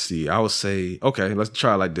 let's see. I would say, okay, let's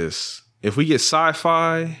try it like this. If we get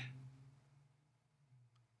sci-fi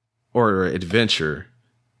or adventure,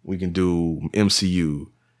 we can do MCU.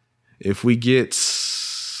 If we get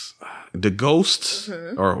the ghost,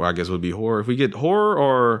 or I guess it would be horror. If we get horror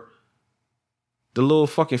or the little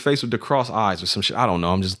fucking face with the cross eyes or some shit, I don't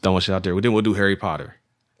know. I'm just throwing shit out there. Then we'll do Harry Potter.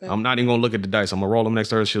 Okay. I'm not even gonna look at the dice. I'm gonna roll them next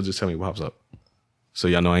Thursday. She'll just tell me what pops up. So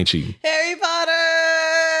y'all know I ain't cheating. Harry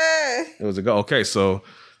Potter. It was a go. Okay, so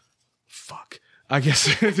fuck. I guess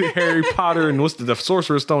the Harry Potter and what's the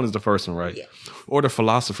Sorcerer's Stone is the first one, right? Yeah. Or the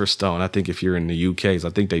Philosopher's Stone. I think if you're in the UK, I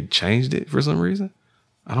think they changed it for some reason.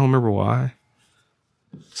 I don't remember why.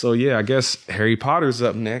 So yeah, I guess Harry Potter's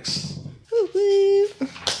up next.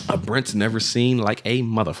 A Brent's never seen like a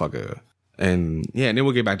motherfucker. And yeah, and then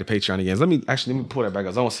we'll get back to Patreon again. Let me pull that back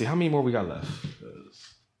up. I want to see how many more we got left.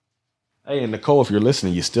 Hey, and Nicole, if you're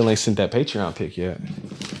listening, you still ain't sent that Patreon pic yet.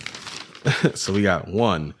 So we got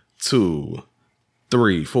 1, 2,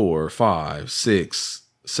 3, 4, 5, 6,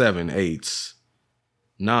 7, 8,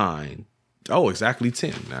 9. Oh, exactly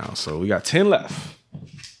 10 now. So we got 10 left.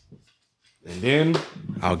 And then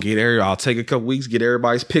I'll take a couple weeks, get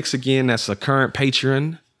everybody's picks again. That's a current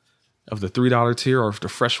patron of the $3 tier or the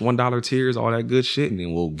fresh $1 tiers, all that good shit. And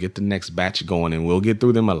then we'll get the next batch going and we'll get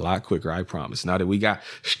through them a lot quicker, I promise. Now that we got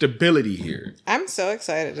stability here. I'm so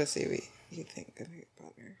excited to see what you think of Harry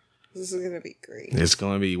Potter. This is going to be great. It's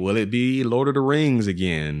going to be, will it be Lord of the Rings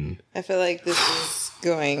again? I feel like this is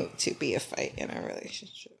going to be a fight in our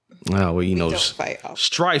relationship. Well,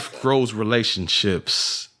 strife grows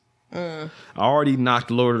relationships. I already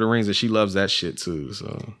knocked Lord of the Rings and she loves that shit too,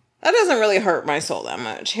 so that doesn't really hurt my soul that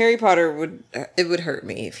much. Harry Potter would hurt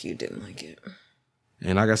me if you didn't like it.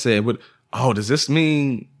 And like I said, does this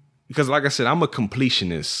mean, because like I said, I'm a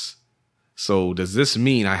completionist. So does this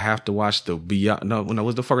mean I have to watch the Beyond? No,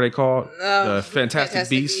 what the fuck are they called? The Fantastic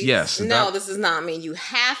Beasts? Yes. No, this does not mean you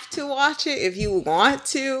have to watch it if you want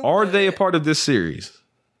to. Are they a part of this series?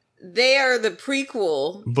 They are the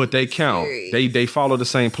prequel. But they count. Series. They follow the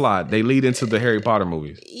same plot. They lead into the Harry Potter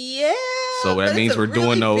movies. Yeah. So that means we're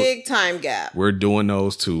doing those. Big time gap. We're doing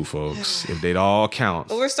those too, folks. If they'd all count.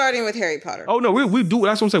 But we're starting with Harry Potter. Oh no, we do.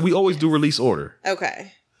 That's what I'm saying. We always do release order.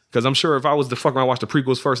 Okay. Because I'm sure if I was to fuck around, watch the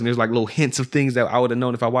prequels first, and there's like little hints of things that I would have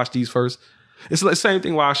known if I watched these first. It's the same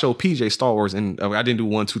thing why I showed PJ Star Wars, and I didn't do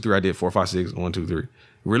 1, 2, 3. I did 4, 5, 6, 1, 2, 3.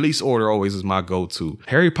 Release order always is my go-to.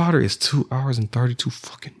 Harry Potter is 2 hours and 32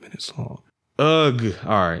 fucking minutes long. Ugh.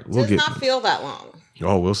 All right. Does not feel that long.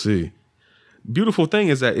 Oh, we'll see. Beautiful thing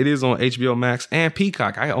is that it is on HBO Max and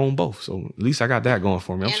Peacock. I own both, so at least I got that going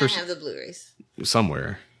for me. I'm sure I have the Blu-rays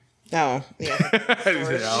somewhere. Oh, yeah.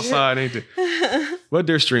 Outside, ain't it? But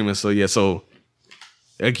they're streaming, so yeah. So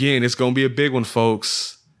again, it's gonna be a big one,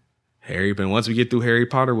 folks. But once we get through Harry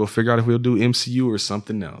Potter, we'll figure out if we'll do MCU or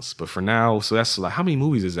something else. But for now, so that's like, how many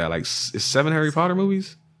movies is that? Like, is 7 Harry Potter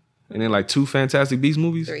movies, and then like 2 Fantastic Beasts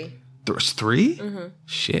movies? 3. There's 3? Mm-hmm.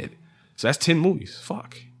 Shit. So that's 10 movies.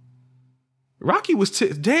 Fuck. Rocky was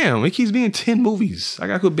damn. It keeps being 10 movies. I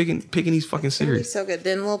gotta quit picking these fucking series. So good.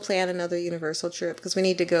 Then we'll plan another Universal trip because we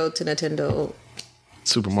need to go to Nintendo.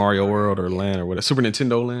 Super Mario World or Land or whatever. Super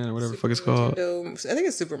Nintendo Land or whatever the fuck it's called. I think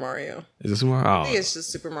it's Super Mario. Is it Super Mario? Oh. I think it's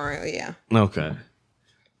just Super Mario. Yeah. Okay.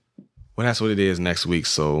 Well, that's what it is next week.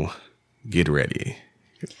 So get ready.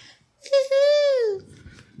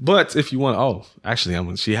 But if you want,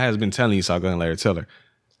 actually, she has been telling you, so I'll go ahead and let her tell her.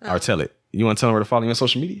 Or tell it. You want to tell her where to follow you on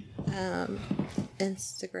social media?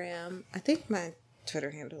 Instagram. I think my Twitter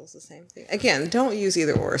handle is the same thing. Again, don't use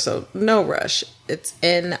either or, so no rush. It's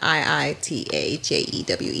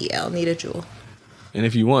NIITAJEWEL. Nita Jewel. And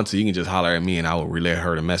if you want to, you can just holler at me and I will relay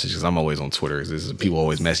her the message because I'm always on Twitter. People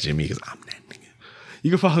always messaging me because I'm that nigga.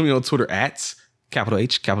 You can follow me on Twitter at capital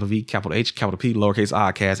H, capital V, capital H, capital P, lowercase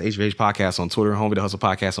I, cast, HVH podcast on Twitter, Home Video Hustle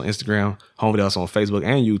podcast on Instagram, Home Video Hustle on Facebook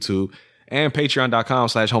and YouTube. And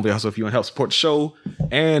patreon.com/Home Video Hustle if you want to help support the show.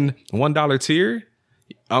 And $1 tier,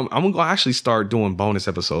 I'm going to actually start doing bonus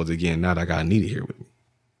episodes again now that I got Anita here with me.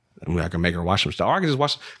 I mean, I can make her watch some stuff. Or I can just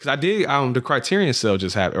watch, because I did, the Criterion sale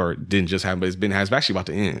just happened, or didn't just happen, but it's actually about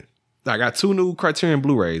to end. I got 2 new Criterion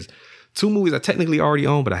Blu-rays. 2 movies I technically already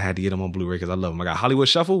own, but I had to get them on Blu-ray because I love them. I got Hollywood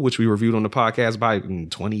Shuffle, which we reviewed on the podcast in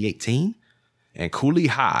 2018, and Cooley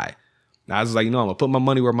High. I was like, I'm going to put my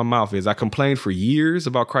money where my mouth is. I complained for years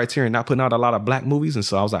about Criterion not putting out a lot of black movies. And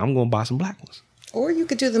so I was like, I'm going to buy some black ones. Or you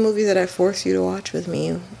could do the movie that I force you to watch with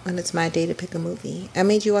me when it's my day to pick a movie. I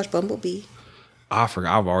made you watch Bumblebee. I've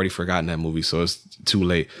already forgotten that movie, so it's too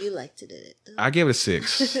late. You liked it. I gave it a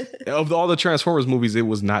 6. Of all the Transformers movies, it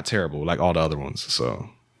was not terrible like all the other ones. So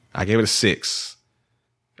I gave it a 6.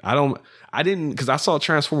 I didn't, because I saw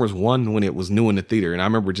Transformers 1 when it was new in the theater, and I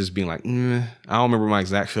remember just being like, I don't remember my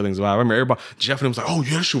exact feelings about it. I remember everybody, Jeff and him was like, oh,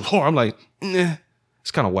 yeah, she was horrible. I'm like,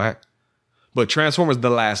 it's kind of whack. But Transformers The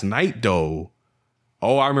Last Night, though,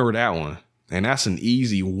 I remember that one. And that's an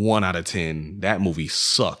easy 1 out of 10. That movie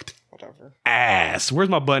sucked. Whatever. Ass. Where's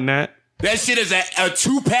my button at? That shit is a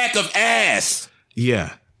 2-pack of ass.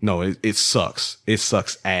 Yeah. No, it sucks. It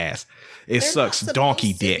sucks ass. It sucks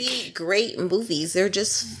donkey dick. Be great movies. They're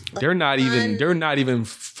just they're not even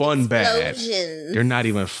fun bad. They're not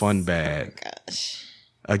even fun bad. Oh my gosh.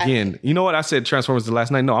 Again, you know what I said Transformers The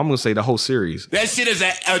Last Night? No, I'm going to say the whole series. That shit is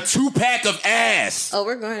a 2-pack of ass. Oh,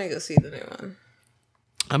 we're going to go see the new one.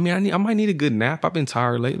 I mean, I might need a good nap. I've been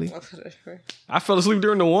tired lately. I fell asleep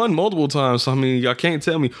during the one multiple times. So, I mean, y'all can't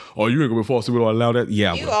tell me, oh, you ain't going to fall asleep. Will I allow that?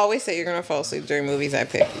 Yeah. You always say you're going to fall asleep during movies I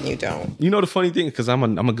pick, and you don't. You know the funny thing? Because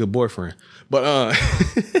I'm a good boyfriend. But,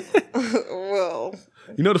 well.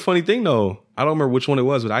 You know the funny thing, though? I don't remember which one it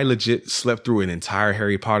was, but I legit slept through an entire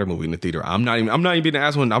Harry Potter movie in the theater. I'm not even being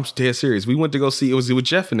asked one. I'm dead serious. We went to go see, it was with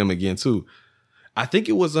Jeff and them again, too. I think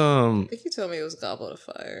it was I think you told me it was Goblet of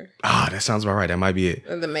Fire. That sounds about right. That might be it.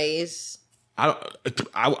 And The Maze. I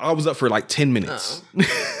was up for like 10 minutes.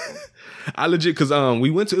 I legit, because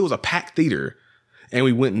we went to, it was a packed theater, and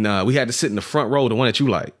we went and we had to sit in the front row, the one that you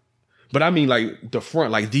like. But I mean like the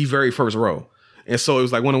front, like the very first row. And so it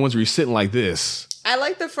was like one of the ones where you're sitting like this. I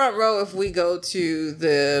like the front row if we go to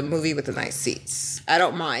the movie with the nice seats. I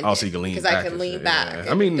don't mind. Oh, so you can lean back. Because I can lean back.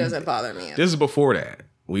 I mean, it doesn't bother me. This is before that.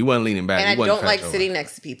 We wasn't leaning back. And I don't like sitting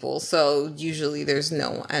next to people, so usually there's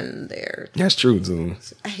no one there. That's true, too.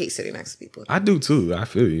 I hate sitting next to people. I do, too. I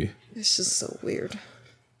feel you. It's just so weird.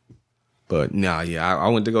 But, I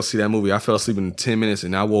went to go see that movie. I fell asleep in 10 minutes,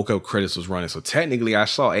 and I woke up, credits was running. So, technically, I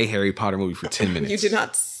saw a Harry Potter movie for 10 minutes. You did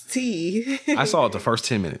not see. I saw it the first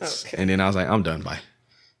 10 minutes. Okay. And then I was like, I'm done. Bye.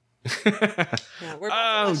 We're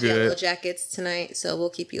about to watch Yellow Jackets tonight, so we'll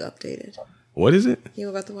keep you updated. What is it? You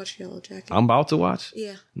about to watch Yellow Jackets? I'm about to watch?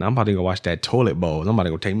 Yeah. Now I'm about to go watch that Toilet Bowl. I'm about to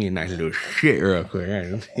go take me a nice little shit real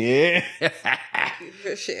quick. Yeah.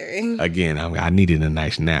 For sharing. Again, I needed a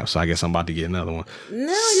nice nap, so I guess I'm about to get another one.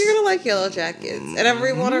 No, you're going to like Yellow Jackets. And I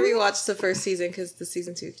want to rewatch the first season because the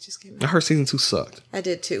season 2 just came out. I heard season 2 sucked. I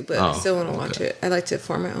did too, but I still want to watch it. I like to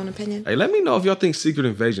form my own opinion. Hey, let me know if y'all think Secret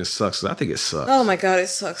Invasion sucks, because I think it sucks. Oh my God, it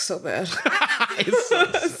sucks so bad. It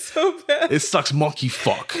sucks. So bad. It sucks monkey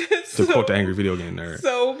fuck. To quote the angry video game nerd.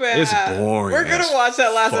 So bad. It's boring. We're going to watch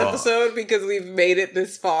that last episode because we've made it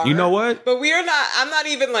this far. You know what? But I'm not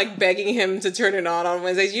even like begging him to turn it on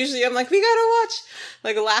Wednesdays. Usually I'm like, we got to watch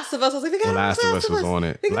like Last of Us. I was like, we got to watch Last of Us was on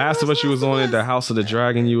it. Last of Us, you was on it. The House of the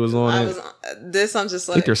Dragon, you was on it. I'm just like,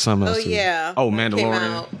 I think there's something else. Oh, yeah. Oh,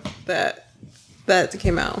 Mandalorian. That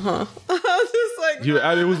came out, huh? I was just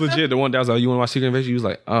like, it was legit. The one that was like, you want to watch Secret Invasion? You was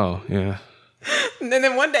like, oh, yeah. And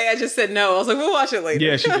then one day I just said no. I was like, we'll watch it later.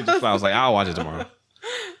 Yeah, she did just I was like, I'll watch it tomorrow.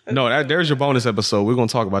 No, there's your bonus episode. We're going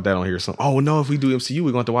to talk about that on here. Oh, no, if we do MCU,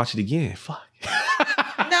 we're going to have to watch it again. Fuck. No,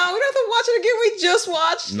 we don't have to watch it again. We just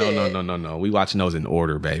watched it. No. We watching those in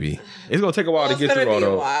order, baby. It's gonna take a while to get through all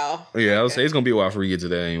those. While. Yeah, I would say it's gonna be a while for you to get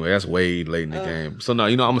to that anyway. That's way late in the game. So no,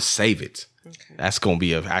 I'm gonna save it. Okay. That's gonna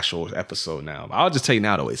be an actual episode now. I'll just tell you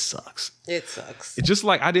now though, it sucks. It sucks. It's just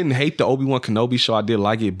like I didn't hate the Obi-Wan Kenobi show. I did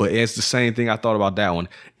like it, but it's the same thing I thought about that one.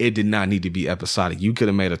 It did not need to be episodic. You could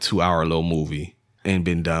have made a 2-hour little movie and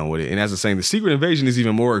been done with it. And as the saying, the Secret Invasion is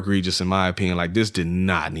even more egregious in my opinion. Like this did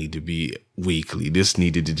not need to be weekly. This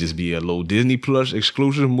needed to just be a little Disney Plus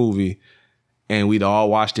exclusive movie. And we'd all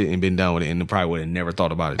watched it and been done with it and probably would have never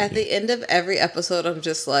thought about it At the end of every episode, I'm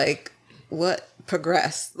just like, what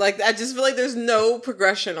progressed? Like, I just feel like there's no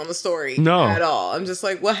progression on the story at all. I'm just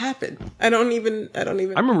like, what happened? I don't even. I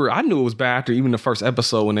remember I knew it was bad after even the first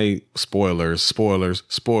episode when they, spoilers,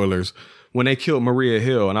 when they killed Maria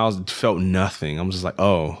Hill and I felt nothing. I'm just like,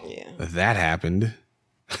 that happened.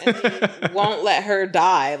 And they won't let her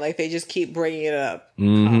die. Like they just keep bringing it up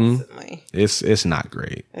constantly. It's not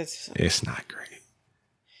great. It's not great.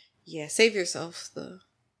 Yeah, save yourself though.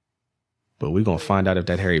 But we're gonna find out if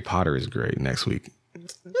that Harry Potter is great next week.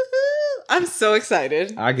 I'm so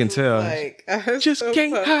excited. I can tell. Like, I'm just so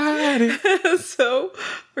can't hide it. I'm so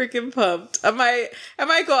freaking pumped. I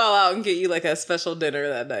might go all out and get you like a special dinner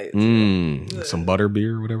that night. Some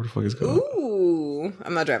butterbeer, whatever the fuck it's called. Ooh,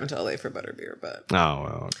 I'm not driving to LA for butterbeer, but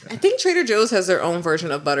well, okay. I think Trader Joe's has their own version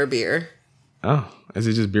of butterbeer. Oh, is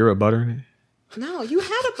it just beer with butter in it? No, you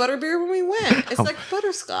had a butterbeer when we went. It's like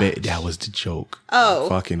butterscotch. That was the joke. Oh, I'm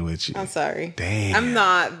fucking with you. I'm sorry. Damn,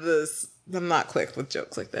 I'm not quick with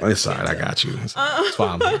jokes like that. It's alright. I got you. That's why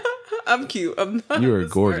I'm here. I'm cute. I'm not. You're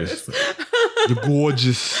gorgeous. You're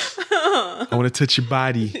gorgeous. I want to touch your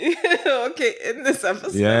body. Okay, in this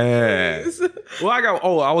episode. Yeah. Please.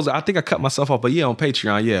 Well, I think I cut myself off, but yeah, on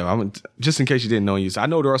Patreon, yeah. I'm just in case you didn't know you. I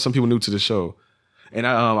know there are some people new to the show, and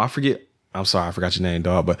I forget. I'm sorry, I forgot your name,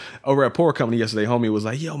 dog. But over at Poor Company yesterday, homie was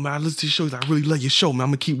like, yo, man, I listen to your show. I really love your show, man. I'm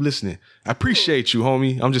going to keep listening. I appreciate you,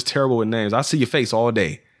 homie. I'm just terrible with names. I see your face all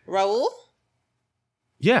day. Raul?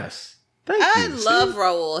 Yes. Thank you. I love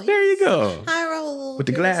Raul. There you go. Hi, Raul. With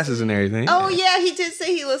the glasses and everything. Oh, yeah, he did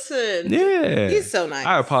say he listened. Yeah. He's so nice.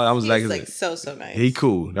 I apologize. I was like so nice. He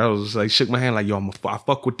cool. That was like, shook my hand like, yo, I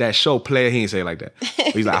fuck with that show, player. He didn't say it like that. But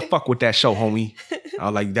he's like, I fuck with that show, homie. I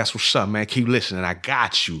was like, that's what's up, man. Keep listening. I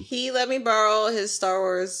got you. He let me borrow his Star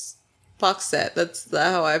Wars box set. That's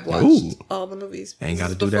how I've watched all the movies. Ain't got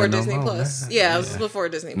to do that before Disney Plus. Yeah, it was before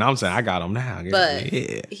Disney Plus. No, I'm saying I got them now. But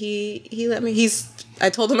he let me. I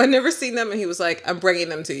told him I'd never seen them, and he was like, I'm bringing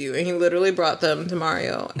them to you. And he literally brought them to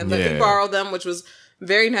Mario and let me borrow them, which was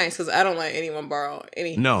very nice because I don't let anyone borrow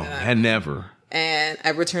anything. No, I never. And I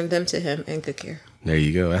returned them to him in good care. There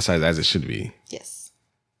you go. That's as it should be. Yes.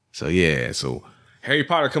 So yeah, Harry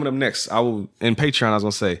Potter coming up next. In Patreon, I was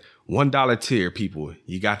gonna say $1 tier, people.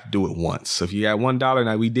 You got to do it once. So if you got $1,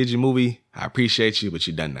 now we did your movie. I appreciate you, but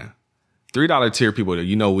you're done now. $3 tier, people.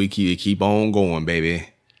 You know we keep on going, baby.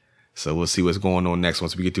 So we'll see what's going on next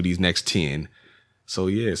once we get through these next 10. So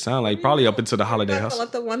yeah, it sounds like probably up into the holiday hustle.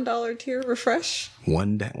 Let the $1 tier refresh.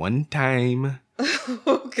 One time.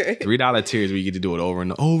 Okay. $3 tiers where you get to do it over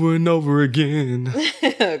and over and over again.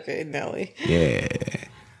 Okay, Nelly. Yeah.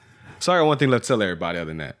 So I got one thing left to tell everybody other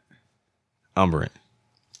than that. I'm Brent.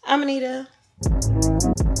 I'm Anita.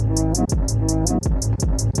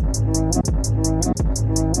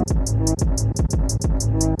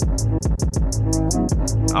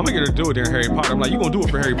 I'm gonna get her to do it during Harry Potter. I'm like, you gonna do it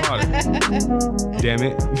for Harry Potter. Damn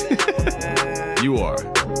it. You are.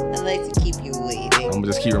 I like to keep you waiting. I'm gonna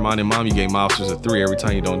just keep reminding Mom you gave Mobsters a 3 every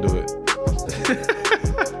time you don't do it.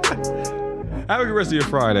 Have a good rest of your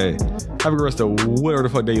Friday. Have a good rest of whatever the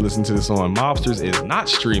fuck day you listen to this on. Mobsters is not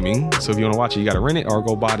streaming, so if you want to watch it, you got to rent it or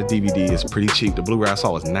go buy the DVD. It's pretty cheap. The Blu-ray I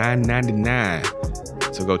saw was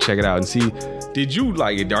 $9.99. So go check it out and see. Did you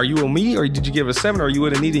like it? Are you a me or did you give it a 7 or are you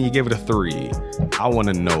with Anita and you give it a 3? I want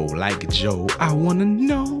to know. Like Joe, I want to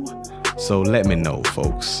know. So let me know,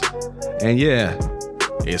 folks. And yeah,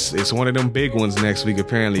 it's one of them big ones next week.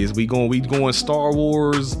 Apparently, we going Star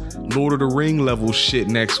Wars, Lord of the Ring level shit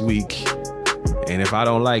next week. And if I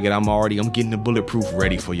don't like it, I'm getting the bulletproof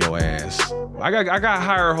ready for your ass. I got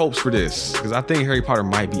higher hopes for this because I think Harry Potter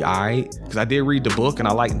might be alright. Because I did read the book and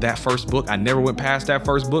I liked that first book. I never went past that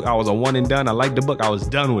first book. I was a one and done. I liked the book. I was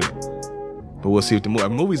done with it. But we'll see if the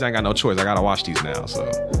movies. I ain't got no choice. I gotta watch these now. So,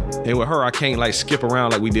 and with her, I can't like skip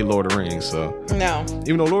around like we did Lord of the Rings. So no,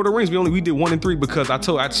 even though Lord of the Rings, we did 1 and 3 because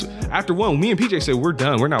after 1, me and PJ said we're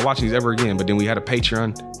done. We're not watching these ever again. But then we had a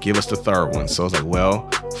Patreon give us the 3rd one. So I was like, well,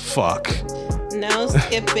 fuck. No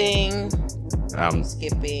skipping.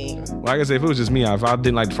 Skipping. Well, I guess if it was just me, if I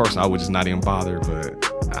didn't like the first one, I would just not even bother.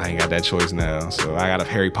 But I ain't got that choice now. So I got a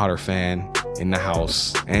Harry Potter fan in the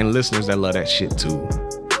house and listeners that love that shit too.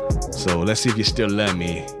 So let's see if you still love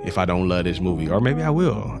me if I don't love this movie. Or maybe I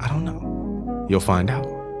will. I don't know. You'll find out.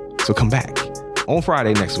 So come back on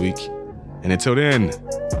Friday next week. And until then,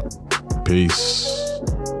 peace.